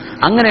ചികിത്സിക്കാൻ.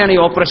 അങ്ങനെയാണ് ഈ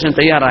ഓപ്പറേഷൻ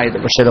തയ്യാറായത്.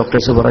 പക്ഷെ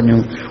ഡോക്ടേഴ്സ് പറഞ്ഞു,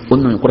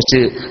 ഒന്നും,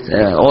 കുറച്ച്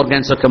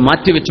ഓർഗൻസ് ഒക്കെ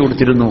മാറ്റിവെച്ചു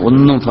കൊടുത്തിരുന്നു,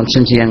 ഒന്നും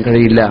ഫംഗ്ഷൻ ചെയ്യാൻ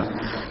കഴിയില്ല.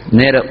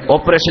 നേരെ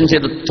ഓപ്പറേഷൻ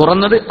ചെയ്ത്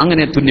തുറന്നത്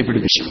അങ്ങനെ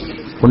തുന്നിപ്പിടിപ്പിച്ചു,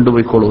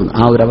 കൊണ്ടുപോയിക്കോളൂ.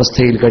 ആ ഒരു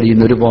അവസ്ഥയിൽ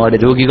കഴിയുന്ന ഒരുപാട്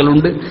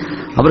രോഗികളുണ്ട്.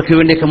 അവർക്ക്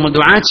വേണ്ടിയൊക്കെ നമ്മൾ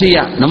ദുആ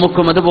ചെയ്യാം.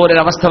 നമുക്കും അതുപോലെ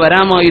ഒരു അവസ്ഥ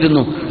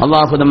വരാമായിരുന്നു.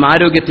 അള്ളാഹു നമ്മെ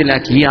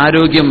ആരോഗ്യത്തിലാക്കി. ഈ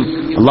ആരോഗ്യം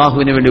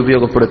അള്ളാഹുവിന് വേണ്ടി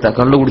ഉപയോഗപ്പെടുത്തുക.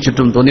 കള്ളു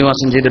കുടിച്ചിട്ടും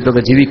തോന്നിവാസം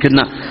ചെയ്തിട്ടൊക്കെ ജീവിക്കുന്ന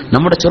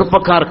നമ്മുടെ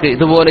ചെറുപ്പക്കാർക്ക്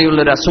ഇതുപോലെയുള്ള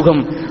ഒരു അസുഖം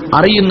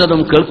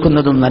അറിയുന്നതും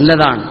കേൾക്കുന്നതും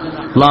നല്ലതാണ്.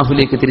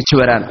 അള്ളാഹുലേക്ക് തിരിച്ചു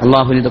വരാൻ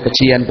അള്ളാഹുവിന് ഇതൊക്കെ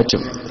ചെയ്യാൻ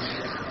പറ്റും.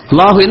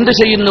 അള്ളാഹു എന്ത്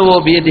ചെയ്യുന്നുവോ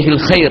ബിയദിഹിൽ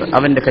ഖൈർ,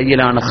 അവന്റെ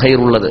കയ്യിലാണ് ഖൈർ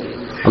ഉള്ളത്.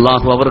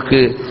 അള്ളാഹു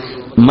അവർക്ക്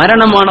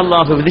മരണമാണ്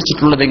അള്ളാഹു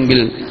വിധിച്ചിട്ടുള്ളതെങ്കിൽ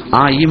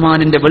ആ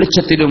ഈമാനിന്റെ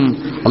വെളിച്ചത്തിലും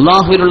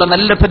അള്ളാഹുവിലുള്ള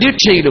നല്ല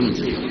പ്രതീക്ഷയിലും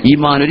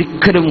ഈമാൻ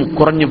ഒരിക്കലും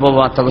കുറഞ്ഞു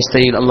പോവാത്ത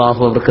അവസ്ഥയിൽ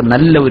അള്ളാഹു അവർക്ക്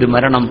നല്ല ഒരു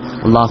മരണം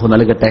അള്ളാഹു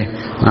നൽകട്ടെ.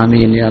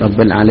 ആമീൻ യാ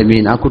റബ്ബൽ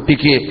ആലമീൻ. ആ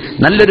കുട്ടിക്ക്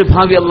നല്ലൊരു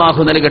ഭാവി അള്ളാഹു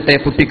നൽകട്ടെ.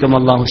 കുട്ടിക്കും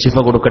അള്ളാഹു ശിഫ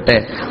കൊടുക്കട്ടെ.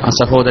 ആ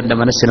സഹോദരന്റെ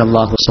മനസ്സിന്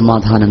അള്ളാഹു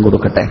സമാധാനം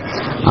കൊടുക്കട്ടെ.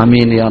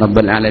 ആമീൻ യാ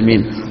റബ്ബൽ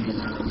ആലമീൻ.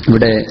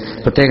 ഇവിടെ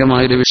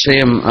പ്രത്യേകമായൊരു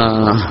വിഷയം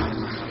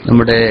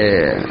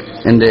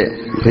എൻ്റെ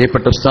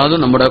പ്രിയപ്പെട്ട ഉസ്താദും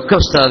നമ്മുടെ ഒക്കെ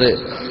ഉസ്താദ്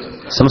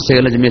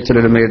സമസ്ത ജമിയത്തുൽ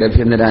ഉലമയുടെ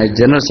അഭിനന്ദനായ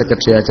ജനറൽ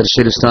സെക്രട്ടറി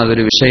ചെറുശ്ശേരി ഉസ്താദ്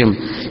ഒരു വിഷയം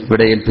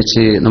ഇവിടെ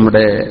ഏൽപ്പിച്ച്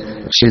നമ്മുടെ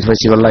ഷീദ്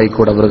ഫൈസി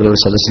വള്ളായിക്കോട് അവർ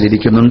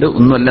സദസ്സിലിരിക്കുന്നുണ്ട്.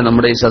 ഒന്നുമല്ല,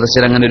 നമ്മുടെ ഈ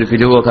സദസ്സിൽ അങ്ങനെ ഒരു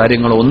പിരിവോ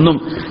കാര്യങ്ങളോ ഒന്നും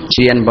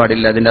ചെയ്യാൻ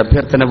പാടില്ല. അതിന്റെ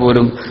അഭ്യർത്ഥന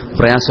പോലും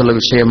പ്രയാസമുള്ള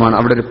വിഷയമാണ്.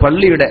 അവിടെ ഒരു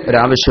പള്ളിയുടെ ഒരു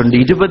ആവശ്യമുണ്ട്.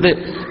 20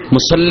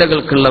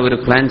 മുസല്ലകൾക്കുള്ള ഒരു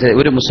പ്ലാൻ,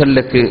 ഒരു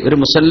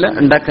മുസല്ല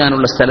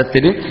ഉണ്ടാക്കാനുള്ള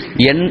സ്ഥലത്തിന്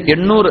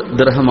 800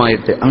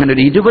 ദിർഹമായിട്ട് അങ്ങനെ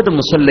ഒരു 20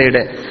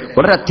 മുസല്ലയുടെ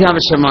വളരെ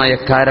അത്യാവശ്യമായ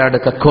കാരാട്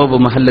കക്കോബ്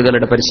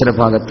മഹല്ലുകളുടെ പരിസര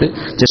ഭാഗത്ത്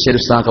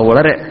ചെറുശ്ശേരി ഉസ്താദ്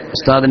വളരെ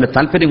ഉസ്താദിന്റെ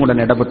താല്പര്യം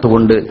കൊണ്ട്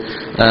ഇടപെട്ടുകൊണ്ട്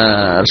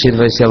റഷീദ്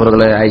ഫൈസി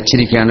അവരെ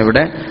അയച്ചിരിക്കുകയാണ്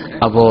ഇവിടെ.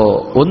 അപ്പോ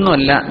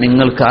ഒന്നുമല്ല,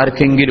 നിങ്ങൾക്ക്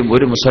ആർക്കെങ്കിലും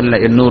ഒരു മുസല്ല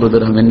 800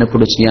 ദിർഹം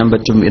എന്നെക്കൂടെ ചെയ്യാൻ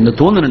പറ്റും എന്ന്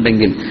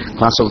തോന്നുന്നുണ്ടെങ്കിൽ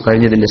ക്ലാസ്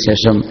കഴിഞ്ഞതിന്റെ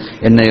ശേഷം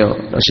എന്നെയോ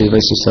റഷീദ്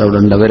ഫൈസി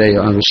ഉസ്താദുണ്ട് അവരെയോ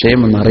ആ വിഷയം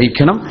ഒന്ന്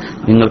അറിയിക്കണം.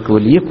 നിങ്ങൾക്ക്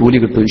വലിയ കൂലി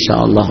കിട്ടും ഇൻഷാ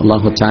അല്ലാഹ്.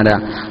 അല്ലാഹു തആല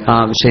ആ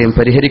വിഷയം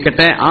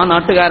പരിഹരിക്കട്ടെ. ആ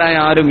നാട്ടുകാരായ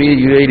ആരും ഈ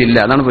UAE ഇല്ല,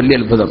 അതാണ് വലിയ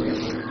അത്ഭുതം.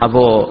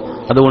 അപ്പോ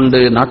അതുകൊണ്ട്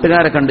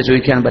നാട്ടുകാരെ കണ്ട്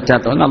ചോദിക്കാൻ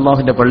പറ്റാത്തവൻ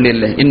അള്ളാഹുവിന്റെ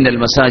പള്ളിയല്ലേ. ഇന്നൽ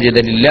മസാജിദ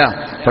ലില്ലാഹ്,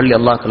 പള്ളി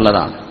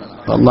അള്ളാഹ്ക്കുള്ളതാണ്,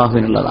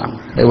 അള്ളാഹുവിനുള്ളതാണ്.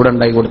 എവിടെ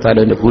ഉണ്ടായി കൊടുത്താലും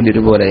അതിന്റെ കൂലി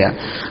ഒരുപോലെയാ.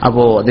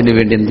 അപ്പോ അതിനു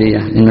വേണ്ടി എന്ത്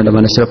ചെയ്യുക, നിങ്ങളുടെ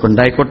മനസ്സിലൊക്കെ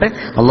ഉണ്ടായിക്കോട്ടെ.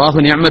 അള്ളാഹു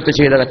നിഅമത്ത്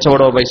ചെയ്ത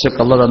കച്ചവടമോ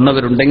പൈസയൊക്കെ അള്ളാഹ്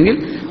തന്നവരുണ്ടെങ്കിൽ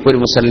ഒരു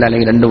മുസല്ല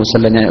അല്ലെങ്കിൽ 2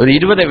 മുസല്ല, ഞാൻ ഒരു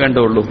 20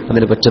 വേണ്ടുള്ളൂ,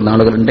 അതിന് പറ്റുന്ന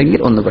ആളുകളുണ്ടെങ്കിൽ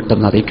ഒന്ന്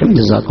പെട്ടെന്ന് അറിയിക്കണം.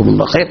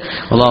 ജസാക്കുമുല്ലാഹ് ഖൈർ.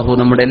 അള്ളാഹു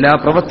നമ്മുടെ എല്ലാ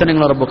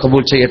പ്രവർത്തനങ്ങളും റബ്ബ്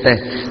കബൂൽ ചെയ്യട്ടെ.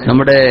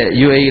 നമ്മുടെ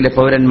UAE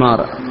പൗരന്മാർ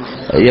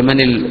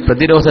യമനിൽ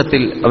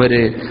പ്രതിരോധത്തിൽ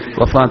അവര്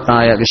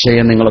വഫാത്തായ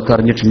വിഷയം നിങ്ങളൊക്കെ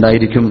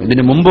അറിഞ്ഞിട്ടുണ്ടായിരിക്കും.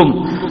 ഇതിനു മുമ്പും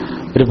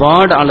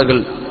ഒരുപാട് ആളുകൾ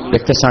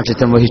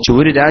രക്തസാക്ഷിത്വം വഹിച്ചു.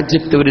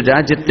 ഒരു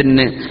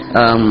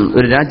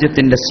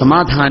രാജ്യത്തിന്റെ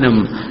സമാധാനം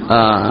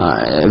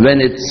when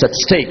it's at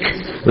stake,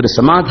 ഒരു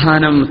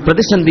സമാധാനം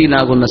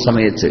പ്രതിസന്ധിയിലാകുന്ന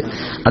സമയത്ത്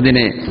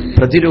അതിനെ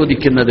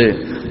പ്രതിരോധിക്കുന്നത്,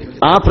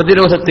 ആ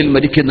പ്രതിരോധത്തിൽ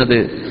മരിക്കുന്നത്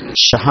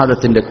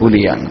ഷഹാദത്തിന്റെ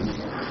കൂലിയാണ്,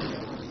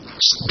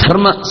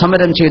 ധർമ്മ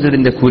സമരം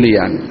ചെയ്തതിന്റെ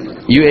കൂലിയാണ്.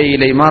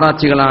 UAE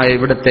ഇമാറാത്തികളായ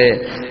ഇവിടുത്തെ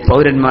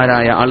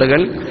പൗരന്മാരായ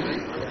ആളുകൾ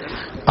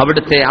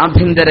അവിടുത്തെ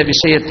ആഭ്യന്തര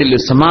വിഷയത്തിൽ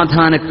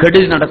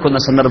സമാധാനക്കെടുതി നടക്കുന്ന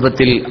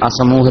സന്ദർഭത്തിൽ ആ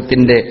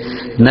സമൂഹത്തിന്റെ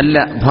നല്ല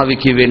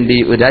ഭാവിക്ക് വേണ്ടി,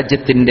 ഒരു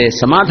രാജ്യത്തിന്റെ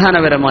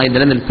സമാധാനപരമായ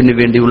നിലനിൽപ്പിന്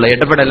വേണ്ടിയുള്ള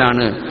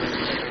ഇടപെടലാണ്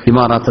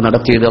ഇമാറാത്ത്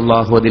നടത്തിയത്.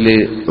 അള്ളാഹു അതിൽ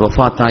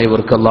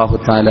വഫാത്തായവർക്ക് അള്ളാഹു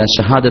തആല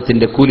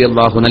ഷഹാദത്തിന്റെ കൂലി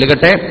അള്ളാഹു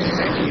നൽകട്ടെ.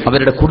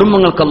 അവരുടെ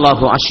കുടുംബങ്ങൾക്ക്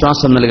അള്ളാഹു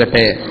ആശ്വാസം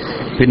നൽകട്ടെ.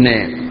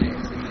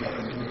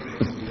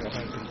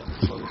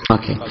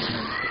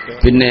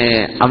 പിന്നെ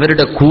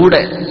അവരുടെ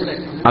കൂടെ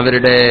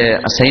അവരുടെ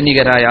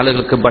സൈനികരായ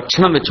ആളുകൾക്ക്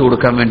ഭക്ഷണം വെച്ചു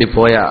കൊടുക്കാൻ വേണ്ടി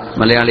പോയ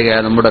മലയാളിയായ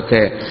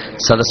നമ്മുടെയൊക്കെ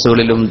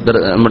സദസ്സുകളിലും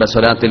നമ്മുടെ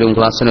സ്വലാത്തിലും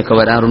ക്ലാസ്സിനൊക്കെ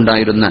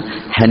വരാറുണ്ടായിരുന്ന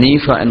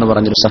ഹനീഫ എന്ന്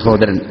പറഞ്ഞൊരു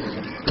സഹോദരൻ,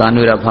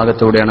 താനൂർ ആ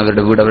ഭാഗത്തൂടെയാണ്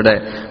അവരുടെ വീട്. അവരുടെ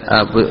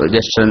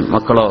ജ്യേഷ്ഠൻ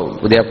മക്കളോ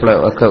പുതിയാപ്പിളോ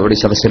ഒക്കെ ഇവിടെ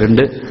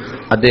സദസ്സിലുണ്ട്.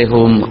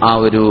 അദ്ദേഹവും ആ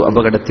ഒരു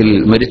അപകടത്തിൽ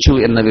മരിച്ചു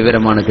എന്ന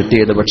വിവരമാണ്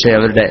കിട്ടിയത്. പക്ഷേ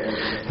അവരുടെ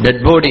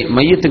ഡെഡ് ബോഡി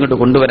മയ്യത്ത് ഇങ്ങോട്ട്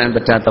കൊണ്ടുവരാൻ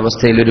പറ്റാത്ത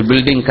അവസ്ഥയിൽ ഒരു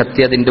ബിൽഡിംഗ്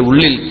കത്തി അതിന്റെ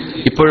ഉള്ളിൽ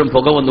ഇപ്പോഴും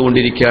പുക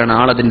വന്നുകൊണ്ടിരിക്കുകയാണ്.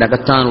 ആളതിന്റെ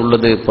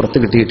അകത്താണുള്ളത്,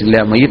 പുറത്ത് കിട്ടിയിട്ടില്ല,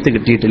 മയ്യത്ത്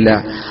കിട്ടിയിട്ടില്ല.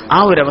 ആ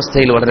ഒരു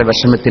അവസ്ഥയിൽ വളരെ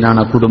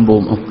വിഷമത്തിലാണ് ആ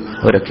കുടുംബവും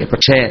അവരൊക്കെ.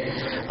 പക്ഷേ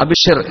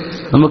അബിഷർ,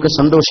 നമുക്ക്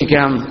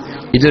സന്തോഷിക്കാം.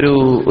 ഇതൊരു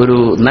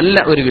നല്ല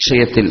ഒരു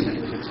വിഷയത്തിൽ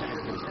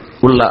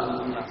ഉള്ള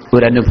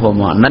ഒരു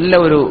അനുഭവമാണ്. നല്ല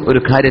ഒരു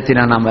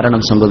കാര്യത്തിനാണ് ആ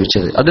മരണം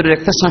സംഭവിച്ചത്. അതൊരു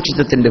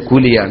രക്തസാക്ഷിത്വത്തിന്റെ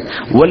കൂലിയാണ്.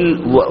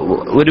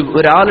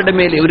 ഒരാളുടെ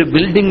മേലെ ഒരു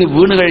ബിൽഡിംഗ്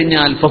വീണ്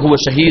കഴിഞ്ഞാൽ ഫഹുവ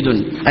ഷഹീദുൻ,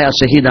 അയാൾ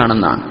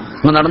ഷഹീദാണെന്നാണ്.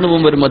 അങ്ങ് നടന്നു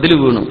പോകുമ്പോൾ ഒരു മതിൽ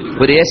വീണു,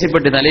 ഒരു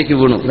ഏസിപ്പെട്ടി തലയ്ക്ക്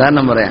വീണു,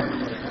 ഉദാഹരണം പറയാം,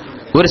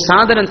 ഒരു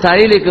സാധനം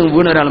തലയിലേക്ക്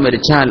വീണ ഒരാൾ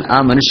മരിച്ചാൽ ആ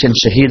മനുഷ്യൻ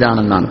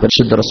ഷഹീദാണെന്നാണ്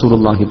പരിശുദ്ധ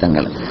റസൂലുള്ളാഹി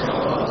തങ്ങൾ.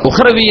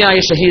 ഉഖ്റവിയായ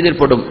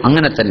ഷഹീദിൽപ്പെടും.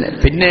 അങ്ങനെ തന്നെ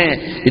പിന്നെ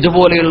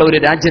ഇതുപോലെയുള്ള ഒരു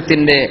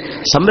രാജ്യത്തിന്റെ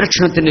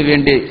സംരക്ഷണത്തിന്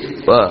വേണ്ടി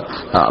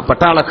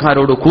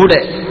പട്ടാളക്കാരോട് കൂടെ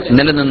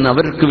നിലനിന്ന്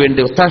അവർക്ക് വേണ്ടി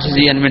ഒത്താശ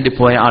ചെയ്യാൻ വേണ്ടി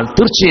പോയ ആൾ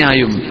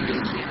തീർച്ചയായും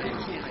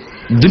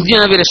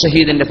ദുനിയാവിലെ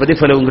ഷഹീദിന്റെ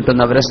പ്രതിഫലവും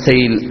കിട്ടുന്ന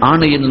അവസ്ഥയിൽ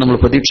ആണ് എന്ന് നമ്മൾ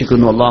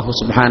പ്രതീക്ഷിക്കുന്നു. അല്ലാഹു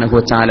സുബ്ഹാനഹു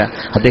വ തആല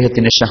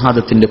അദ്ദേഹത്തിന്റെ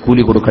ഷഹാദത്തിന്റെ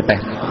കൂലി കൊടുക്കട്ടെ.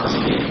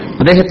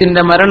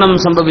 അദ്ദേഹത്തിന്റെ മരണം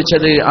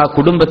സംഭവിച്ചത് ആ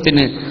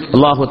കുടുംബത്തിന്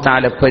അല്ലാഹു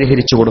തആല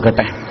പരിഹരിച്ചു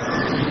കൊടുക്കട്ടെ.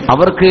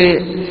 അവർക്ക്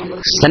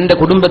തന്റെ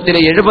കുടുംബത്തിലെ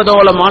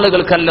 70ഓളം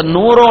ആളുകൾക്കല്ല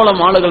 100ഓളം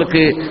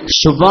ആളുകൾക്ക്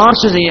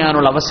ശുപാർശ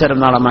ചെയ്യാനുള്ള അവസരം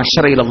നാളെ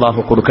മഹ്ശറയിൽ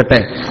അല്ലാഹു കൊടുക്കട്ടെ.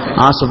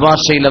 ആ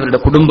ശുപാർശയിൽ അവരുടെ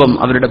കുടുംബം,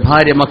 അവരുടെ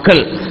ഭാര്യ, മക്കൾ,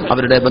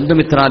 അവരുടെ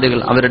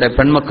ബന്ധുമിത്രാദികൾ, അവരുടെ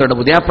പെൺമക്കളുടെ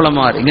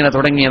പുതിയാപ്പിളമാർ, ഇങ്ങനെ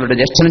തുടങ്ങി അവരുടെ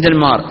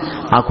ജ്യേഷ്ഠനുജന്മാർ,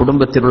 ആ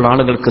കുടുംബത്തിലുള്ള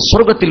ആളുകൾക്ക്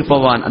സ്വർഗത്തിൽ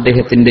പോവാൻ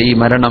അദ്ദേഹത്തിന്റെ ഈ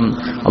മരണം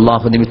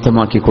അല്ലാഹു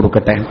നിമിത്തമാക്കി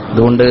കൊടുക്കട്ടെ.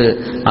 അതുകൊണ്ട്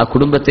ആ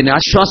കുടുംബത്തിന്റെ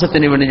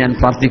ആശ്വാസത്തിന് വേണ്ടി ഞാൻ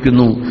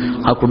പ്രാർത്ഥിക്കുന്നു.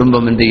 ആ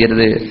കുടുംബം എന്ത്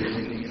ചെയ്യരുത്,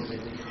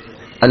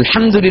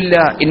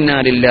 അൽഹംദുലില്ലാ ഇന്നാ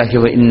ലില്ലാഹി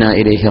വ ഇന്നാ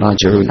ഇലൈഹി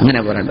റാജിഊൻ.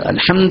 അങ്ങനെ പറയണ്ട.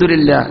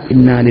 അൽഹംദുലില്ലാ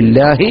ഇന്നാ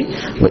ലില്ലാഹി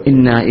വ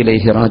ഇന്നാ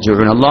ഇലൈഹി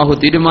റാജിഊൻ. അല്ലാഹു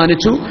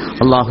തീരുമാനിച്ചു,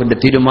 അല്ലാഹുവിന്റെ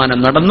തീരുമാനം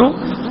നടന്നു.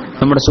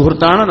 നമ്മുടെ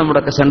സുഹൃത്താണ്,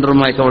 നമ്മുടെ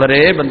സെന്ററുമായൊക്കെ വളരെ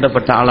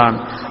ബന്ധപ്പെട്ട ആളാണ്.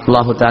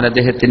 അല്ലാഹു തആല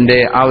അദ്ദേഹത്തിന്റെ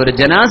ആ ഒരു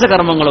ജനാസ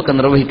കർമ്മങ്ങളൊക്കെ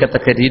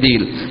നിർവഹിക്കത്തക്ക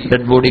രീതിയിൽ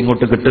ഡെഡ് ബോഡി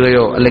ഇങ്ങോട്ട്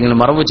കിട്ടുകയോ അല്ലെങ്കിൽ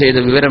മറവ് ചെയ്ത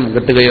വിവരം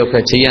കിട്ടുകയോ ഒക്കെ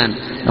ചെയ്യാൻ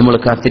നമ്മൾ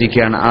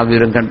കാത്തിരിക്കുകയാണ്. ആ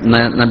വിവരം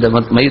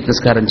മയ്യിത്ത്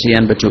നിസ്കാരം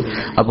ചെയ്യാൻ പറ്റൂ.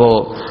 അപ്പോ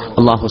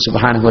അല്ലാഹു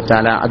സുബ്ഹാനഹു വ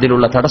തആല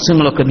അതിലുള്ള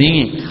തടസ്സങ്ങളൊക്കെ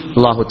നീങ്ങി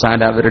അല്ലാഹു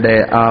തആല അവരുടെ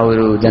ആ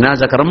ഒരു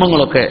ജനാസ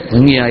കർമ്മങ്ങളൊക്കെ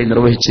ഭംഗിയായി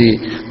നിർവഹിച്ച്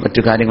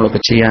മറ്റു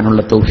കാര്യങ്ങളൊക്കെ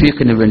ചെയ്യാനുള്ള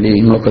തൗഫീഖിന് വേണ്ടി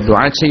നിങ്ങളൊക്കെ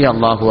ദുആ ചെയ്യുക.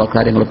 അല്ലാഹു ആ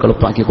കാര്യങ്ങളൊക്കെ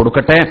എളുപ്പമാക്കി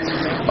കൊടുക്കട്ടെ.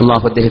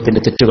 അല്ലാഹു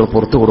അദ്ദേഹത്തിന്റെ തെറ്റുകൾ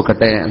പുറത്തു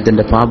കൊടുക്കട്ടെ.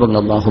 അതിന്റെ പാപങ്ങൾ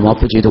അല്ലാഹു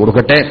മാപ്പ് ചെയ്തു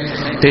കൊടുക്കട്ടെ.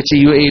 പ്രത്യേകിച്ച്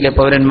UAE-യിലെ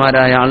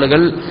പൗരന്മാരായ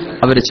ആളുകൾ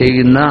അവർ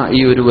ചെയ്യുന്ന ഈ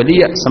ഒരു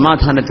വലിയ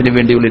സമാധാനത്തിന്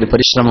വേണ്ടിയുള്ളൊരു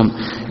പരിശ്രമം,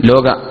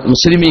 ലോക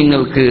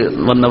മുസ്ലിമീങ്ങൾക്ക്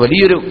വന്ന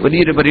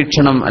വലിയൊരു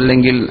പരീക്ഷണം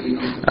അല്ലെങ്കിൽ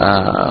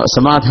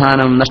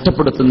സമാധാനം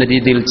നഷ്ടപ്പെടുത്തുന്ന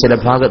രീതിയിൽ ചില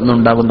ഭാഗത്തു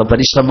നിന്നുണ്ടാകുന്ന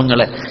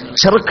പരിശ്രമങ്ങളെ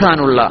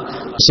ചെറുക്കാനുള്ള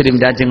മുസ്ലിം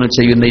രാജ്യങ്ങൾ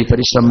ചെയ്യുന്ന ഈ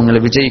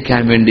പരിശ്രമങ്ങളെ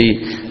വിജയിക്കാൻ വേണ്ടി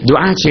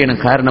ദുആ ചെയ്യണം.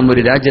 കാരണം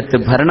ഒരു രാജ്യത്ത്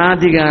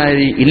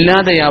ഭരണാധികാരി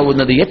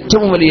ഇല്ലാതെയാവുന്നത്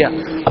ഏറ്റവും വലിയ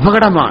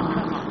അപകടമാണ്.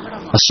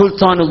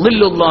 അസ്സുൽത്താനു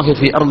ദില്ലുല്ലാഹി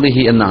ഫി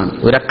അർളിഹി എന്നാണ്.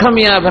 ഒരു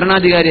അക്രമിയായ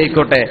ഭരണാധികാരി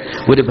ആയിക്കോട്ടെ,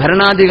 ഒരു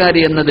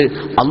ഭരണാധികാരി എന്നത്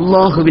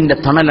അള്ളാഹുവിന്റെ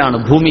തണലാണ്,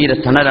 ഭൂമിയിലെ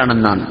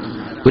തണലാണെന്നാണ്.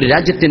 ഒരു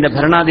രാജ്യത്തിന്റെ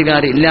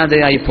ഭരണാധികാരി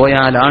ഇല്ലാതെയായി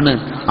പോയാലാണ്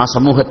ആ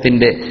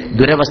സമൂഹത്തിന്റെ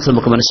ദുരവസ്ഥ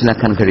നമുക്ക്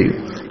മനസ്സിലാക്കാൻ കഴിയും.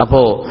 അപ്പോ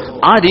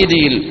ആ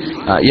രീതിയിൽ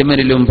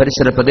യമനിലും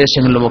പരിസര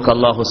പ്രദേശങ്ങളിലുമൊക്കെ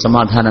അള്ളാഹു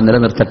സമാധാനം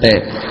നിലനിർത്തട്ടെ.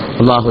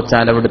 അള്ളാഹു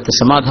തആല അവിടുത്തെ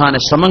സമാധാന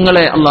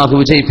ശ്രമങ്ങളെ അള്ളാഹു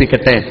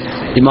വിജയിപ്പിക്കട്ടെ.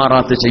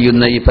 ഇമാറാത്ത്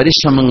ചെയ്യുന്ന ഈ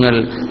പരിശ്രമങ്ങൾ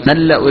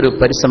നല്ല ഒരു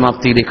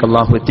പരിസമാപ്തിയിലേക്ക്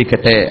അള്ളാഹു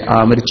എത്തിക്കട്ടെ. ആ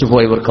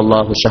മരിച്ചുപോയവർക്ക്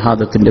അള്ളാഹു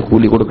ഷഹാദത്തിന്റെ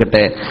കൂലി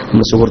കൊടുക്കട്ടെ.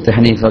 നമ്മുടെ സുഹൃത്ത്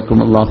ഹനീഫക്കും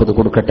അള്ളാഹു ഇത്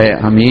കൊടുക്കട്ടെ.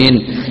 ആമീൻ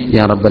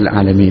യാ റബ്ബൽ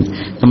ആലമീൻ.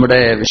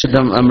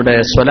 നമ്മുടെ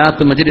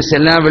സ്വലാത്ത് മജ്ലിസ്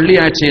എല്ലാ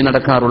വെള്ളിയാഴ്ചയും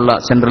നടക്കാറുള്ള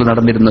സെന്ററിൽ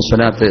നടന്നിരുന്ന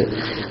സ്വലാത്ത്,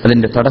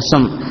 അതിന്റെ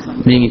തടസ്സം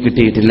നീങ്ങി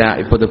കിട്ടിയിട്ടില്ല.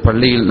 ഇപ്പോൾ ഇത്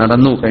പള്ളിയിൽ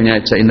നടന്നു, കഴിഞ്ഞ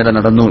ആഴ്ച ഇന്നലെ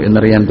നടന്നു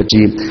എന്നറിയാൻ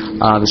പറ്റി.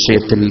 ആ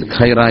വിഷയത്തിൽ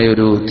ഖൈറായ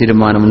ഒരു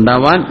തീരുമാനം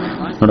ഉണ്ടാവാൻ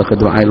നമ്മുടെ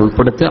ദുആയിൽ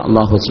ഉൾപ്പെടുത്തുക.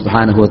 അല്ലാഹു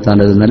സുബ്ഹാനഹു വ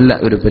തആല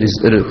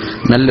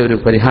നല്ലൊരു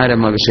പരിഹാരം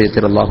ആ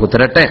വിഷയത്തിൽ അല്ലാഹു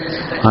തരട്ടെ.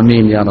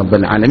 ആമീൻ യാ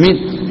റബ്ബൽ ആലമീൻ.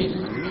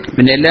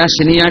 പിന്നെ എല്ലാ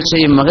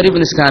ശനിയാഴ്ചയും മഗ്രിബ്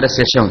നിസ്കാര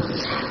ശേഷം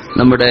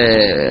നമ്മുടെ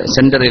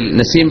സെന്ററിൽ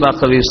നസീം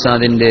ബാക്കവി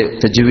ഉസ്താദിന്റെ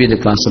തജ്വീദ്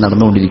ക്ലാസ്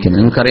നടന്നുകൊണ്ടിരിക്കുന്നത്.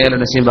 നിങ്ങൾക്കറിയാലോ,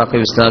 നസീം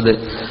ബാക്കവി ഉസ്താദ്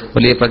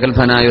വലിയ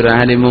പ്രഗത്ഭനായ ഒരു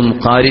ആലിമും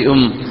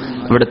ഖാരിയും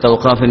ഇവിടുത്തെ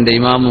ഔഖാഫിന്റെ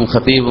ഇമാമും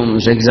ഖതീബും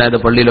ഷെയ്ഖ് സാദ്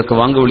പള്ളിയിലൊക്കെ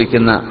വാങ്ക്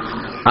വിളിക്കുന്ന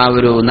ആ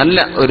ഒരു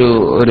നല്ല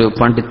ഒരു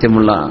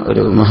പാണ്ഡിത്യമുള്ള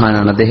ഒരു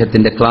മഹാനാണ്.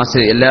 അദ്ദേഹത്തിന്റെ ക്ലാസ്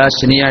എല്ലാ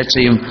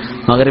ശനിയാഴ്ചയും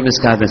മഗ്രിബ്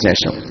നിസ്കാരത്തിന്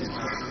ശേഷം.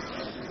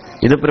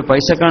 ഇതിപ്പോ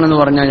പൈസക്കാണെന്ന്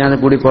പറഞ്ഞാൽ ഞാൻ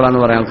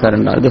കൂടിക്കോളാന്ന് പറയാൻ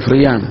ആൾക്കാരുണ്ട്. ഇത് ഫ്രീ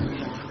ആണ്,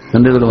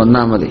 എന്തെങ്കിലും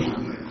വന്നാൽ മതി.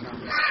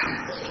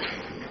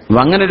 അപ്പൊ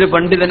അങ്ങനെ ഒരു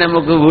പണ്ഡിതനെ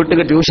നമുക്ക് വീട്ടിൽ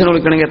ട്യൂഷൻ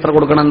വിളിക്കണമെങ്കിൽ എത്ര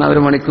കൊടുക്കണം എന്ന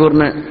ഒരു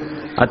മണിക്കൂറിന്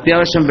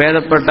അത്യാവശ്യം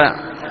ഭേദപ്പെട്ട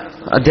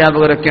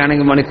അധ്യാപകരൊക്കെ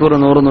ആണെങ്കിൽ മണിക്കൂർ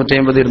 100,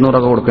 150,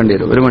 200 കൊടുക്കേണ്ടി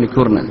വരും ഒരു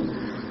മണിക്കൂറിന്.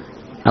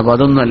 അപ്പൊ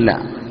അതൊന്നുമല്ല,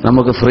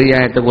 നമുക്ക് ഫ്രീ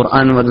ആയിട്ട്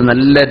ഖുർആൻ അത്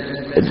നല്ല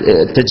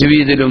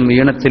തജ്വീദിലും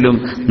ഈണത്തിലും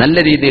നല്ല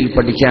രീതിയിൽ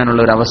പഠിക്കാനുള്ള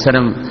ഒരു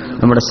അവസരം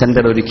നമ്മുടെ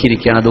സെന്റർ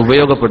ഒരുക്കിയിരിക്കുകയാണ്. അത്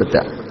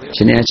ഉപയോഗപ്പെടുത്തുക.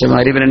 ശനിയാഴ്ച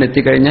മഗ്രിബിന്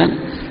എത്തിക്കഴിഞ്ഞാൽ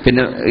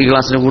പിന്നെ ഈ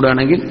ക്ലാസ്സിന്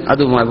കൂടുകയാണെങ്കിൽ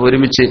അതുമായി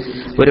ഒരുമിച്ച്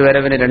ഒരു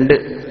വരവിന് 2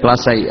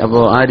 ക്ലാസ്സായി.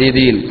 അപ്പോൾ ആ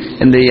രീതിയിൽ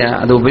എന്ത്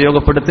ചെയ്യുക, അത്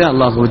ഉപയോഗപ്പെടുത്തുക.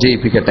 അള്ളാഹു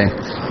വിജയിപ്പിക്കട്ടെ.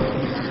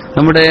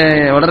 നമ്മുടെ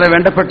വളരെ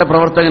വേണ്ടപ്പെട്ട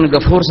പ്രവർത്തകൻ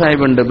ഗഫൂർ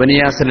സാഹിബ് ഉണ്ട്,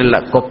 ബനിയാസിലുള്ള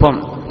കൊപ്പം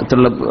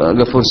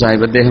ഗഫൂർ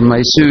സാഹിബ്. അദ്ദേഹം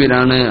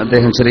ICUവിലാണ്.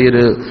 അദ്ദേഹം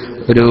ചെറിയൊരു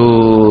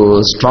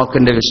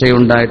സ്ട്രോക്കിന്റെ വിഷയം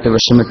ഉണ്ടായിട്ട്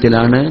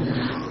വിഷമത്തിലാണ്.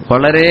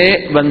 വളരെ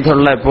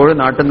ബന്ധമുള്ള, എപ്പോഴും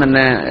നാട്ടിൽ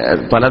തന്നെ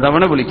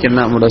പലതവണ വിളിക്കുന്ന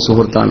നമ്മുടെ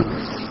സുഹൃത്താണ്.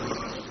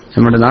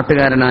 നമ്മുടെ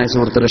നാട്ടുകാരനായ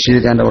സുഹൃത്ത് റഷീദ്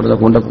ഖാന്റെ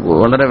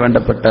വളരെ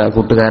വേണ്ടപ്പെട്ട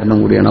കൂട്ടുകാരനും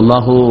കൂടിയാണ്.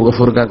 അള്ളാഹു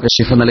ഗഫൂർക്കാർക്ക്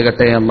ശിഫ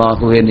നൽകട്ടെ.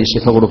 അള്ളാഹുവെ നീ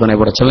ശിഫ കൊടുക്കണേ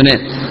പടച്ചവനെ.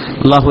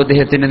 അള്ളാഹു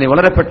അദ്ദേഹത്തിന് നീ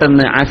വളരെ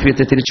പെട്ടെന്ന്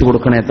ആഫിയത്തെ തിരിച്ചു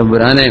കൊടുക്കണേ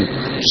തമ്പുരാനെ.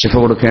 ശിഫ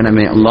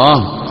കൊടുക്കണമേ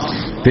അള്ളാഹ്.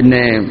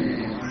 പിന്നെ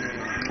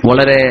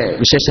വളരെ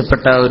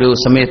വിശേഷപ്പെട്ട ഒരു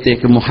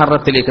സമയത്തേക്ക്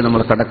മുഹറത്തിലേക്ക്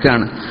നമ്മൾ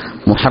കടക്കുകയാണ്.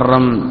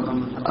 മുഹറം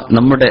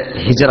നമ്മുടെ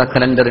ഹിജറ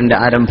കലണ്ടറിന്റെ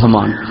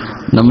ആരംഭമാണ്,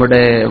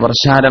 നമ്മുടെ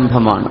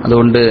വർഷാരംഭമാണ്.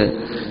 അതുകൊണ്ട്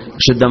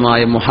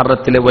വിശുദ്ധമായ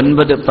മുഹറത്തിലെ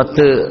 9,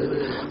 10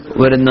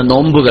 വരുന്ന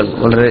നോമ്പുകൾ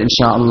വളരെ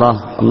ഇൻഷാ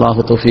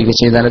അള്ളാഹു തൗഫീഖ്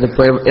ചെയ്താൽ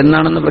അതിപ്പോ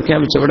എന്നാണെന്ന്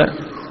പ്രഖ്യാപിച്ചു. ഇവിടെ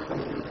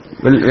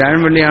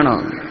വ്യാഴം വെള്ളിയാണോ?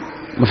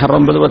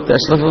 മുഹറം 9, 10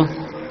 അഷ്റഫ്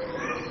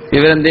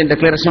ഇവരെന്തേലും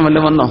ഡിക്ലറേഷൻ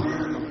വല്ലതും വന്നോ?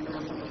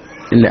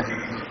 ഇല്ല,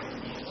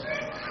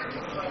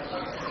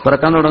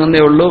 പിറക്കാൻ തുടങ്ങുന്നേ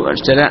ഉള്ളൂ.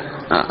 ചില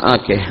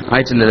ഓക്കെ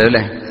ആയിട്ടില്ലല്ലോ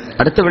അല്ലേ?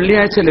 അടുത്ത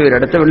വെള്ളിയാഴ്ചയല്ലേ വരും?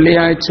 അടുത്ത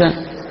വെള്ളിയാഴ്ച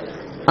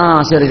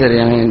ശരി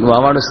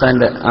വാവാട്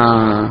ഉസ്താദിന്റെ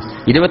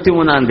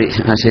 23-ാം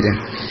തീയതി. ശരി,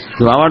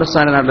 വാവാട്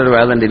ഉസ്താദിന്റെ നാട്ടിലൊരു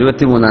വേദമുണ്ട്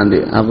 23-ാം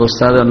തീയതി. അപ്പൊ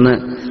ഉസ്താദ് ഒന്ന്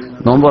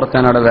നോമ്പ്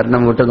തുറക്കാൻ അവിടെ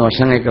വരണം, വീട്ടിൽ നിന്ന്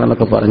ഭക്ഷണം കഴിക്കണം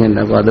എന്നൊക്കെ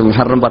പറഞ്ഞിട്ടുണ്ട്. അപ്പൊ അത്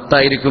മുഹറം 10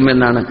 ആയിരിക്കും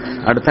എന്നാണ്.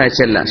 അടുത്ത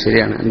ആഴ്ചയല്ല,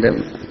 ശരിയാണ്, എന്റെ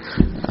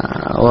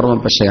ഓർമ്മ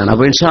പക്ഷയാണ്.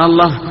 അപ്പൊ ഇൻഷാ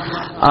അല്ലാഹ്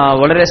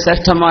വളരെ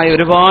ശ്രേഷ്ഠമായ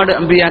ഒരുപാട്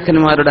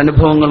അമ്പിയാക്കന്മാരുടെ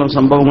അനുഭവങ്ങളും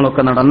സംഭവങ്ങളും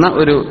ഒക്കെ നടന്ന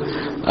ഒരു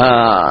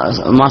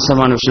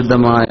മാസമാണ്,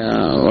 വിശുദ്ധമായ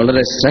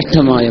വളരെ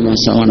ശ്രേഷ്ഠമായ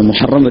മാസമാണ്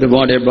മുഹറം.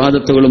 ഒരുപാട്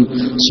ഇബാദത്തുകളും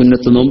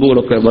സുന്നത്ത്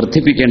നോമ്പുകളൊക്കെ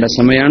വർദ്ധിപ്പിക്കേണ്ട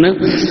സമയമാണ്.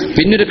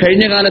 പിന്നൊരു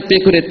കഴിഞ്ഞ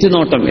കാലത്തേക്ക് ഒരു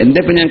എത്തിനോട്ടം,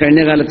 എന്തെപ്പോ ഞാൻ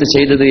കഴിഞ്ഞ കാലത്ത്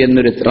ചെയ്തത്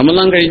എന്നൊരു,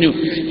 റമദാൻ കഴിഞ്ഞു,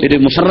 ഒരു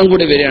മുഹറം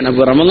കൂടി വരികയാണ്.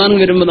 അപ്പൊ റമദാൻ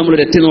വരുമ്പോൾ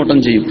നമ്മളൊരു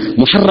എത്തിനോട്ടം ചെയ്യും.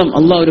 മുഹറം,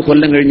 അള്ളാഹ് ഒരു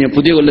കൊല്ലം കഴിഞ്ഞ്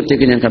പുതിയ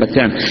കൊല്ലത്തേക്ക് ഞാൻ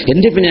കടക്കുകയാണ്,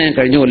 എന്തെപ്പോ ഞാൻ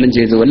കഴിഞ്ഞ കൊല്ലം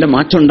ചെയ്തു, വല്ല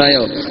മാറ്റം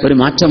ഉണ്ടായോ, ഒരു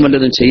മാറ്റം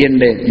വല്ലതും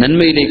ചെയ്യണ്ടേ,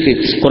 നന്മയിലേക്ക്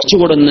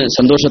കുറച്ചുകൂടെ ഒന്ന്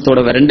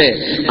സന്തോഷത്തോടെ വരണ്ടേ,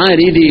 ആ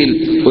രീതിയിൽ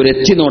ഒരു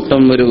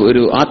എത്തിനോട്ടം,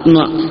 ഒരു ആത്മ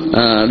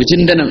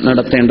വിചിന്തനം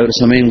നടത്തേണ്ട ഒരു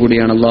സമയം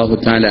കൂടിയാണ്. അല്ലാഹു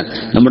തആല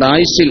നമ്മുടെ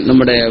ആയുസ്സിൽ,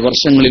 നമ്മുടെ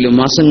വർഷങ്ങളിലും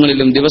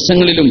മാസങ്ങളിലും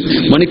ദിവസങ്ങളിലും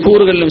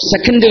മണിക്കൂറുകളിലും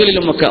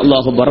സെക്കൻഡുകളിലും ഒക്കെ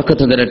അല്ലാഹു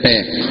ബറക്കത്ത് തരട്ടെ.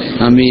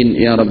 ആമീൻ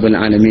യാ റബ്ബൽ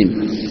ആലമീൻ.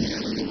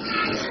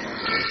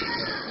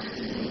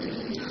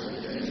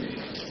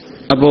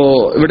 അപ്പോ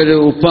ഇവിടെ ഒരു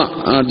ഉപ്പ,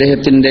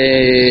 അദ്ദേഹത്തിന്റെ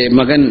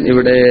മകൻ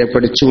ഇവിടെ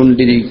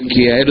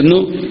പഠിച്ചുകൊണ്ടിരിക്കുകയായിരുന്നു.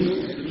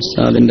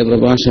 ഉസ്താദിന്റെ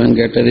പ്രഭാഷണം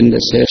കേട്ടതിന്റെ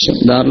ശേഷം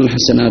ദാറുൽ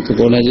ഹസനാത്ത്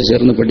കോളേജ്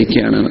ചേർന്ന്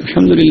പഠിക്കുകയാണ്.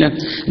 അൽഹംദുലില്ലാഹ്.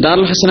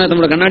 ദാറുൽ ഹസനാത്ത്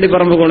നമ്മുടെ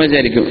കണ്ണാടിപ്പറമ്പ് കോളേജ്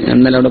ആയിരിക്കും. ഞാൻ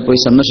ഇന്നലെ അവിടെ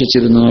പോയി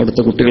സന്ദർശിച്ചിരുന്നു.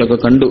 അവിടുത്തെ കുട്ടികളൊക്കെ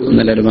കണ്ടു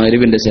ഇന്നലെ ഒരു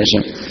മഗ്‌രിബിന്റെ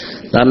ശേഷം.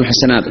 ദാറുൽ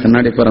ഹസനാത്ത്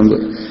കണ്ണാടിപ്പറമ്പ്,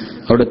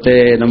 അവിടുത്തെ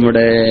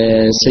നമ്മുടെ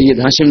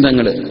സയ്യിദ് ഹാഷിം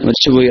തങ്ങൾ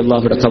മരിച്ചുപോയി,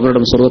 അള്ളാഹുയുടെ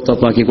ഖബറിടം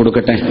സ്വർഗ്ഗത്തോപ്പാക്കി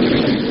കൊടുക്കട്ടെ.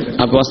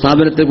 അപ്പോൾ ആ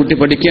സ്ഥാപനത്തിൽ കുട്ടി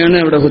പഠിക്കുകയാണ്.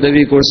 അവിടെ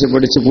ഹുദവി കോഴ്സ്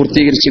പഠിച്ച്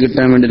പൂർത്തീകരിച്ച്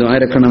കിട്ടാൻ വേണ്ടി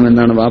ദ്വാരക്കണം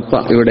എന്നാണ് വാപ്പ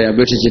ഇവിടെ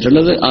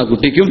അപേക്ഷിച്ചിട്ടുള്ളത്. ആ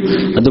കുട്ടിക്കും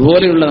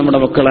അതുപോലെയുള്ള നമ്മുടെ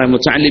മക്കളായ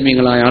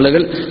മുതഅല്ലിമീങ്ങളായ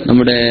ആളുകൾ,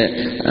 നമ്മുടെ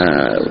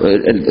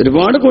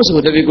ഒരുപാട് കോഴ്സ്,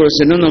 ഹുദവി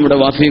കോഴ്സിനും നമ്മുടെ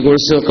വാഫി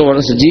കോഴ്സും ഒക്കെ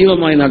വളരെ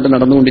സജീവമായി നാട്ടിൽ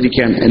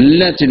നടന്നുകൊണ്ടിരിക്കുകയാണ്.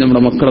 എല്ലാറ്റിനും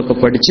നമ്മുടെ മക്കളൊക്കെ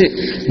പഠിച്ച്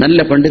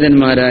നല്ല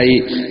പണ്ഡിതന്മാരായി,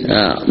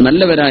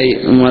 നല്ലവരായി,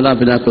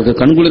 മാതാപിതാക്കൾക്ക്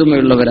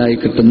കൺകുളിർമയുള്ളവരായി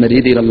കിട്ടുന്ന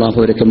രീതിയിൽ അള്ളാഹു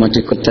അവരൊക്കെ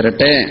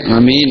മാറ്റിത്തരട്ടെ.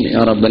 ആമീൻ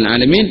യാ റബ്ബൽ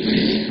ആലമീൻ.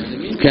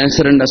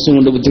 ക്യാൻസറിന്റെ അസുഖം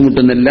കൊണ്ട്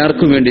ബുദ്ധിമുട്ടുന്ന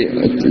എല്ലാവർക്കും വേണ്ടി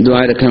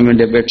ദ്വാരക്കാൻ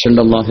വേണ്ടി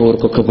അപേക്ഷയുണ്ട്. അള്ളാഹു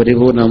അവർക്കൊക്കെ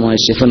പരിപൂർണമായ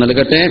ശിഫ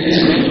നൽകട്ടെ.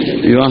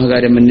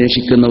 വിവാഹകാര്യം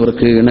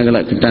അന്വേഷിക്കുന്നവർക്ക്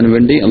ഇണകളെ കിട്ടാൻ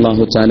വേണ്ടി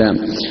അള്ളാഹു തആല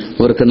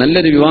അവർക്ക്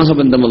നല്ലൊരു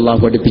വിവാഹബന്ധം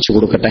അള്ളാഹു പഠിപ്പിച്ചു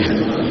കൊടുക്കട്ടെ.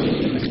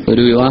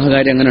 ഒരു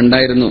വിവാഹകാര്യം അങ്ങനെ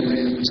ഉണ്ടായിരുന്നു.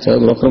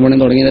 ബ്രോക്കർ പണി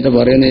തുടങ്ങിയിട്ട്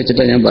പറയുമെന്ന്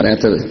വെച്ചിട്ടാണ് ഞാൻ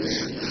പറയാത്തത്.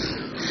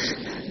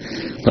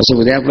 പക്ഷെ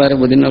പുതിയാപ്പിളാരും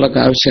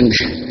പുതിനകളൊക്കെ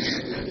ആവശ്യമുണ്ട്.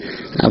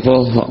 അപ്പോ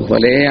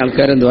പല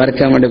ആൾക്കാരും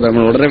ദ്വാരക്കാൻ വേണ്ടി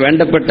പറഞ്ഞു. വളരെ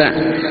വേണ്ടപ്പെട്ട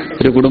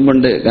ഒരു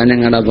കുടുംബമുണ്ട്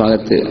കാഞ്ഞങ്ങാട് ആ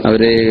ഭാഗത്ത്.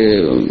 അവര്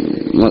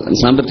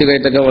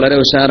സാമ്പത്തികമായിട്ടൊക്കെ വളരെ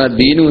ഉഷാറാണ്,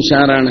 ദീനും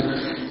ഉഷാറാണ്,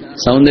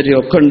 സൗന്ദര്യം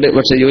ഒക്കെ ഉണ്ട്.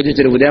 പക്ഷെ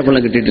യോജിച്ചൊരു പുതിയാപ്പിള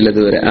കിട്ടിയിട്ടില്ല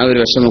ഇതുവരെ. ആ ഒരു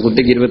വിഷമം.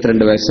 കുട്ടിക്ക്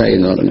 22 വയസ്സായി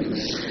എന്ന് പറഞ്ഞു.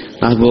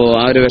 അപ്പോ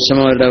ആ ഒരു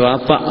വിഷമം അവരുടെ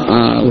വാപ്പ,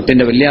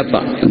 കുട്ടിന്റെ വല്യാപ്പ,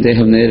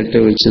 അദ്ദേഹം നേരിട്ട്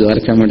വിളിച്ച്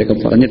ദ്വാരക്കാൻ വേണ്ടിയൊക്കെ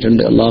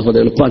പറഞ്ഞിട്ടുണ്ട്. അള്ളാഹു അത്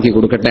എളുപ്പമാക്കി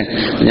കൊടുക്കട്ടെ.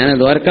 ഞാൻ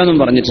ദ്വാരക്കാന്നും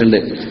പറഞ്ഞിട്ടുണ്ട്.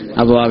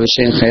 അപ്പോൾ ആ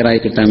വിഷയം ഖൈറായി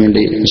കിട്ടാൻ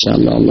വേണ്ടി ഇൻഷാ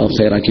അല്ലാഹ് അള്ളാഹു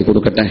ഖൈറാക്കി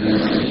കൊടുക്കട്ടെ.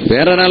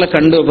 വേറൊരാളെ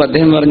കണ്ടു. അപ്പൊ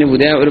അദ്ദേഹം പറഞ്ഞു,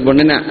 പുതിയ ഒരു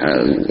പെണ്ണിനെ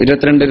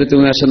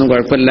 22-23 വയസ്സൊന്നും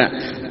കുഴപ്പമില്ല,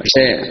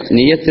 പക്ഷെ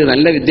നീയത്ത്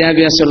നല്ല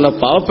വിദ്യാഭ്യാസമുള്ള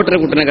പാവപ്പെട്ട ഒരു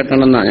കുട്ടിനെ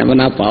കെട്ടണമെന്നാണ്. ഞാൻ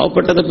പറഞ്ഞു, ആ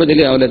പാവപ്പെട്ടത് ഇപ്പൊ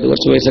ഇതിൽ ആവില്ല,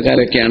 കുറച്ച്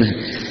പൈസക്കാരൊക്കെയാണ്.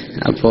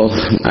 അപ്പോ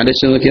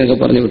ആലോചിച്ച് നോക്കിയൊക്കെ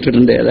പറഞ്ഞു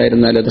വിട്ടിട്ടുണ്ട്.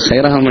 ഏതായിരുന്നാലും അത്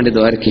ഖൈറാകാൻ വേണ്ടി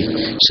ദ്വാരക്കി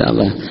ഇൻഷാ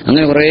അല്ലാഹ്.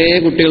 അങ്ങനെ കുറേ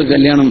കുട്ടികൾ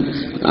കല്യാണം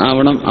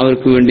ആവണം,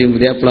 അവർക്ക് വേണ്ടിയും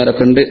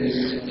പുതിയാപ്പിളാരൊക്കെ ഉണ്ട്.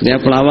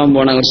 പുതിയാപ്പിളാവാൻ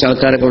പോണ കുറച്ച്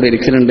ആൾക്കാരൊക്കെ അവിടെ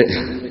ഇരിക്കുന്നുണ്ട്.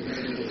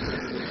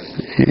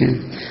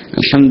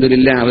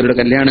 അൽഹംദുലില്ലാഹ്. അവരുടെ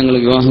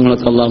കല്യാണങ്ങളും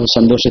വിവാഹങ്ങളൊക്കെ അള്ളാഹു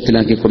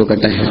സന്തോഷത്തിലാക്കി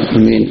കൊടുക്കട്ടെ.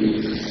 ആമീൻ.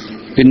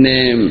 പിന്നെ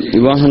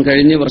വിവാഹം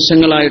കഴിഞ്ഞ്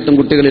വർഷങ്ങളായിട്ടും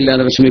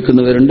കുട്ടികളില്ലാതെ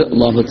വിഷമിക്കുന്നവരുണ്ട്.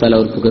 അള്ളാഹു തആല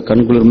അവർക്കൊക്കെ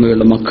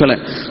കൺകുളിർമയുള്ള മക്കളെ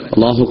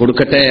അള്ളാഹു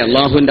കൊടുക്കട്ടെ.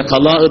 അള്ളാഹുവിന്റെ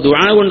ഖളാ,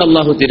 ദുആ കൊണ്ട്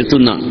അള്ളാഹു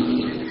തിരുത്തുന്ന,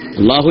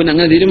 അള്ളാഹുവിന്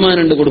അങ്ങനെ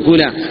തീരുമാനമുണ്ട്,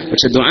 കൊടുക്കൂല.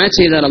 പക്ഷെ ദുആ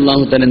ചെയ്താൽ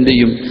അള്ളാഹു തആല എന്ത്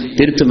ചെയ്യും?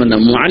 തിരുത്തുമെന്ന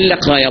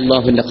മുഅല്ലഖായ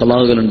അള്ളാഹുവിന്റെ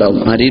ഖളാകൾ ഉണ്ടാവും.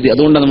 ആ രീതി,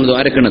 അതുകൊണ്ടാണ് നമ്മൾ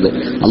ദ്വാരക്കണത്.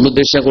 അള്ളാഹു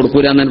ഉദ്ദേശിച്ചാൽ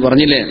കൊടുക്കൂല എന്ന്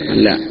പറഞ്ഞില്ലേ?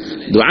 അല്ല,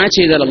 ദുആ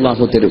ചെയ്താൽ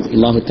അള്ളാഹു തരും.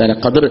 അള്ളാഹു തആല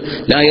ഖദർ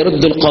ലാ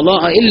യറുദ്ദുൽ ഖളാ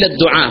ഇല്ല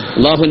ദുആ,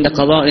 അള്ളാഹുവിന്റെ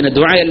ഖളാഇനെ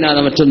ദുആ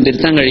അല്ലാതെ മറ്റൊന്നും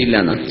തിരുത്താൻ കഴിയില്ല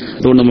എന്നാണ്.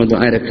 അതുകൊണ്ട് നമ്മൾ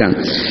ദ്വാരക്കാൻ.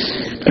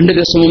 2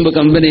 ദിവസം മുമ്പ്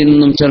കമ്പനിയിൽ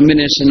നിന്നും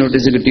ടെർമിനേഷൻ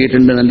നോട്ടീസ്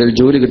കിട്ടിയിട്ടുണ്ട്. നല്ലൊരു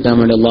ജോലി കിട്ടാൻ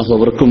വേണ്ടി അള്ളാഹു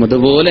അവർക്കും,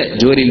 അതുപോലെ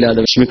ജോലിയില്ലാതെ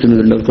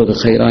വിഷമിക്കുന്നവരുള്ളവർക്കൊക്കെ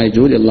ഖൈറായ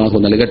ജോലി അള്ളാഹു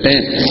നൽകട്ടെ.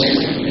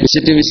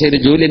 വിസിറ്റ് വിസയിൽ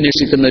ജോലി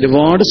അന്വേഷിക്കുന്ന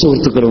ഒരുപാട്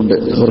സുഹൃത്തുക്കളുണ്ട്.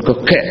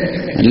 അവർക്കൊക്കെ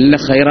നല്ല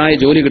ഖൈറായ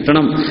ജോലി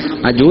കിട്ടണം.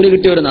 ആ ജോലി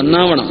കിട്ടിയവർ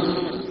നന്നാവണം.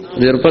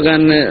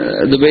 ചെറുപ്പക്കാരന്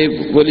ദുബായ്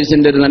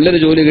പോലീസിന്റെ ഒരു നല്ലൊരു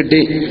ജോലി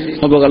കിട്ടി,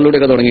 അപ്പോൾ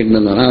കള്ളുടിയൊക്കെ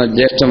തുടങ്ങിയിട്ടുണ്ടെന്നാണ്. ആ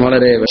ജ്യേഷ്ഠം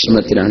വളരെ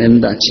വിഷമത്തിലാണ്.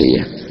 എന്താ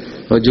ചെയ്യുക?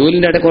 അപ്പോൾ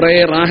ജോലിന്റെ ഇടയിൽ കുറെ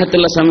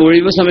റാഹത്തുള്ള സമയം,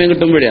 ഒഴിവ് സമയം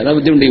കിട്ടുമ്പോഴേ അതാ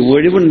ബുദ്ധിമുട്ട്. ഈ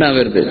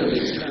ഒഴിവുണ്ടാവരുത്.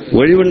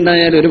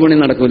 ഒഴിവുണ്ടായാൽ ഒരു പണി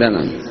നടക്കൂല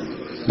എന്നാണ്.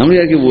 നമ്മൾ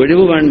വിചാരിക്കും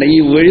ഒഴിവ് വേണ്ട. ഈ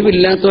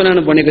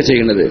ഒഴിവില്ലാത്തവനാണ് പണിയൊക്കെ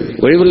ചെയ്യുന്നത്.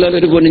 ഒഴിവില്ലാതെ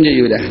ഒരു പണിയും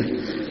ചെയ്യൂല.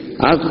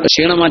 ആ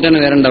ക്ഷീണം മാറ്റാൻ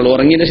വരണ്ടാവുള്ളൂ,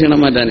 ഉറങ്ങിന്റെ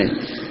ക്ഷീണം മാറ്റാനേ.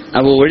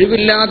 അപ്പോൾ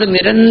ഒഴിവില്ലാതെ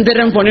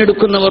നിരന്തരം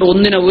പണിയെടുക്കുന്നവർ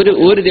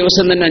ഒരു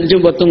ദിവസം തന്നെ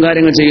 5-10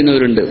 കാര്യങ്ങൾ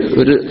ചെയ്യുന്നവരുണ്ട്.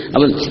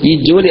 അപ്പൊ ഈ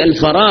ജോലി അൽ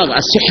ഫറാഗ്,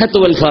 അസ്ഹത്ത്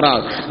വൽ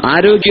ഫറാഗ്,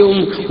 ആരോഗ്യവും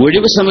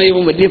ഒഴിവ്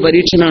സമയവും വലിയ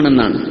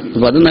പരീക്ഷണാണെന്നാണ്.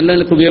 അപ്പൊ അത് നല്ല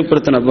നിലക്ക്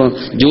ഉപയോഗപ്പെടുത്തണം. അപ്പൊ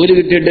ജോലി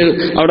കിട്ടിയിട്ട്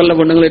അവിടെയുള്ള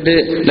പെണ്ണുങ്ങളിട്ട്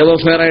ലവ്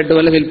അഫെയർ ആയിട്ട്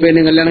വല്ല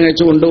വിൽപ്പേനും കല്യാണം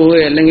കഴിച്ച്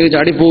കൊണ്ടുപോവുകയോ അല്ലെങ്കിൽ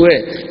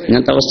ചാടിപ്പോവുകയോ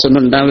ഇങ്ങനത്തെ അവസ്ഥ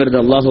ഒന്നും ഉണ്ടാവരുത്.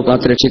 അള്ളാഹു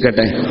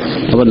കാത്തുരക്ഷിക്കട്ടെ.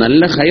 അപ്പൊ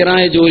നല്ല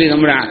ഖൈറായ ജോലി,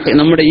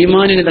 നമ്മുടെ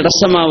ഈമാനിന്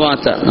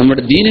തടസ്സമാവാത്ത,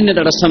 നമ്മുടെ ദീനിന്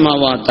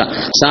തടസ്സമാവാത്ത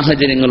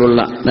സാഹചര്യങ്ങളുള്ള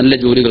നല്ല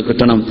ജോലികൾ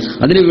കിട്ടണം.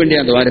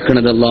 അതിനുവേണ്ടിയാണ്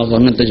ദ്വാരക്കണത്. അള്ളാഹു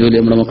അങ്ങനത്തെ ജോലി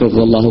നമ്മുടെ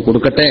മക്കൾക്ക് അള്ളാഹു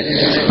കൊടുക്കട്ടെ.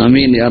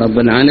 ആമീൻ യാ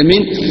റബ്ബൽ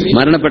ആലമീൻ.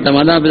 മരണപ്പെട്ട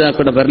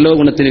മാതാപിതാക്കളുടെ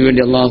പരലോകഗുണത്തിന്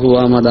വേണ്ടി അള്ളാഹു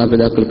ആ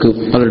മാതാപിതാക്കൾക്ക്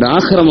അവരുടെ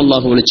ആഖിറം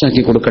അള്ളാഹു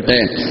വിളിച്ചാക്കി കൊടുക്കട്ടെ.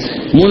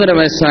 3.5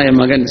 വയസ്സായ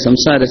മകൻ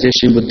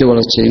സംസാരശേഷിയും ബുദ്ധി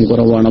വളർച്ചയും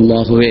കുറവാണ്.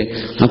 അള്ളാഹുവേ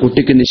ആ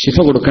കുട്ടിക്ക് നീ ശിഫ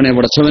കൊടുക്കണേ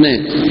പടച്ചവനെ.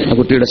 ആ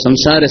കുട്ടിയുടെ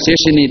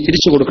സംസാരശേഷി നീ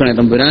തിരിച്ചു കൊടുക്കണേ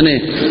തമ്പുരാനെ.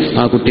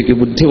 ആ കുട്ടിക്ക്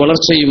ബുദ്ധി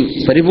വളർച്ചയും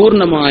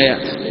പരിപൂർണമായ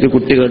ഒരു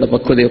കുട്ടികളുടെ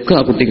പക്വതയൊക്കെ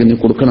ആ കുട്ടിക്ക് നീ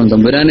കൊടുക്കണം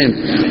തമ്പുരാനെ.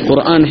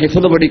 ഖുർആൻ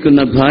ഹിഫ്ദ്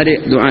പഠിക്കുന്ന ഭാര്യ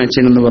ദുആ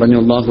ചെയ്യുമെന്ന് പറഞ്ഞു.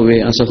 അള്ളാഹുവേ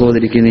ആ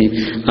സഹോദരിക്ക് നീ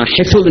ആ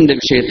ഹിഫ്ദിന്റെ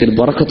വിഷയത്തിൽ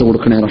ബറക്കത്ത്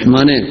കൊടുക്കണേ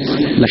റഹ്മാനെ.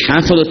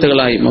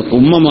 ഹാഫിളത്തുകളായി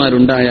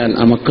ഉമ്മമാരുണ്ടായാൽ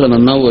ആ മക്കൾ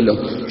നന്നാവുമല്ലോ.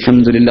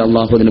 അൽഹംദുലില്ലാഹ്,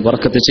 അള്ളാഹു അതിന്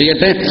ബറക്കത്ത്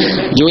ചെയ്യട്ടെ.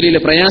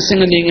 ജോലിയിലെ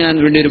പ്രയാസങ്ങൾ നീങ്ങാൻ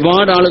വേണ്ടി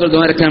ഒരുപാട് ആളുകൾ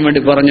ദ്വാരക്കാൻ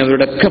വേണ്ടി പറഞ്ഞു.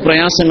 അവരുടെ ഒക്കെ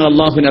പ്രയാസങ്ങൾ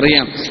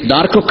അള്ളാഹുവിനറിയാം.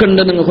 ഇതാർക്കൊക്കെ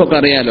ഉണ്ട് നിങ്ങൾക്കൊക്കെ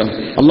അറിയാലോ,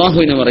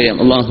 അള്ളാഹുവിനും അറിയാം.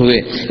 അള്ളാഹുവേ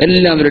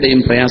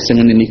എല്ലാവരുടെയും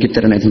പ്രയാസങ്ങൾ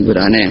നീക്കിത്തരണേ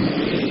തമ്പുരാനെ.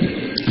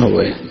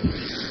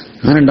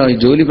 അങ്ങനെയുണ്ടാവും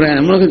ജോലി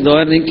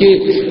നമ്മളൊക്കെ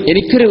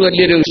എനിക്കൊരു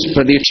വലിയൊരു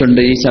പ്രതീക്ഷ ഉണ്ട്.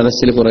 ഈ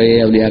സദസ്സിൽ കുറെ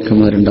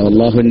ഔലിയാക്കന്മാരുണ്ടാവും.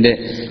 അള്ളാഹുവിന്റെ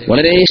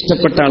വളരെ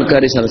ഇഷ്ടപ്പെട്ട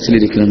ആൾക്കാർ ഈ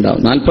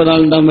സദസ്സിലിരിക്കുന്നുണ്ടാവും. 40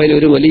 ആളുണ്ടാവുമ്പോൾ അതിൽ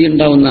ഒരു വലിയ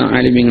ഉണ്ടാവുന്ന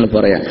ആലിമ്യങ്ങൾ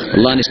പറയാം.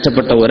 അള്ളാഹിന്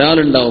ഇഷ്ടപ്പെട്ട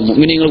ഒരാളുണ്ടാവും.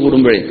 മുഅ്മിനീങ്ങൾ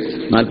കൂടുമ്പോഴേ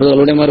 40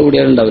 കളുടെമാർ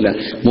കൂടിയാലുണ്ടാവില്ല.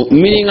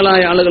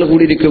 മുഅ്മിനീങ്ങളായ ആളുകൾ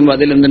കൂടിയിരിക്കുമ്പോൾ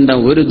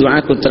അതിലെന്തുണ്ടാവും, ഒരു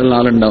ദുആക്ക് ഉത്തരമുള്ള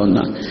ആളുണ്ടാവുന്ന.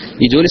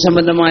 ഈ ജോലി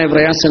സംബന്ധമായ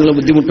പ്രയാസങ്ങളും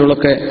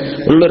ബുദ്ധിമുട്ടുകളൊക്കെ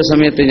ഉള്ളൊരു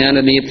സമയത്ത് ഞാൻ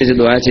നിയത്തിച്ച്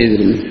ദുആ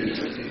ചെയ്തിരുന്നു.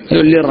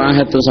 വലിയ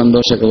റാഹത്തും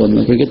സന്തോഷമൊക്കെ വന്നു.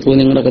 എനിക്ക്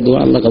തോന്നി നിങ്ങളൊക്കെ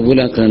ദുആ അല്ലാഹു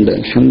കബൂലാക്കുന്നുണ്ട്.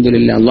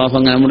 അൽഹംദുലില്ലാഹ്. അള്ളാഹു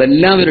അങ്ങനെ നമ്മുടെ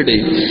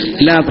എല്ലാവരുടെയും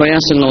എല്ലാ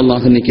പ്രയാസങ്ങളും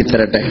അള്ളാഹു നീക്കി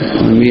തരട്ടെ.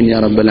 ആമീൻ യാ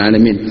റബ്ബൽ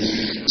ആലമീൻ.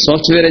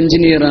 സോഫ്റ്റ്വെയർ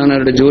എഞ്ചിനീയർ ആണ്,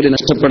 അവരുടെ ജോലി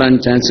നഷ്ടപ്പെടാൻ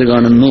ചാൻസ്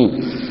കാണുന്നു.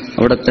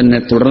 അവിടെ തന്നെ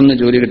തുടർന്ന്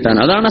ജോലി കിട്ടാൻ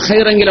അതാണ്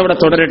ഖൈറെങ്കിൽ അവിടെ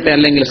തുടരട്ടെ,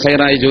 അല്ലെങ്കിൽ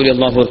ഖൈറായ ജോലി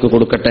അള്ളാഹു അവർക്ക്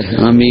കൊടുക്കട്ടെ.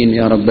 ആമീൻ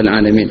യാ റബ്ബൽ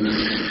ആലമീൻ.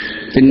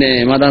 പിന്നെ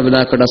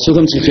മാതാപിതാക്കളുടെ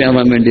അസുഖം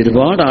ശിഫയാവാൻ വേണ്ടി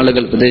ഒരുപാട്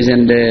ആളുകൾ, പ്രത്യേകിച്ച്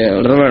എൻ്റെ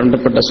വളരെ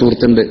ബന്ധപ്പെട്ട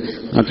സുഹൃത്തുണ്ട്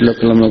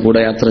നാട്ടിലൊക്കെ നമ്മൾ കൂടെ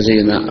യാത്ര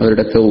ചെയ്യുന്ന,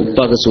 അവരുടെയൊക്കെ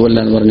ഉപ്പാക്ക് സുഖമില്ല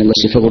എന്ന് പറഞ്ഞുള്ള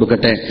ശിഫ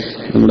കൊടുക്കട്ടെ.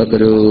 നമ്മുടെയൊക്കെ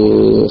ഒരു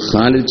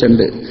ഖാലിദ്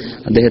ചണ്ട്,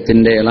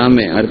 അദ്ദേഹത്തിന്റെ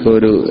എളാമെ ആർക്കും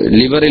ഒരു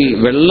ലിവറിൽ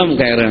വെള്ളം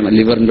കയറുകയാണ്,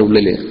 ലിവറിന്റെ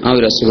ഉള്ളിൽ. ആ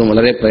ഒരു അസുഖം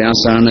വളരെ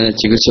പ്രയാസമാണ്,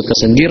 ചികിത്സയൊക്കെ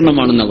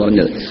സങ്കീർണമാണെന്നാണ്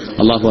പറഞ്ഞത്.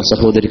 അള്ളാഹു ആ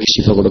സഹോദരിക്ക്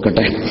ശിഫ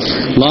കൊടുക്കട്ടെ.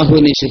 അള്ളാഹു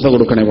നീ ശിഫ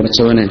കൊടുക്കണേ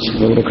പടച്ചവനെ,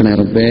 ശിഫ കൊടുക്കണേ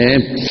റബ്ബേ.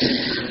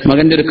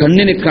 മകന്റെ ഒരു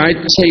കണ്ണിന്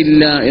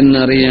കാഴ്ചയില്ല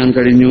എന്നറിയാൻ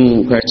കഴിഞ്ഞു.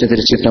 കാഴ്ച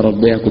തിരിച്ചിട്ട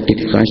റബ്ബേ ആ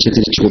കുട്ടിക്ക് കാഴ്ച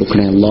തിരിച്ചു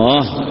കൊടുക്കണേ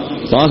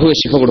അള്ളാഹു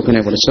ശിഫ കൊടുക്കണേ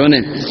പടച്ചവനെ.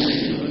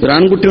 ഒരു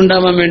ആൺകുട്ടി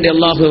ഉണ്ടാവാൻ വേണ്ടി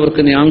അള്ളാഹു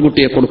അവർക്ക് നീ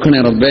ആൺകുട്ടിയെ കൊടുക്കണേ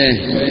റബ്ബേ.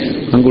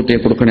 ആൺകുട്ടിയെ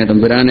കൊടുക്കണേ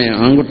തമ്പുരാനെ.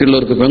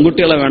 ആൺകുട്ടിയുള്ളവർക്ക്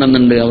പെൺകുട്ടികളെ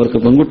വേണമെന്നുണ്ട്, അവർക്ക്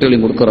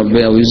പെൺകുട്ടികളെയും കൊടുക്കും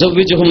റബ്ബേ.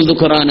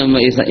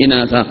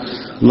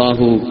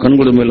 അള്ളാഹു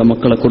കൺകുടുംബമുള്ള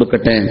മക്കളെ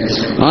കൊടുക്കട്ടെ.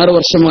 6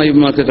 വർഷമായി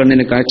ഉമ്മാക്ക്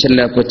കണ്ണിന് കാഴ്ചയില്ല.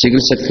 അപ്പൊ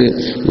ചികിത്സക്ക്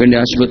വേണ്ടി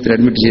ആശുപത്രി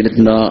അഡ്മിറ്റ്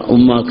ചെയ്തിട്ടുണ്ട്.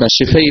 ഉമ്മാക്ക്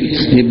ശിഫയിൽ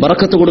നീ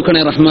ബറക്കത്ത്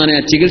കൊടുക്കണേ റഹ്മാനെ.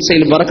 ആ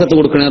ചികിത്സയിൽ ബറക്കത്ത്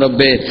കൊടുക്കണേ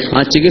റബ്ബേ. ആ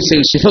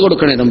ചികിത്സയിൽ ശിഫ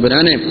കൊടുക്കണേ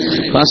തമ്പുരാനെ.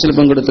 ക്ലാസ്സിൽ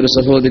പങ്കെടുത്തൊരു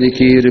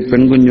സഹോദരിക്ക് ഒരു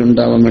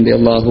പെൺകുഞ്ഞുണ്ടാവാൻ വേണ്ടി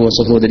അള്ളാഹു ആ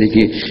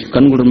സഹോദരിക്ക്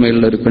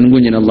കൺകുടുംബമുള്ള ഒരു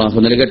പെൺകുഞ്ഞിന് അള്ളാഹു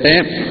നൽകട്ടെ.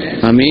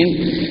 ആമീൻ.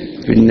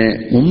 പിന്നെ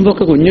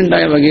മുമ്പൊക്കെ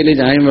കുഞ്ഞുണ്ടായ വകയിൽ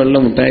ചായം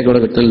വെള്ളം മുട്ടായി കൂടെ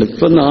കിട്ടലുണ്ട്.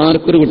 ഇപ്പൊ ഒന്നും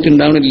ആർക്കൊരു കുട്ടി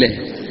ഉണ്ടാവണില്ലേ?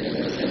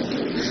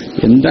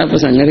 എന്താ ഇപ്പൊ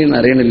സംഗതി എന്ന്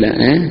അറിയണില്ല.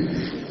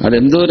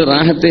 അതെന്തോ ഒരു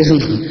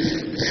റാഹത്തേന്ന്.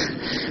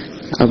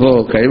 അപ്പോ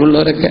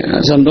കഴിവുള്ളവരൊക്കെ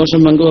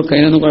സന്തോഷം പങ്കുവെക്കെ,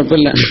 അതിനൊന്നും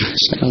കുഴപ്പമില്ല.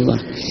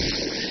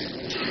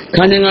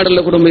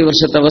 കാഞ്ഞങ്ങാടുള്ള കുടുംബം ഈ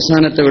വർഷത്തെ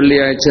അവസാനത്തെ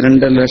വെള്ളിയാഴ്ച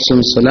 2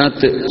 ലക്ഷം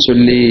സ്വലാത്ത്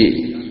ചൊല്ലി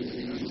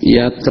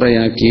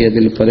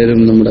യാത്രയാക്കിയതിൽ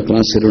പലരും നമ്മുടെ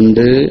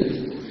ക്ലാസ്സിലുണ്ട്.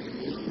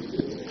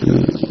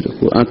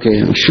 ഓക്കെ,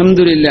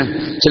 അൽഹംദുലില്ലാ.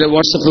 ചില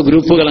വാട്സപ്പ്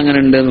ഗ്രൂപ്പുകൾ അങ്ങനെ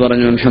ഉണ്ട് എന്ന്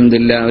പറഞ്ഞു.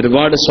 അൽഹംദുലില്ലാ,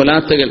 ഒരുപാട്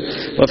സ്വലാത്തുകൾ.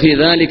 വഫീ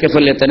ദാലിക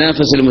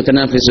ഫല്യതനാഫസുൽ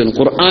മുതനാഫിസുൻ.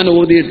 ഖുർആൻ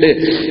ഓതിയിട്ട്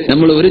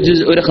നമ്മൾ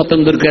ഒരു ഖത്തം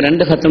തീർക്കുക,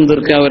 2 ഖത്തം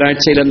തീർക്കുക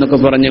ഒരാഴ്ചയിൽ എന്നൊക്കെ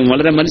പറഞ്ഞ്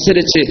വളരെ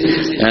മത്സരിച്ച്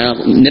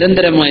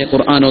നിരന്തരമായ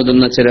ഖുർആൻ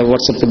ഓതുന്ന ചില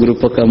വാട്സപ്പ്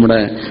ഗ്രൂപ്പൊക്കെ നമ്മുടെ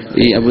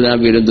ഈ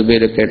അബുദാബിയിലും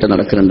ദുബൈയിലൊക്കെ ആയിട്ട്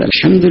നടക്കുന്നുണ്ട്.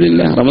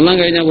 അൽഹംദുലില്ലാ. റമളാൻ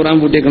കഴിഞ്ഞാൽ ഖുർആൻ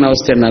പൂട്ടിയേക്കുന്ന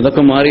അവസ്ഥയാണ്.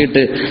 അതൊക്കെ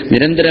മാറിയിട്ട്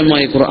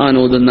നിരന്തരമായി ഖുർആൻ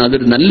ഓതുന്ന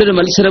അതൊരു നല്ലൊരു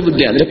മത്സര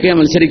ബുദ്ധി. അതിലൊക്കെയാണ്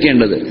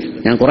മത്സരിക്കേണ്ടത്.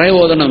 ഞാൻ കുറെ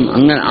ഓതണം,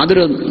 അങ്ങനെ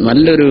അതൊരു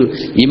നല്ലൊരു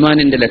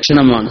ഈമാനിന്റെ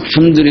ലക്ഷണമാണ്.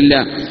 അൽഹംദുലില്ലാ.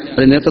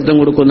 അത് നേതൃത്വം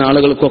കൊടുക്കുന്ന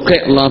ആളുകൾക്കൊക്കെ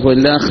അള്ളാഹു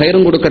എല്ലാ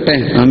ഖൈറും കൊടുക്കട്ടെ.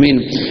 ആമീൻ.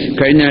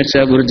 കഴിഞ്ഞ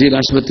ആഴ്ച ബുർജിയിൽ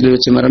ആശുപത്രിയിൽ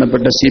വെച്ച്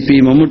മരണപ്പെട്ട CP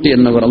മമ്മൂട്ടി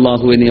എന്നവർ,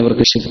 അള്ളാഹുവിനെ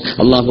അവർക്ക്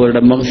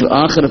അള്ളാഹുവരുടെ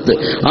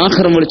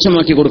ആഖിറം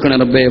വെളിച്ചമാക്കി കൊടുക്കണേ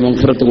റബ്ബേ.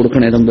 മഗ്ഫിറത്ത്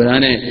കൊടുക്കണേ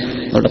തമ്പുരാനെ.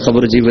 അവരുടെ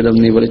ഖബർ ജീവിതം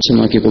നീ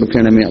വെളിച്ചമാക്കി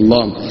കൊടുക്കണമേ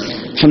അല്ലാഹ്.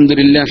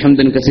 അൽഹംദുലില്ലാ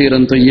ഹംദൻ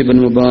കസീറൻ തയ്യിബൻ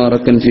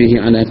മുബാറകൻ ഫീഹി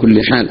അലാ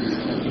കുല്ലി ഹാൽ.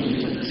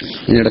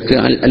 ഇതിനിടക്ക്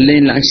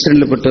അല്ലയിൽ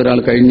ആക്സിഡന്റിൽപ്പെട്ട ഒരാൾ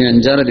കഴിഞ്ഞ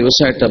 5-6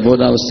 ദിവസമായിട്ട്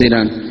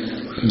അബോധാവസ്ഥയിലാണ്.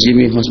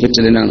 ജിമി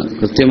ഹോസ്പിറ്റലിലാണ്.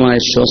 കൃത്യമായ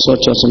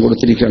ശ്വാസോച്ഛ്വാസം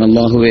കൊടുത്തിരിക്കുകയാണ്.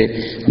 അള്ളാഹുവേ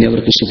നീ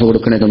അവർക്ക് ശിഫ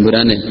കൊടുക്കണേ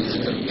തമ്പുരാനെ.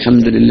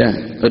 അൽഹംദുലില്ലാ.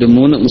 ഒരു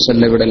 3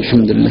 മുസല്ല ഇവിടെ.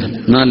 അൽഹംദുലില്ലാ.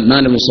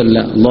 4 മുസല്ല.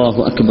 അല്ലാഹു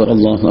അക്ബർ,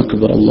 അല്ലാഹു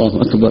അക്ബർ, അല്ലാഹു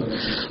അക്ബർ.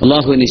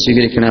 അള്ളാഹു നീ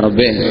സ്വീകരിക്കണേ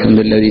റബ്ബേ.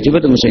 അൽഹംദുലില്ലാ.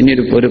 20 മുസല്ല. ഇനി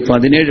ഒരു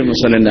 17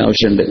 മുസല്ലന്റെ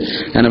ആവശ്യമുണ്ട്.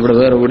 ഞാൻ ഇവിടെ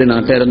വേറെ ഇവിടെ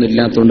നാട്ടുകാരൊന്നും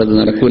ഇല്ലാത്തതുകൊണ്ട് അത്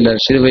നടക്കൂല.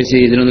 തശ്ശൂർ പൈസ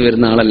ഇതിനൊന്നും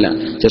വരുന്ന ആളല്ല.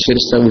 തശ്ശൂർ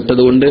ഉസ്താദ്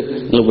വിട്ടതുകൊണ്ട്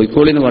നിങ്ങൾ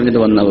പൊയ്ക്കോളിന്ന്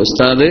പറഞ്ഞിട്ട് വന്ന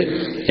ഉസ്താദ്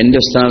എന്റെ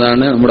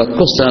ഉസ്താദാണ്, നമ്മുടെ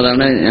ഒക്കെ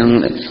ഉസ്താദാണ്.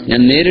 ഞാൻ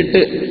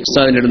നേരിട്ട്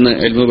ഉസ്താദിന്റെ അടുത്ത്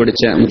എൽമ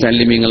പഠിച്ച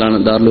മുതല്ലിമീങ്ങളാണ്.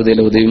 ദാറുൽ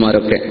ഹുദയിലെ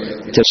ഉദവിമാരൊക്കെ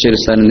ചെറുശ്ശേരി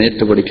ഉസ്താദിനെ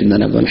നേരിട്ട്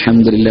പഠിക്കുന്നതാണ്. അപ്പോൾ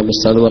അൽഹംദുലില്ലാ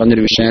ഉസ്താദ്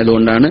പറഞ്ഞൊരു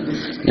വിഷയമായതുകൊണ്ടാണ്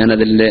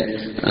ഞാനതിന്റെ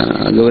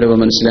ഗൗരവം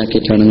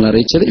മനസ്സിലാക്കിയിട്ടാണ് നിങ്ങൾ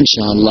അറിയിച്ചത്.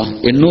 ഇൻഷാ അല്ലാഹ്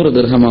 800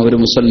 ദിർഹം ഒരു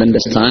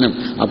മുസല്ലന്റെ സ്ഥാനം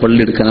ആ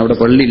പള്ളി എടുക്കാൻ, അവിടെ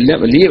പള്ളി ഇല്ല,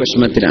 വലിയ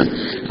വിഷമത്തിലാണ്.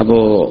 അപ്പോ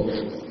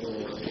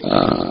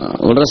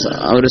വളരെ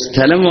ഒരു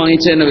സ്ഥലം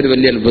വാങ്ങിച്ചതന്നെ ഒരു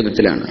വലിയ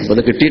അത്ഭുതത്തിലാണ്. അപ്പൊ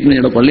അത് കിട്ടിയിട്ട്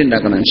ഇവിടെ പള്ളി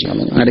ഉണ്ടാക്കണം ഇൻഷാ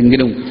അല്ലാഹ്.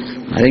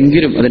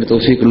 ആരെങ്കിലും അതിന്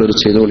തൗഫീഖുള്ളവർ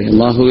ചെയ്തോളി.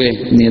 അല്ലാഹുവേ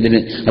നീ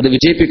അത്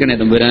വിജയിപ്പിക്കണേ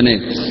തമ്പുരാനെ.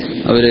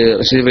 അവര്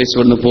റഷീദ് വൈസ്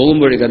ഇവിടുന്ന്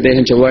പോകുമ്പോഴേക്ക്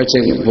അദ്ദേഹം ചൊവ്വാഴ്ച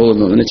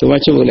പോകുന്നു. അതിന്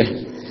ചൊവ്വാഴ്ച പോലെ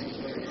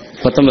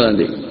 19-ാം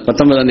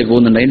തീയതി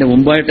പോകുന്നുണ്ട്. അതിന്റെ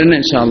മുമ്പായിട്ട് തന്നെ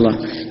ഇൻഷാ അല്ലാഹ്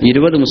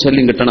 20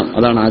 മുസല്ലിം കിട്ടണം,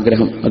 അതാണ്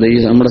ആഗ്രഹം. അത് ഈ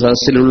നമ്മുടെ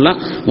സദസ്സിലുള്ള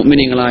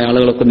മുഅ്മിനീങ്ങളായ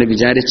ആളുകളൊക്കെ ഒന്ന്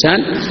വിചാരിച്ചാൽ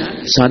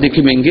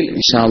സാധിക്കുമെങ്കിൽ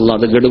ഇൻഷാ അല്ലാഹ്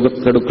അത്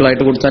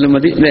ഗഡുക്കളായിട്ട് കൊടുത്താലും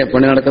മതി, അല്ലെ,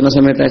 പണി നടക്കുന്ന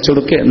സമയത്ത് അയച്ചു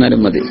കൊടുക്കുക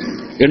എന്നാലും മതി.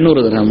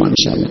 800 ദിർഹമാണ്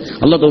ഇൻഷാ അല്ലാഹ്.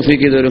 അല്ലാഹ്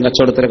തൗഫീഖ് ചെയ്തവരും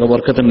കച്ചവടത്തിലൊക്കെ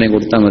ബർക്കത്തുണ്ടെങ്കിൽ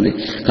കൊടുത്താൽ മതി.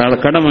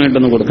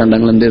 കടമായിട്ടൊന്നും കൊടുക്കണ്ട,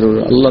 നിങ്ങൾ എന്ത്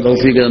ചെയ്തോളൂ. അല്ലാഹ്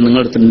തൗഫീഖ് ചെയ്ത്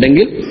നിങ്ങളുടെ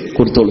അടുത്തുണ്ടെങ്കിൽ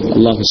കൊടുത്തോളൂ.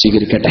 അല്ലാഹു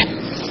സ്വീകരിക്കട്ടെ.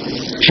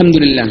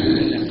 അൽഹംദുലില്ലാഹ്.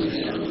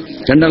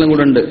 രണ്ടാളും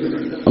കൂടെ ഉണ്ട്.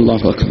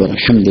 അല്ലാഹു അക്ബർ.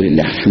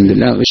 അൽഹംദുലില്ലാഹ്.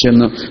 വിഷയം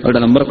അവരുടെ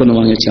നമ്പറൊക്കെ ഒന്ന്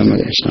വാങ്ങി വെച്ചാൽ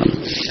മതി.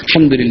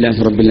 അൽഹംദുലില്ലാഹി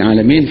റബ്ബിൽ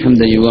ആലമീൻ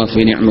ഹംദൻ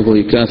യുവാഫി നിഅമഹു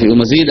വയുകാഫി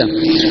മസീദ.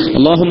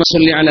 അല്ലാഹുമ്മ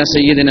സ്വല്ലി അലാ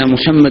സയ്യിദിനാ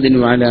മുഹമ്മദിൻ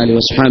വഅലാ ആലിഹി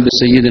വസ്ഹബി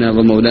സയ്യിദിനാ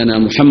വമൗലാനാ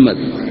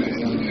മുഹമ്മദ്.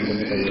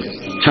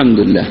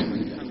 അൽഹംദുലില്ലാഹ്.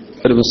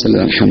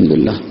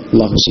 അൽഹംദുലില്ലാഹ്.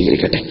 അല്ലാഹു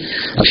സ്വീകരിക്കട്ടെ.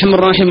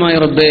 അർഹമർറഹീമായ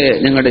റബ്ബേ,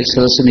 ഞങ്ങളുടെ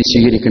സദസ്സിനെ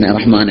സ്വീകരിക്കണേ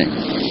റഹ്മാനെ.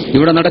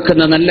 ഇവിടെ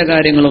നടക്കുന്ന നല്ല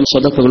കാര്യങ്ങളും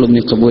സദഖകളും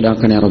നീ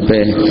കബൂലാക്കണേ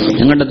റബ്ബേ.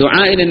 ഞങ്ങളുടെ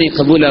ദുആഇനെ നീ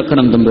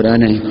കബൂലാക്കണം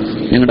തമ്പുരാനെ.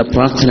 ഞങ്ങളുടെ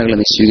പ്രാർത്ഥനകളെ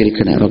നീ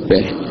സ്വീകരിക്കണേ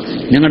റബ്ബേ.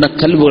 ഞങ്ങളുടെ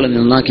ഖൽബുകളെ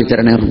നന്നാക്കി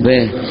തരണേ റബ്ബേ.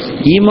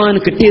 ഈമാൻ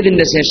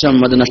കിട്ടിയതിന്റെ ശേഷം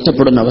അത്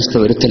നഷ്ടപ്പെടുന്ന അവസ്ഥ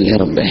വരുത്തല്ലേ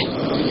റബ്ബേ.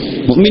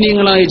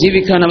 മുഅ്മിനീങ്ങളായി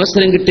ജീവിക്കാൻ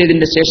അവസരം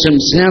കിട്ടിയതിന്റെ ശേഷം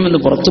ഇസ്ലാം എന്ന്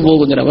പുറത്തു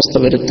പോകുന്നൊരവസ്ഥ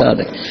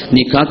വരുത്താതെ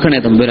നീ കാക്കണേ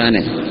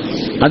തമ്പുരാനെ.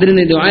 അതിന്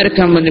നീ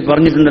ദുആയിരക്കാൻ വേണ്ടി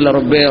പറഞ്ഞിട്ടുണ്ടല്ലോ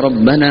റബ്ബേ.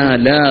 റബ്ബനാ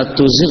ലാ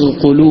തുസിഗ്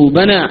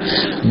ഖുലൂബനാ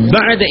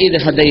ബഅദ ഇദ്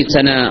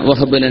ഹദൈതനാ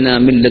വഹബ് ലനാ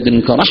മിൻ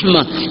ലദുൻക റഹ്മ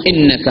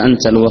ഇന്നക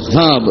അൻതൽ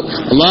വഹ്ഹാബ്.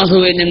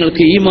 അല്ലാഹുവേ,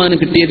 ഞങ്ങൾക്ക് ഈമാൻ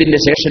കിട്ടിയതിന്റെ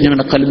ശേഷം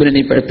ഞങ്ങളുടെ ഖൽബിനെ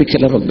നീ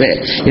പഠിപ്പിക്കല്ലേ റബ്ബേ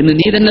എന്ന്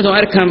നീ തന്നെ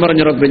ദുആയിരക്കാൻ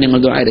പറഞ്ഞു റബ്ബേ. ഞങ്ങൾ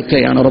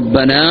ദുആയിരക്കയാണ്.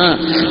 റബ്ബനാ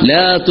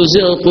ലാ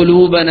തുസിഗ്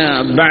ഖുലൂബനാ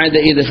ബഅദ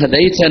ഇദ്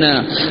ഹദൈതനാ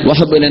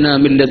വഹബ് ലനാ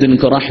മിൻ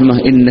ലദുൻക റഹ്മ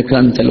ഇന്നക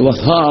അൻതൽ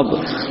വഹ്ഹാബ്.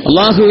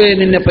 അല്ലാഹുവേ,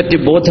 നിന്നെ പറ്റി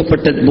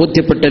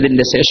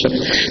ബോധ്യപ്പെട്ടതിന്റെ ശേഷം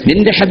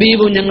നിന്റെ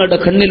ഹബീബും ഞങ്ങളുടെ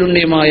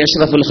കണ്ണിലുണ്ണിയുമായ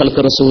അഷ്റഫുൽ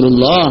ഖൽഖ്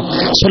റസൂലുള്ളാഹ്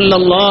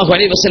സ്വല്ലല്ലാഹു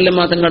അലൈഹി വസല്ലം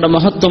തങ്ങളുടെ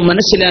മഹത്വം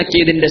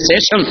മനസ്സിലാക്കിയതിന്റെ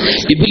ശേഷം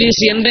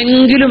ഇബ്ലീസ്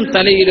എന്തെങ്കിലും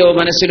തലയിലോ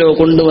മനസ്സിലോ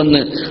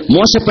കൊണ്ടുവന്ന്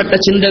മോശപ്പെട്ട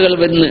ചിന്തകൾ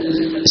വന്ന്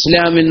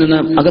ഇസ്ലാമിൽ നിന്ന്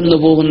അകന്നു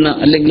പോകുന്ന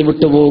അല്ലെങ്കിൽ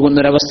വിട്ടുപോകുന്ന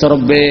ഒരവസ്ഥ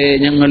റബ്ബേ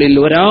ഞങ്ങളിൽ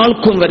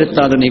ഒരാൾക്കും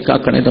വരുത്താതെ നീ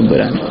കാക്കണേ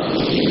തമ്പുരാൻ.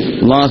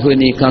 അല്ലാഹു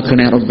നീ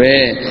കാക്കണേ റബ്ബേ.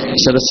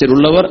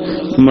 സദസ്സിലുള്ളവർ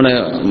നമ്മുടെ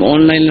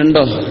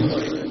ഓൺലൈനിലുണ്ടോ,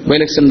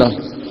 വൈലക്സ് ഉണ്ടോ?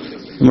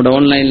 നമ്മുടെ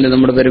ഓൺലൈനിൽ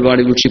നമ്മുടെ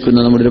പരിപാടി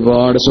വീക്ഷിക്കുന്ന നമ്മുടെ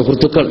ഒരുപാട്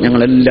സുഹൃത്തുക്കൾ,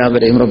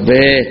 ഞങ്ങളെല്ലാവരെയും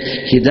റബ്ബേ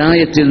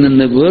ഹിദായത്തിൽ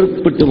നിന്ന്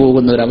വേർപെട്ടു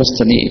പോകുന്ന ഒരവസ്ഥ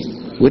നീ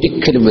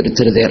ഒരിക്കലും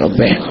വരുത്തരുതേ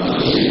റബ്ബേ.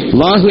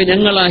 അല്ലാഹുവേ,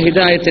 ഞങ്ങൾ ആ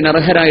ഹിദായത്തിന്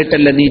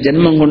അർഹരായിട്ടല്ല, നീ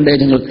ജന്മം കൊണ്ടേ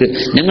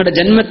ഞങ്ങളുടെ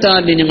ജന്മത്താൽ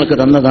നീ ഞങ്ങൾക്ക്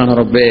തന്നതാണ്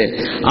റബ്ബേ.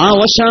 ആ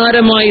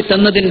ഓശാരമായി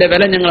തന്നതിന്റെ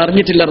വില ഞങ്ങൾ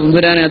അറിഞ്ഞിട്ടില്ല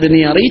തമ്പുരാനെ. അത്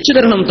നീ അറിയിച്ചു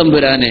തരണം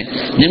തമ്പുരാനെ.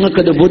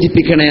 ഞങ്ങൾക്കത്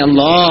ബോധിപ്പിക്കണേ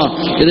അല്ലാ.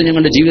 ഇത്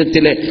ഞങ്ങളുടെ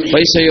ജീവിതത്തിലെ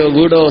പൈസയോ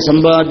വീടോ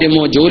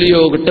സമ്പാദ്യമോ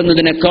ജോലിയോ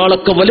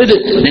കിട്ടുന്നതിനേക്കാളൊക്കെ വലുത്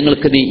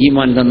ഞങ്ങൾക്ക് നീ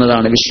ഈമാൻ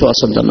തന്നതാണ്,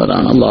 വിശ്വാസം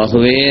തന്നതാണ്.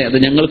 അല്ലാഹുവേ, അത്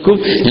ഞങ്ങൾക്കും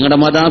ഞങ്ങളുടെ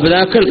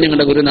മാതാപിതാക്കൾ,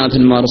 ഞങ്ങളുടെ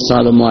ഗുരുനാഥന്മാർ,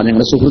 ഉസ്താദന്മാർ,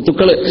 ഞങ്ങളുടെ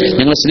സുഹൃത്തുക്കൾ,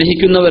 ഞങ്ങളെ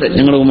സ്നേഹിക്കുന്നവർ,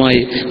 ഞങ്ങളുമായി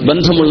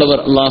ബന്ധമുള്ളവർ,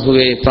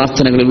 അല്ലാഹുവേ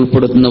പ്രാർത്ഥനകളിൽ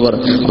ഉൾപ്പെടുത്തുന്നവർ,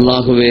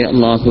 അല്ലാഹുവേ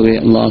അല്ലാഹുവേ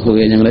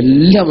അല്ലാഹുവേ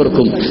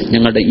ഞങ്ങളെല്ലാവർക്കും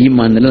ഞങ്ങളുടെ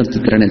ഈമാൻ നിലനിർത്തി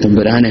തരണേ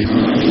തമ്പുരാനെ.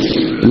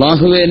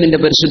 അല്ലാഹുവേ, നിന്റെ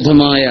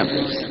പരിശുദ്ധമായ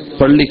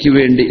പള്ളിക്ക്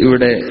വേണ്ടി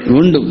ഇവിടെ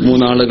വീണ്ടും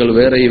 3 ആളുകൾ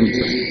വേറെയും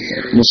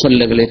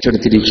മുസല്ലകൾ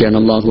ഏറ്റെടുത്തിരിക്കുകയാണ്.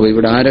 അല്ലാഹുവേ,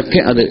 ഇവിടെ ആരൊക്കെ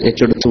അത്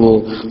ഏറ്റെടുത്തുവോ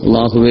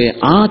അല്ലാഹുവേ,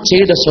 ആ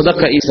ചെയ്ത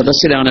സ്വതക്ക ഈ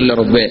സദസ്സിലാണല്ലോ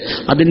റബ്ബേ.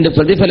 അതിന്റെ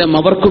പ്രതിഫലം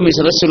അവർക്കും ഈ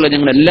സദസ്സിലുള്ള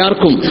ഞങ്ങൾ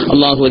എല്ലാവർക്കും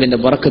അല്ലാഹു അതിന്റെ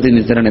ബറക്കത്ത്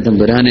നീ തരണേ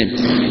തമ്പുരാനെ.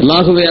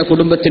 അല്ലാഹുവേ, ആ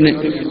കുടുംബത്തിന്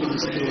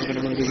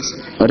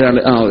ഒരാൾ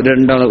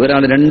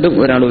 2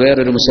 ഒരാൾ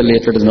വേറൊരു മുസല്ല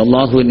ഏറ്റെടുക്കുന്നു.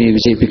 അല്ലാഹു നീ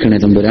വിജയിപ്പിക്കണേ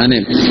തമ്പുരാനെ.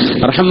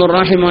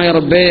 അർഹമുർറാഹിമായ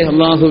റബ്ബേ,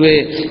 അല്ലാഹുവേ,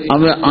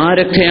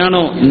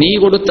 ആരൊക്കെയാണോ നീ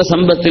കൊടുത്ത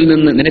സമ്പത്തിൽ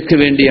നിന്ന് നിനക്ക്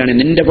വേണ്ടിയാണ്,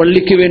 നിന്റെ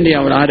പള്ളിക്ക് വേണ്ടി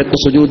അവിടെ ആരൊക്കെ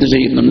സുജൂദ്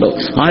ചെയ്യുന്നുണ്ടോ,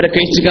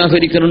 ആരൊക്കെ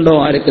ഇസ്തിഗ്ഫാറിക്കുന്നുണ്ടോ,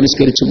 ആരൊക്കെ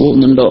നിസ്കരിച്ചു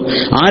പോകുന്നുണ്ടോ,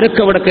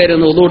 ആരൊക്കെ അവിടെ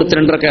കയറുന്നു ഒതുകൊടുത്ത്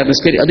 2 റക്അത്ത്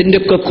നിസ്കരിക്കും,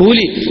 അതിന്റെയൊക്കെ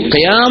കൂലി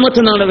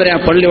ഖിയാമത്ത് നാൾ വരെ ആ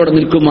പള്ളി അവിടെ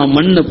നിൽക്കും. ആ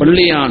മണ്ണ്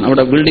പള്ളിയാണ്.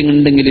 അവിടെ ബിൽഡിംഗ്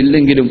ഉണ്ടെങ്കിൽ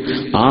ഇല്ലെങ്കിലും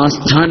ആ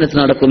സ്ഥാനത്ത്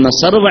നടക്കുന്ന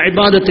സർവ്വ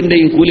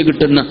ഇബാദത്തിന്റെയും കൂലി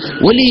കിട്ടുന്ന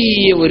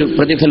വലിയ ഒരു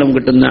പ്രതിഫലം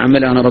കിട്ടുന്ന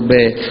അമലാണ്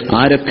റബ്ബേ.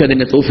 ആരൊക്കെ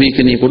അതിന്റെ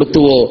തൗഫീഖ് നീ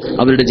കൊടുത്തുവോ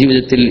അവരുടെ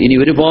ജീവിതത്തിൽ ഇനി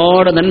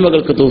ഒരുപാട്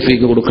നന്മകൾക്ക്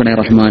തൗഫീഖ് കൊടുക്കണേ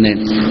റഹ്മാനെ.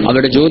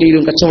 അവരുടെ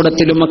ജോലിയിലും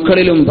കച്ചവടത്തിലും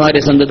മക്കളിലും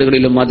ഭാര്യ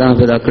സന്തതികളിലും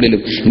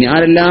മാതാപിതാക്കളിലും ഇനി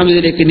ആരെല്ലാം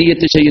ഇതിലേക്ക്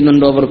നിയ്യത്ത്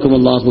ചെയ്യുന്നുണ്ടോ അവർക്കും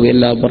അല്ലാഹു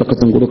എല്ലാ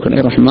ബർക്കത്തും കൊടുക്കണേ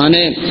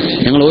റഹ്മാനെ.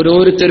 ഞങ്ങൾ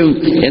ഓരോരുത്തരും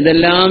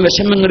എന്തെല്ലാം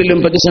വിഷമങ്ങളിലും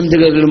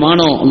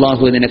പ്രതിസന്ധികളിലുമാണോ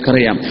അല്ലാഹു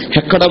നിനക്കറിയാം.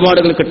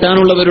 ഹക്കടപാടുകൾ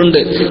കിട്ടാനുള്ളവരുണ്ട്,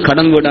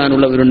 കടം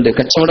വിടാനുള്ളവരുണ്ട്,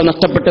 കച്ചവടം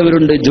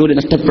നഷ്ടപ്പെട്ടവരുണ്ട്, ജോലി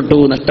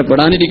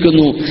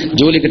നഷ്ടപ്പെടാനിരിക്കുന്നു,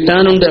 ജോലി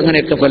കിട്ടാനുണ്ട്.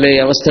 അങ്ങനെയൊക്കെ പല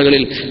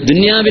അവസ്ഥകളിൽ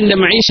ദുനിയാവിന്റെ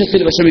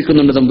മഈശത്തിൽ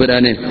വിഷമിക്കുന്നുണ്ട്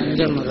തമ്പുരാനെ.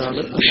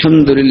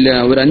 അൽഹംദുലില്ലാ,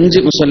 ഒരു 5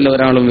 മുസല്ല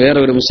ഒരാളും വേറെ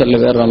ഒരു മുസല്ല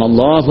വേറൊരാളും.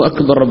 അല്ലാഹു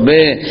അക്ബർ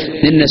റബ്ബേ,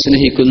 നിന്നെ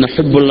സ്നേഹിക്കുന്ന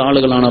ഹബ്ബുള്ള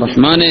ആളുകളാണ്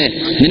റഹ്മാനെ.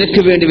 നിനക്ക്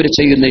വേണ്ടി ഇവർ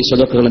ചെയ്യുന്ന ഈ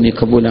സദഖകൾ നീ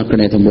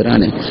കബൂലാക്കണേ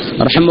തമ്പുരാനെ.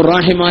 അർഹമുർ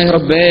റഹീമായ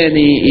റബ്ബേ,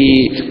 നീ ഈ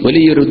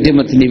വലിയൊരു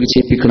ഉദ്യമത്തെ നീ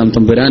വിജയിപ്പിക്കണം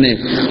തമ്പുരാനെ.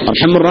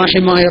 അർഹമുർ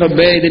റഹീമായ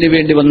റബ്ബേ, ഇതിനു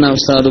വേണ്ടി വന്ന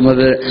ഉസ്താദും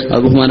അത്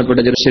ബഹുമാനപ്പെട്ട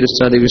ജർശരി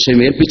ഉസ്താദ് ഈ വിഷയം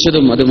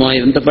ഏൽപ്പിച്ചതും അതുമായി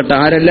ബന്ധപ്പെട്ട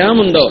ആരെല്ലാം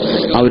ഉണ്ടോ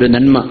ആ ഒരു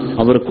നന്മ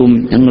അവർക്കും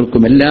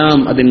ഞങ്ങൾക്കും എല്ലാം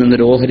അതിൽ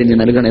നിന്നൊരു ഓഹരി നീ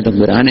നൽകണേ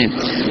തമ്പുരാനെ.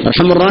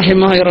 അർഹമുർ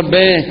റഹീമായ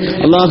റബ്ബേ,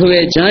 അല്ലാഹുവേ,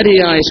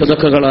 ജാരിയായ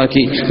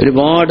സദഖകളാക്കി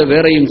ഒരുപാട്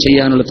വേറെയും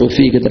ചെയ്യാനുള്ള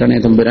തൗഫീഖ് തരണേ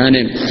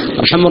തമ്പുരാനെ.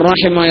 അർഹമുർ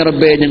റഹീമായ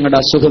റബ്ബേ, ഞങ്ങളുടെ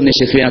അസുഖം നീ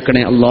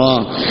ശിഫയാക്കണേ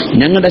അല്ലാഹ്.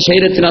 ഞങ്ങളുടെ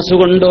ശരീരത്തിന്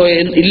അസുഖമുണ്ടോ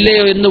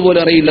ഇല്ലയോ എന്ന്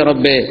പോലും അറിയില്ല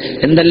റബ്ബേ.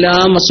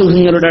 എന്തെല്ലാം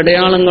അസുഖങ്ങളുടെ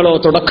അടയാളങ്ങളോ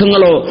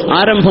തുടക്കങ്ങളോ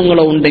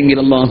ആരംഭങ്ങളോ ഉണ്ടെങ്കിൽ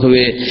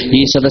അല്ലാഹുവേ,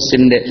 ഈ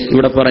സദസ്സിന്റെ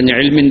ഇവിടെ പറഞ്ഞ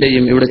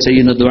ഇൽമിന്റെയും ഇവിടെ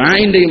ചെയ്യുന്ന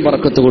ദുആഇന്റെയും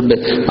ബറക്കത്ത് കൊണ്ട്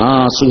ആ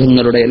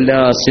അസുഖങ്ങളുടെ എല്ലാ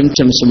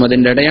സിംപ്റ്റംസും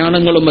അതിന്റെ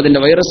അടയാളങ്ങളും അതിന്റെ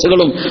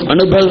വൈറസുകളും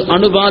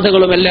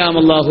അണുബാധകളും എല്ലാം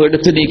അല്ലാഹു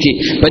എടുത്തു നീക്കി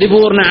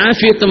പരിപൂർണ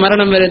ആഫിയത്ത്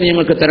മരണം വരെ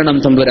ഞങ്ങൾക്ക് തരണം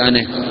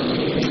തമ്പുരാനെ.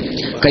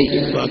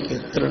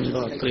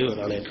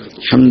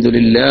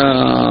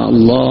 അൽഹംദുലില്ലാഹ്,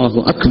 അല്ലാഹു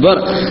അക്ബർ.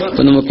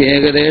 അപ്പൊ നമുക്ക്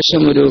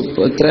ഏകദേശം ഒരു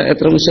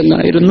എത്ര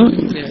മുസല്ലായിരുന്നു?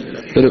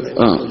 ഒരു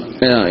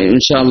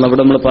ഇൻഷാ അല്ലാഹ്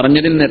ഇവിടെ നമ്മൾ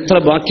പറഞ്ഞതിൽ നിന്ന് എത്ര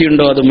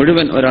ബാക്കിയുണ്ടോ അത്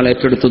മുഴുവൻ ഒരാൾ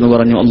ഏറ്റെടുത്തു എന്ന്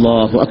പറഞ്ഞു.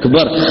 അല്ലാഹു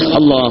അക്ബർ,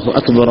 അല്ലാഹു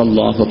അക്ബർ,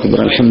 അല്ലാഹു അക്ബർ.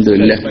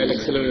 അൽഹംദുലില്ലാഹ്,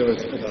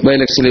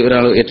 ബൈലക്സിൽ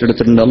ഒരാൾ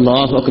ഏറ്റെടുത്തിട്ടുണ്ട്.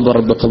 അല്ലാഹു അക്ബർ,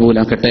 റബ്ബ്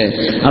കബൂലാക്കട്ടെ.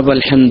 അപ്പൊ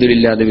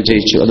അൽഹംദുലില്ലാഹ്, അത്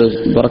വിജയിച്ചു. അത്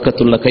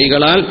ബറക്കത്തുള്ള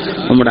കൈകളാൽ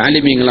നമ്മുടെ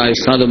ആലിമീങ്ങളായ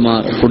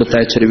ഉസ്താദുമാർ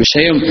കൊടുത്തയച്ചൊരു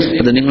വിഷയം,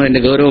 അത് നിങ്ങൾ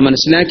എന്റെ ഗൗരവം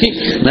മനസ്സിലാക്കി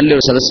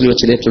നല്ലൊരു സദസ്സിൽ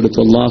വെച്ച് ഏറ്റെടുത്തു.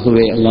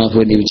 അല്ലാഹുവേ,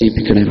 അല്ലാഹുവേ, നീ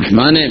വിജയിപ്പിക്കണേ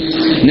റഹ്മാനെ.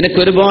 നിനക്ക്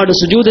ഒരുപാട്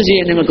സുജൂദ്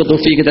ചെയ്യാൻ ഞങ്ങൾക്ക്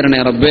തൗഫീഖ് തരണേ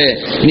റബ്ബേ.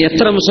 ഇനി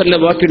എത്ര മുസല്ല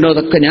ബാക്കിയുണ്ടോ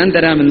അതൊക്കെ ഞാൻ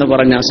തരാമെന്ന്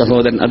പറഞ്ഞ ആ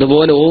സഹോദരൻ,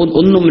 അതുപോലെ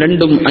 1,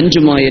 2,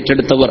 5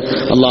 ഏറ്റെടുത്തവർ,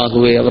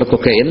 അല്ലാഹുവേ,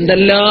 അവർക്കൊക്കെ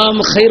എന്തെല്ലാം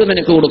ഖൈർ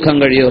നിനക്ക് കൊടുക്കാൻ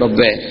കഴിയോ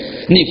റബ്ബേ,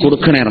 നീ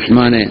കൊടുക്കണേ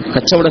റഹ്മാനെ.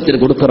 കച്ചവടത്തിൽ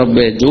കൊടുക്ക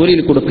റബ്ബേ,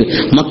 ജോലിയിൽ കൊടുക്ക്,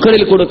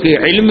 മക്കളിൽ കൊടുക്ക്,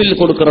 ഇൽമിൽ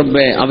കൊടുക്ക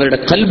റബ്ബേ, അവരുടെ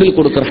ഖൽബിൽ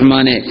കൊടുക്ക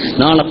റഹ്മാനെ.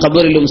 നാളെ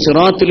ഖബറിലും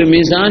സിറാത്തിലും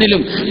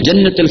മീസാനിലും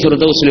ജന്നത്തുൽ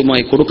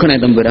ഫിർദൗസിലുമായി കൊടുക്കണേ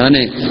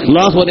തമ്പുരാനെ.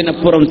 അല്ലാഹു,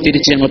 അതിനപ്പുറം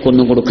തിരിച്ച്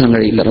ഞങ്ങൾക്കൊന്നും കൊടുക്കാൻ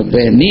കഴിയില്ല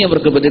റബ്ബേ. നീ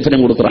അവർക്ക് പ്രതിഫലം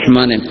കൊടുക്ക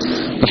റഹ്മാനെ.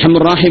 റഹ്മാൻ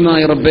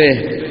റഹീമായ റബ്ബേ,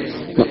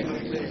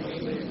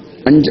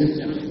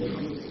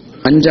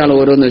 5 ആൾ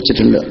ഓരോന്ന്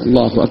വെച്ചിട്ടുണ്ട്.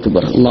 അല്ലാഹു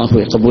അക്ബർ,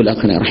 അല്ലാഹുവേ,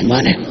 കബൂലാക്കണേ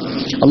റഹ്മാനെ.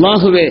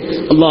 അല്ലാഹുവേ,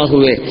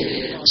 അല്ലാഹുവേ,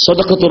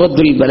 സദഖത്തു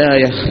റദ്ദുൽ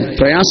ബലായ,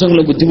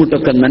 പ്രയാസങ്ങളും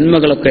ബുദ്ധിമുട്ടൊക്കെ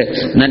നന്മകളൊക്കെ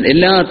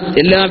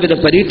എല്ലാവിധ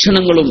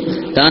പരീക്ഷണങ്ങളും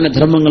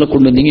ദാനധർമ്മങ്ങളെ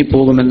കൊണ്ട്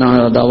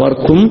നീങ്ങിപ്പോകുമെന്നാണ് അത്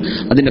അവർക്കും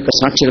അതിനൊക്കെ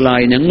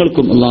സാക്ഷികളായ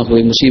ഞങ്ങൾക്കും അല്ലാഹുവേ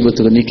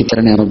മുസീബത്തുകൾ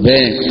നീക്കിത്തരണേ റബ്ബേ.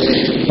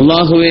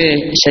 അല്ലാഹുവേ,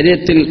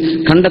 ശരീരത്തിൽ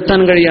കണ്ടെത്താൻ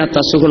കഴിയാത്ത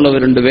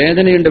അസുഖമുള്ളവരുണ്ട്,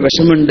 വേദനയുണ്ട്,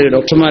 വിഷമുണ്ട്,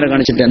 ഡോക്ടർമാരെ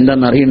കാണിച്ചിട്ട്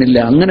എന്താണെന്ന് അറിയണില്ല,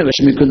 അങ്ങനെ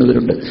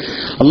വിഷമിക്കുന്നവരുണ്ട്.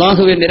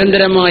 അല്ലാഹുവേ,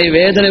 നിരന്തരമായി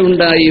വേദന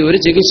ഉണ്ടായി ഒരു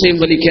ചികിത്സയും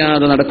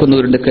വലിക്കാതെ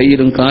നടക്കുന്നവരുണ്ട്,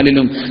 കയ്യിലും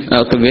കാലിലും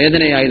ഒക്കെ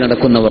വേദനയായി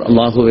നടക്കുന്നവർ.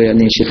 അല്ലാഹുവേ,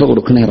 നീ ശിഫ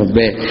കൊടുക്കണേ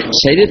റബ്ബേ.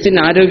 ശരീരത്തിന്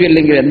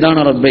ആരോഗ്യമില്ലെങ്കിൽ എന്താണ്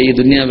റബ്ബേ ഈ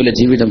ദുനിയാവിലെ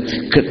ജീവിതം?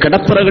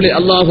 കിടപ്പറകളിൽ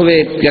അല്ലാഹുവേ,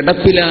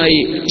 കിടപ്പിലായി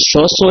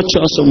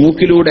ശ്വാസോച്ഛ്വാസം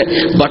മൂക്കിലൂടെ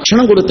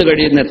ഭക്ഷണം കൊടുത്തു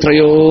കഴിയുന്ന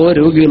എത്രയോ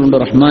രോഗികളുണ്ട്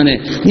റഹ്മാനെ.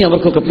 നീ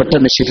അവർക്കൊക്കെ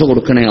പെട്ടെന്ന് ശിഫ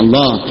കൊടുക്കണേ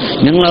അല്ലാഹ്.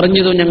 ഞങ്ങൾ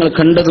അറിഞ്ഞതും ഞങ്ങൾ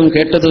കണ്ടതും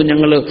കേട്ടതും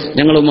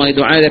ഞങ്ങളുമായി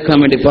ദുആ വെക്കാൻ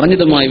വേണ്ടി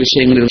പറഞ്ഞതുമായ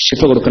വിഷയങ്ങളിൽ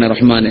ശിഫ കൊടുക്കണേ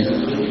റഹ്മാനെ.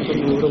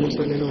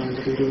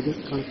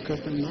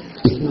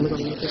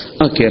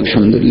 ഓക്കെ,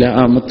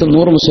 അൽഹംദുലില്ലാഹ്. മൊത്തം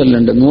 100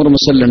 മുസല്ലുണ്ട്.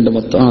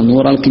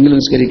 100 ആൾക്കെങ്കിലും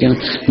നിസ്കരിക്കാൻ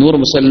 100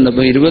 മുസല്ലുണ്ട്.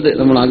 അപ്പൊ 20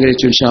 നമ്മൾ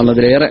ആഗ്രഹിച്ചു. ഇൻഷാ അല്ലാഹ്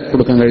അതിലേറെ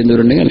കൊടുക്കാൻ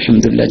കഴിയുന്നവരുണ്ടെങ്കിൽ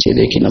അൽഹംദുലില്ലാഹ്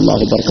ചെയ്തേക്കും.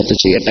 അല്ലാഹു ബർക്കത്ത്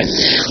ചെയ്യട്ടെ.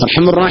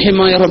 അർഹമുർ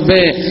റഹീമായ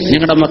റബ്ബേ,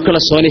 ഞങ്ങളുടെ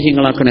മക്കളെ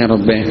സ്വാലിഹീങ്ങളാക്കണേ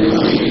റബ്ബേ.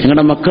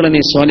 ഞങ്ങളുടെ മക്കളെ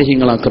നീ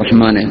സ്വാലിഹീങ്ങളാക്ക്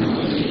റഹ്മാനെ.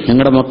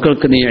 ഞങ്ങളുടെ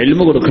മക്കൾക്ക് നീ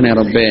ഇൽമു കൊടുക്കണേ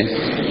റബ്ബേ.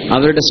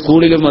 അവരുടെ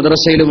സ്കൂളിലും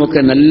മദ്രസയിലും ഒക്കെ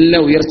നല്ല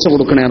ഉയർച്ച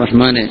കൊടുക്കണേ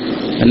റഹ്മാനെ.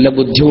 നല്ല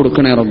ബുദ്ധി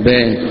കൊടുക്കണേ റബ്ബേ.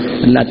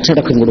 നല്ല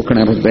അച്ചടക്കം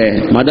കൊടുക്കണേ റബ്ബേ.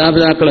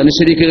 മാതാപിതാക്കൾ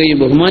അനുസരിക്കുകയും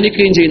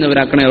ബഹുമാനിക്കുകയും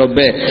ചെയ്യുന്നവരാക്കണേ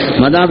റബ്ബേ.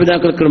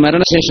 മാതാപിതാക്കൾക്ക്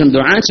മരണശേഷം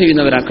ദുആ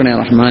ചെയ്യുന്നവരാക്കണേ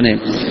റഹ്മാനെ.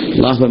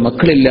 അല്ലാഹു,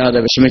 മക്കളില്ലാതെ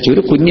വിഷമിച്ചു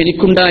ഒരു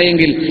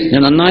കുഞ്ഞെനിക്കുണ്ടായെങ്കിൽ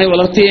ഞാൻ നന്നായി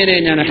വളർത്തിയേനെ,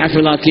 ഞാൻ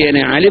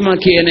ഹാഫിളാക്കിയേനെ,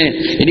 ആലിമാക്കിയേനെ,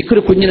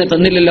 എനിക്കൊരു കുഞ്ഞിനെ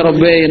തന്നില്ലല്ലോ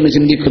റബ്ബേ എന്ന്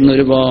ചിന്തിക്കുന്ന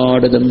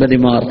ഒരുപാട്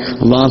ദമ്പതിമാർ.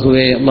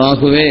 അല്ലാഹുവേ,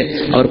 അല്ലാഹുവേ,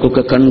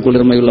 അവർക്കൊക്കെ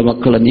കൺകുളിർമയുള്ള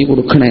മക്കളെ നീ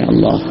കൊടുക്കണേ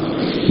അല്ലാഹ്.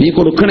 നീ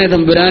കൊടുക്കണേ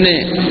തമ്പുരാനെ.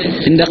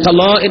 നിന്റെ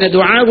ഖലാഇനെ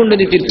ദുആ കൊണ്ട്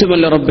നീ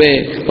തിരുത്തുമല്ലോ റബ്ബേ.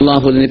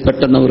 അല്ലാഹു, നീ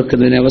പെട്ടെന്ന് അവർക്ക്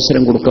ഇതിന്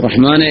അവസരം കൊടുക്കുക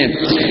റഹ്മാനെ.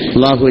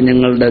 അല്ലാഹു,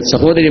 ഞങ്ങളുടെ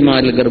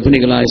സഹോദരിമാരിൽ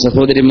ഗർഭിണികളായ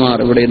സഹോദരിമാർ,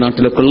 ഇവിടെ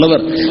നാട്ടിലൊക്കെ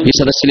ഉള്ളവർ, ഈ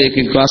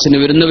സദസ്സിലേക്ക് ക്ലാസ്സിന്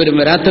വരുന്നവരും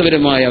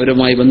വരാത്തവരുമായ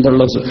അവരുമായി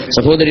ബന്ധമുള്ള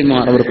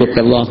സഹോദരിമാർ, അവർക്കൊക്കെ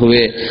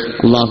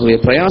അല്ലാഹുവേ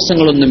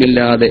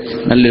പ്രയാസങ്ങളൊന്നുമില്ലാതെ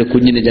നല്ലൊരു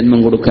കുഞ്ഞിന് ജന്മം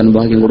കൊടുക്കാൻ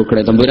ഭാഗ്യം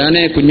കൊടുക്കണേ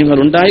തമ്പുരാനെ. കുഞ്ഞുങ്ങൾ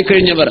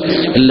ഉണ്ടായിക്കഴിഞ്ഞവർ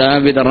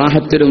എല്ലാവിധ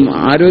റാഹത്തിലും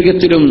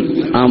ആരോഗ്യത്തിലും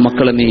ആ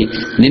മക്കളെ നീ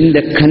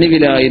നിന്റെ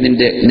കനിവിലായി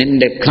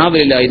നിന്റെ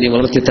കാവലിലായി നീ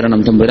വളർത്തിത്തരണം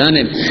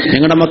തമ്പുരാനെ.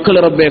 ഞങ്ങളുടെ മക്കൾ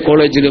റബ്ബേ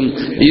കോളേജിലും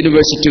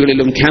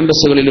യൂണിവേഴ്സിറ്റികളിലും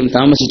ക്യാമ്പസുകളിലും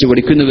താമസിച്ച്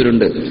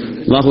പഠിക്കുന്നവരുണ്ട്.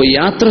 അല്ലാഹു,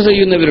 യാത്ര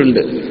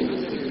ചെയ്യുന്നവരുണ്ട്.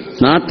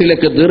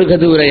 നാട്ടിലേക്ക്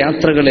ദീർഘദൂര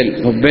യാത്രകളിൽ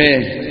റബ്ബേ,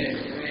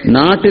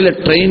 നാട്ടിലെ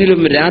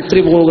ട്രെയിനിലും രാത്രി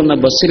പോകുന്ന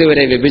ബസ്സിൽ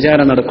വരെ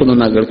വ്യഭിചാരം നടക്കുന്നു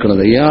എന്നാണ്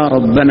കേൾക്കുന്നത്. യാ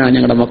റബ്ബന,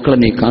 ഞങ്ങളുടെ മക്കളെ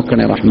നീ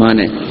കാക്കണേ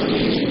റഹ്മാനെ.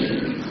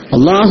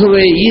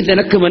 അല്ലാഹുവേ, ഈ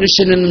നിനക്ക്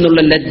മനുഷ്യനിൽ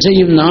നിന്നുള്ള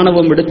ലജ്ജയും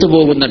നാണവും എടുത്തു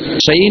പോകുന്ന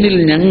ട്രെയിനിൽ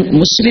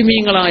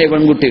മുസ്ലിമീങ്ങളായ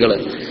പെൺകുട്ടികൾ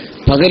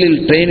പകലിൽ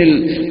ട്രെയിനിൽ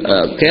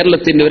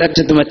കേരളത്തിന്റെ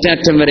ഒരറ്റത്ത്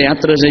മറ്ററ്റം വരെ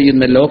യാത്ര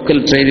ചെയ്യുന്ന ലോക്കൽ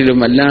ട്രെയിനിലും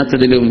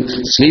അല്ലാത്തതിലും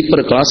സ്ലീപ്പർ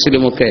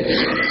ക്ലാസ്സിലുമൊക്കെ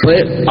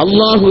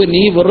അല്ലാഹു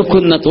നീ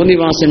വെറുക്കുന്ന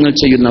തോന്നിവാസങ്ങൾ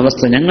ചെയ്യുന്ന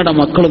അവസ്ഥ ഞങ്ങളുടെ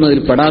മക്കളും അതിൽ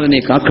പെടാതെ നീ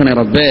കാക്കണേ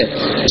റബ്ബേ.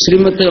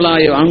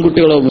 മുസ്ലിമത്തുകളായ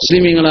ആൺകുട്ടികളോ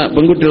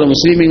പെൺകുട്ടികളോ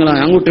മുസ്ലിമീങ്ങളായ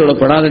ആൺകുട്ടികളോ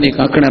പെടാതെ നീ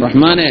കാക്കണേ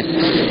റഹ്മാനെ.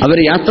 അവർ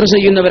യാത്ര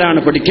ചെയ്യുന്നവരാണ്,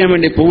 പഠിക്കാൻ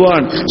വേണ്ടി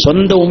പോവാൻ.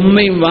 സ്വന്തം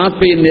ഉമ്മയും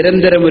വാപ്പയും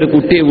നിരന്തരം ഒരു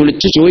കുട്ടിയെ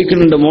വിളിച്ചു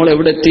ചോദിക്കുന്നുണ്ട്, മോൾ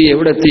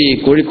എവിടെത്തി,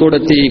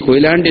 കോഴിക്കോടെത്തി,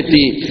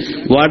 കൊയിലാണ്ടെത്തി,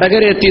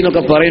 വടകര എത്തി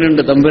എന്നൊക്കെ പറയുന്നുണ്ട്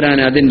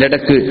തമ്പുരാനെ. അതിന്റെ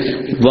ഇടക്ക്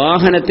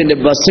വാഹനത്തിന്റെ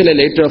ബസ്സിലെ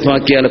ലൈറ്റ് ഓഫ്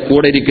ആക്കിയാൽ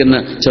കൂടെ ഇരിക്കുന്ന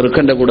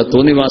ചെറുക്കന്റെ കൂടെ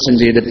തോന്നിവാസം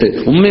ചെയ്തിട്ട്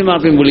ഉമ്മയും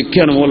വാപ്പയും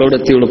വിളിക്കുകയാണ്, മോൾ എവിടെ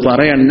എത്തിയുള്ളൂ,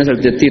 പറയാൻ എന്നെ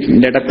സ്ഥലത്ത്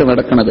എത്തിയിട്ടുണ്ട്. ഇടക്ക്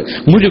നടക്കുന്നത്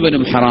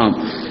മുഴുവനും ഹറാം.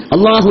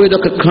 അള്ളാഹു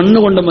ഇതൊക്കെ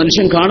കണ്ണുകൊണ്ട്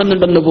മനുഷ്യൻ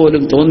കാണുന്നുണ്ടെന്ന്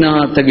പോലും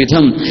തോന്നാത്ത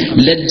വിധം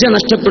ലജ്ജ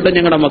നഷ്ടപ്പെട്ട്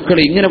ഞങ്ങളുടെ മക്കൾ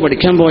ഇങ്ങനെ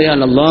പഠിക്കാൻ പോയാൽ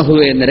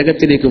അള്ളാഹുവെ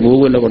നരകത്തിലേക്ക്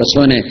പോകുമല്ലോ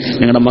പടച്ചോനെ.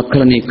 ഞങ്ങളുടെ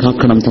മക്കളെ നീ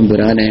കാക്കണം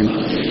തമ്പുരാനെ,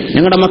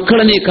 ഞങ്ങളുടെ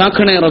മക്കളെ നീ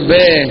കാക്കണേ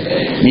റബ്ബേ,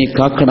 നീ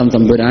കാക്കണം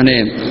തമ്പുരാനെ.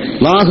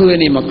 അല്ലാഹുവേ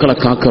നീ മക്കളെ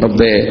കാക്ക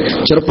റബ്ബേ.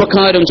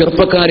 ചെറുപ്പക്കാരും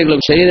ചെറുപ്പക്കാരികളും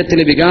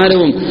ശരീരത്തിലെ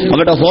വികാരവും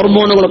അവരുടെ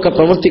ഹോർമോണുകളൊക്കെ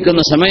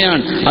പ്രവർത്തിക്കുന്ന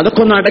സമയമാണ്.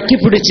 അതൊക്കെ ഒന്ന്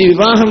അടക്കിപ്പിടിച്ച്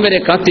വിവാഹം വരെ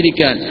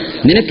കാത്തിരിക്കാൻ,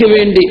 നിനക്ക്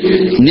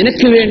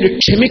വേണ്ടി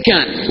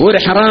ക്ഷമിക്കാൻ, ഒരു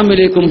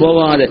ഹറാമിലേക്കും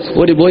പോവാതെ,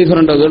 ഒരു ബോയ്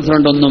ഫ്രണ്ടോ ഗേൾ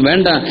ഫ്രണ്ടോ ഒന്നും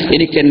വേണ്ട,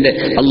 എനിക്കെന്റെ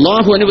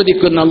അള്ളാഹു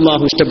അനുവദിക്കുന്ന,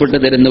 അള്ളാഹു ഇഷ്ടപ്പെട്ടു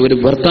തരുന്ന ഒരു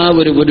ഭർത്താവ്,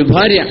 ഒരു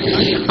ഭാര്യ,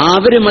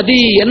 അവര്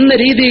മതി എന്ന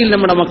രീതിയിൽ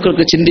നമ്മുടെ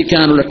മക്കൾക്ക്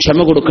ചിന്തിക്കാനുള്ള ക്ഷമ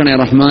കൊടുക്കണേ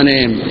റഹ്മാനെ.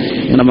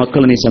 നമ്മുടെ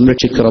മക്കളെ നീ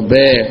സംരക്ഷിക്കുക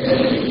റബ്ബേ.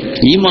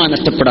 ഈമാൻ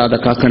നഷ്ടപ്പെടാതെ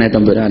കാക്കണേ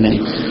തമ്പുരാനെ.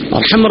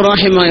 അർഹമർ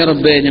റഹീമായ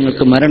റബ്ബേ,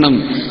 ഞങ്ങൾക്ക് മരണം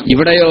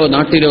ഇവിടെയോ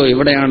നാട്ടിലോ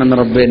എവിടെയാണെന്ന്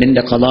റബ്ബേ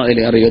നിന്റെ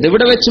ഖദാഇലെ അറിയോ. ഇത്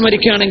എവിടെ വെച്ച്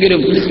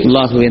മരിക്കുകയാണെങ്കിലും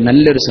അല്ലാഹുവേ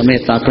നല്ലൊരു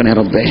സമയത്താക്കണേ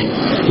റബ്ബേ.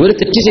 ഒരു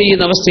തെറ്റ്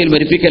ചെയ്യുന്ന അവസ്ഥയിൽ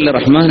മരിപ്പിക്കല്ലേ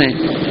റഹ്മാനെ.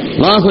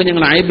 അല്ലാഹു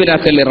ഞങ്ങൾ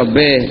അയ്ബിലാക്കല്ലേ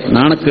റബ്ബേ,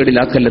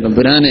 നാണക്കേടിലാക്കല്ലേ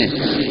തമ്പുരാനെ.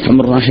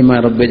 അർഹമർ റഹീമായ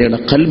റബ്ബേ, ഞങ്ങളുടെ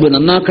ഖൽബ്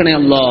നന്നാക്കണേ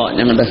അല്ലാ,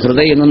 ഞങ്ങളുടെ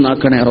ഹൃദയം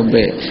നന്നാക്കണേ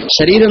റബ്ബേ,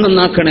 ശരീരം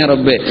നന്നാക്കണേ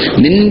റബ്ബേ.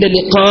 നിന്റെ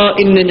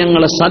ലിഖാഇന്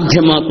ഞങ്ങളെ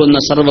സാധ്യമാക്കുന്ന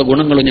സർവ്വ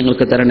ഗുണങ്ങളും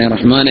ഞങ്ങൾക്ക് തരണേ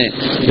റഹ്മാനെ.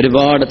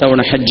 ഒരുപാട്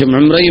തവണ ഹജ്ജും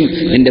ഉംറയും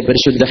നിന്റെ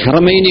പരിശുദ്ധ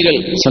ഹറമൈനികൾ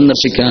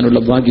സന്ദർശിക്കാനുള്ള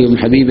ഭാഗ്യവും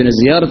ഹബീബിനെ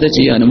സിയാറത്ത്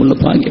ചെയ്യാനുമുള്ള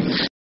ഭാഗ്യം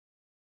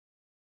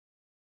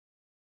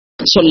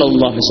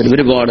സ്വല്ലല്ലാഹു അലൈഹി വസല്ലം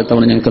ഒരുപാട്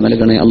തവണ ഞങ്ങൾക്ക്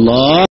നൽകണേ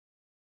അല്ലാഹ്.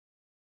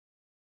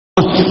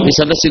 ഈ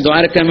സദസ്സിൽ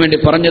ദ്വാരക്കാൻ വേണ്ടി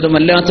പറഞ്ഞതും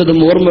അല്ലാത്തതും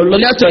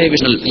ഓർമ്മയുള്ളല്ലാത്തതായ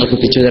വിഷയങ്ങൾ ഞങ്ങൾക്ക്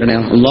എത്തിച്ചു തരണേ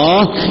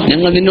അല്ലാഹ്.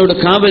 ഞങ്ങൾ നിന്നോട്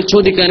കാവൽ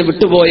ചോദിക്കാൻ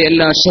വിട്ടുപോയ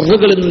എല്ലാ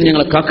ശർറുകളിൽ നിന്നും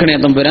ഞങ്ങളെ കാക്കണേ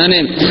തമ്പുരാനെ.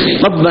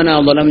 റബ്ബനാ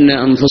ളലംനാ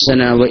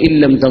അൻഫുസനാ വഇൻ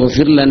ലം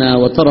തഗ്ഫിർ ലനാ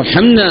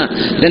വതർഹംനാ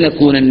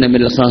ലനകൂനന്ന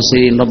മിനൽ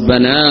ഖാസിരീൻ.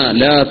 റബ്ബനാ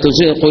ലാ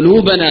തുസിഗ്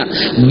ഖുലൂബനാ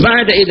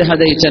ബഅദ ഇദ്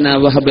ഹദൈതനാ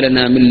വഹബ്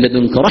ലനാ മിൻ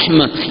ലദുൻക റഹ്മ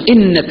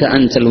ഇന്നക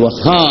അൻതൽ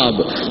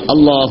വഹാബ്.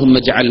 اللهم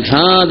اجعل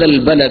هذا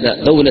البلد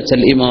دولة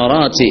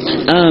الإمارات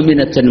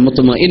آمنة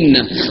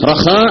مطمئنة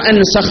رخاء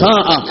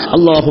سخاء.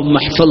 اللهم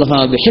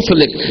احفظها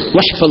بحفظك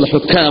واحفظ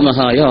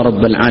حكامها يا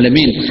رب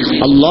العالمين.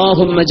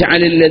 اللهم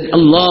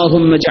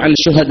اجعل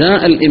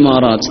شهداء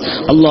الإمارات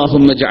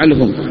اللهم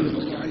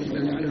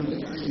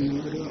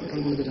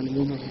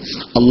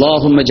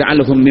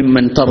اجعلهم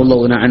ممن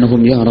ترضون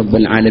عنهم يا رب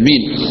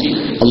العالمين.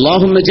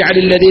 اللهم اجعل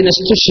الذين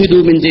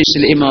استشهدوا من جيش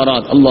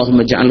الإمارات اللهم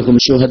اجعلهم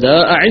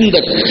شهداء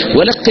عندك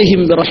ولقهم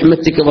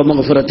برحمتك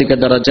ومغفرتك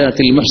درجات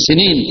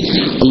المحسنين.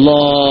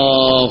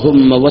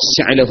 اللهم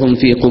وسع لهم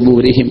في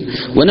قبورهم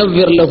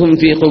ونور لهم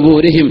في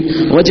قبورهم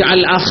واجعل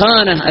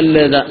أخانه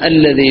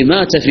الذي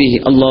مات فيه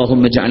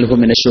اللهم اجعله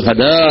من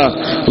الشهداء.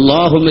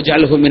 اللهم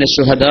اجعله من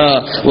الشهداء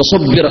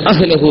وصبر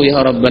أهله يا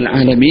رب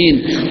العالمين.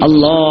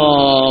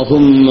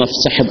 اللهم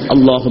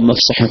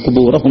افسح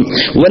قبورهم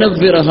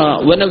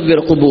ونور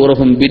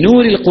قبورهم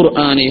بنور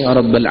القرآن يا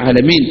رب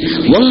العالمين.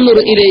 وانظر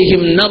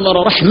إليهم نظر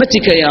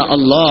رحمتك يا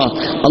الله.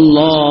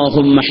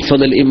 اللهم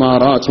احفظ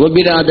الإمارات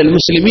وبلاد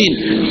المسلمين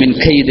من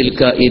كيد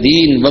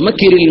الكائدين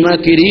ومكر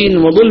الماكرين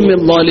وظلم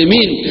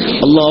الظالمين.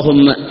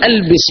 اللهم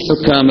ألبس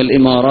حكام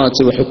الإمارات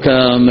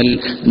وحكام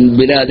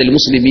بلاد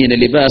المسلمين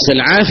لباس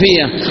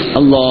العافية.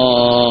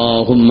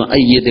 اللهم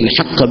أيد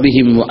الحق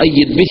بهم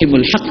وأيد بهم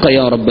الحق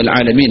يا رب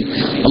العالمين.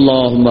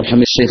 اللهم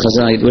ارحم الشيخ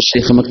زايد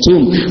والشيخ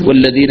مكتوم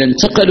والذين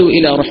انتقلوا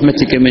إلى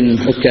رحمتك من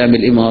حكام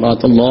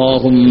الإمارات.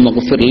 اللهم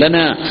اغفر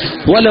لنا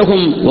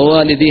ولهم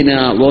ووالدينا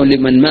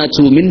ولمن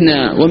ماتوا منا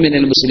ومن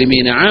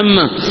المسلمين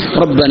عامة.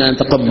 ربنا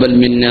تقبل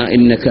منا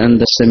إنك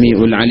أنت السميع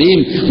العليم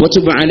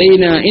وتب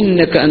علينا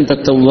إنك أنت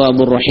التواب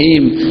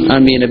الرحيم.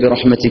 آمين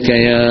برحمتك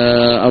يا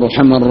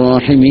أرحم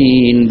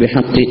الراحمين.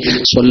 بحق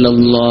صلى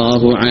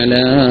الله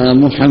على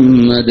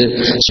محمد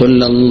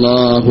صلى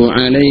الله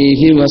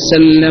عليه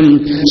وسلم.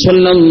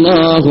 صلى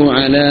الله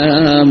على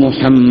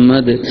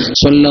محمد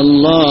صلى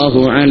الله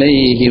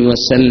عليه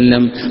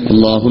وسلم.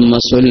 اللهم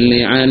صل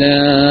على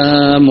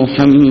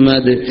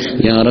محمد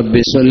يا رب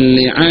صل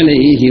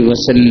عليه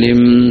وسلم.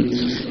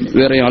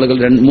 വേറെ ആളുകൾ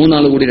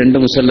മൂന്നാൾ കൂടി 2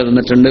 മുസല്ല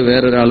തന്നിട്ടുണ്ട്.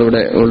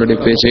 വേറൊരാളിവിടെ ഓൾറെഡി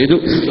പേ ചെയ്തു.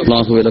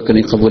 അല്ലാഹു ഇതൊക്കെ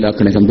നീ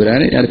കബൂലാക്കണേ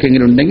തമ്പുരാനെ.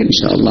 ആർക്കെങ്കിലും ഉണ്ടെങ്കിൽ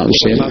ഇൻഷാ അല്ലാഹ്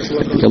വിഷയം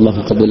അല്ലാഹു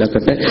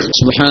കബൂലാക്കട്ടെ.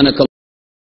 സുബ്ഹാനക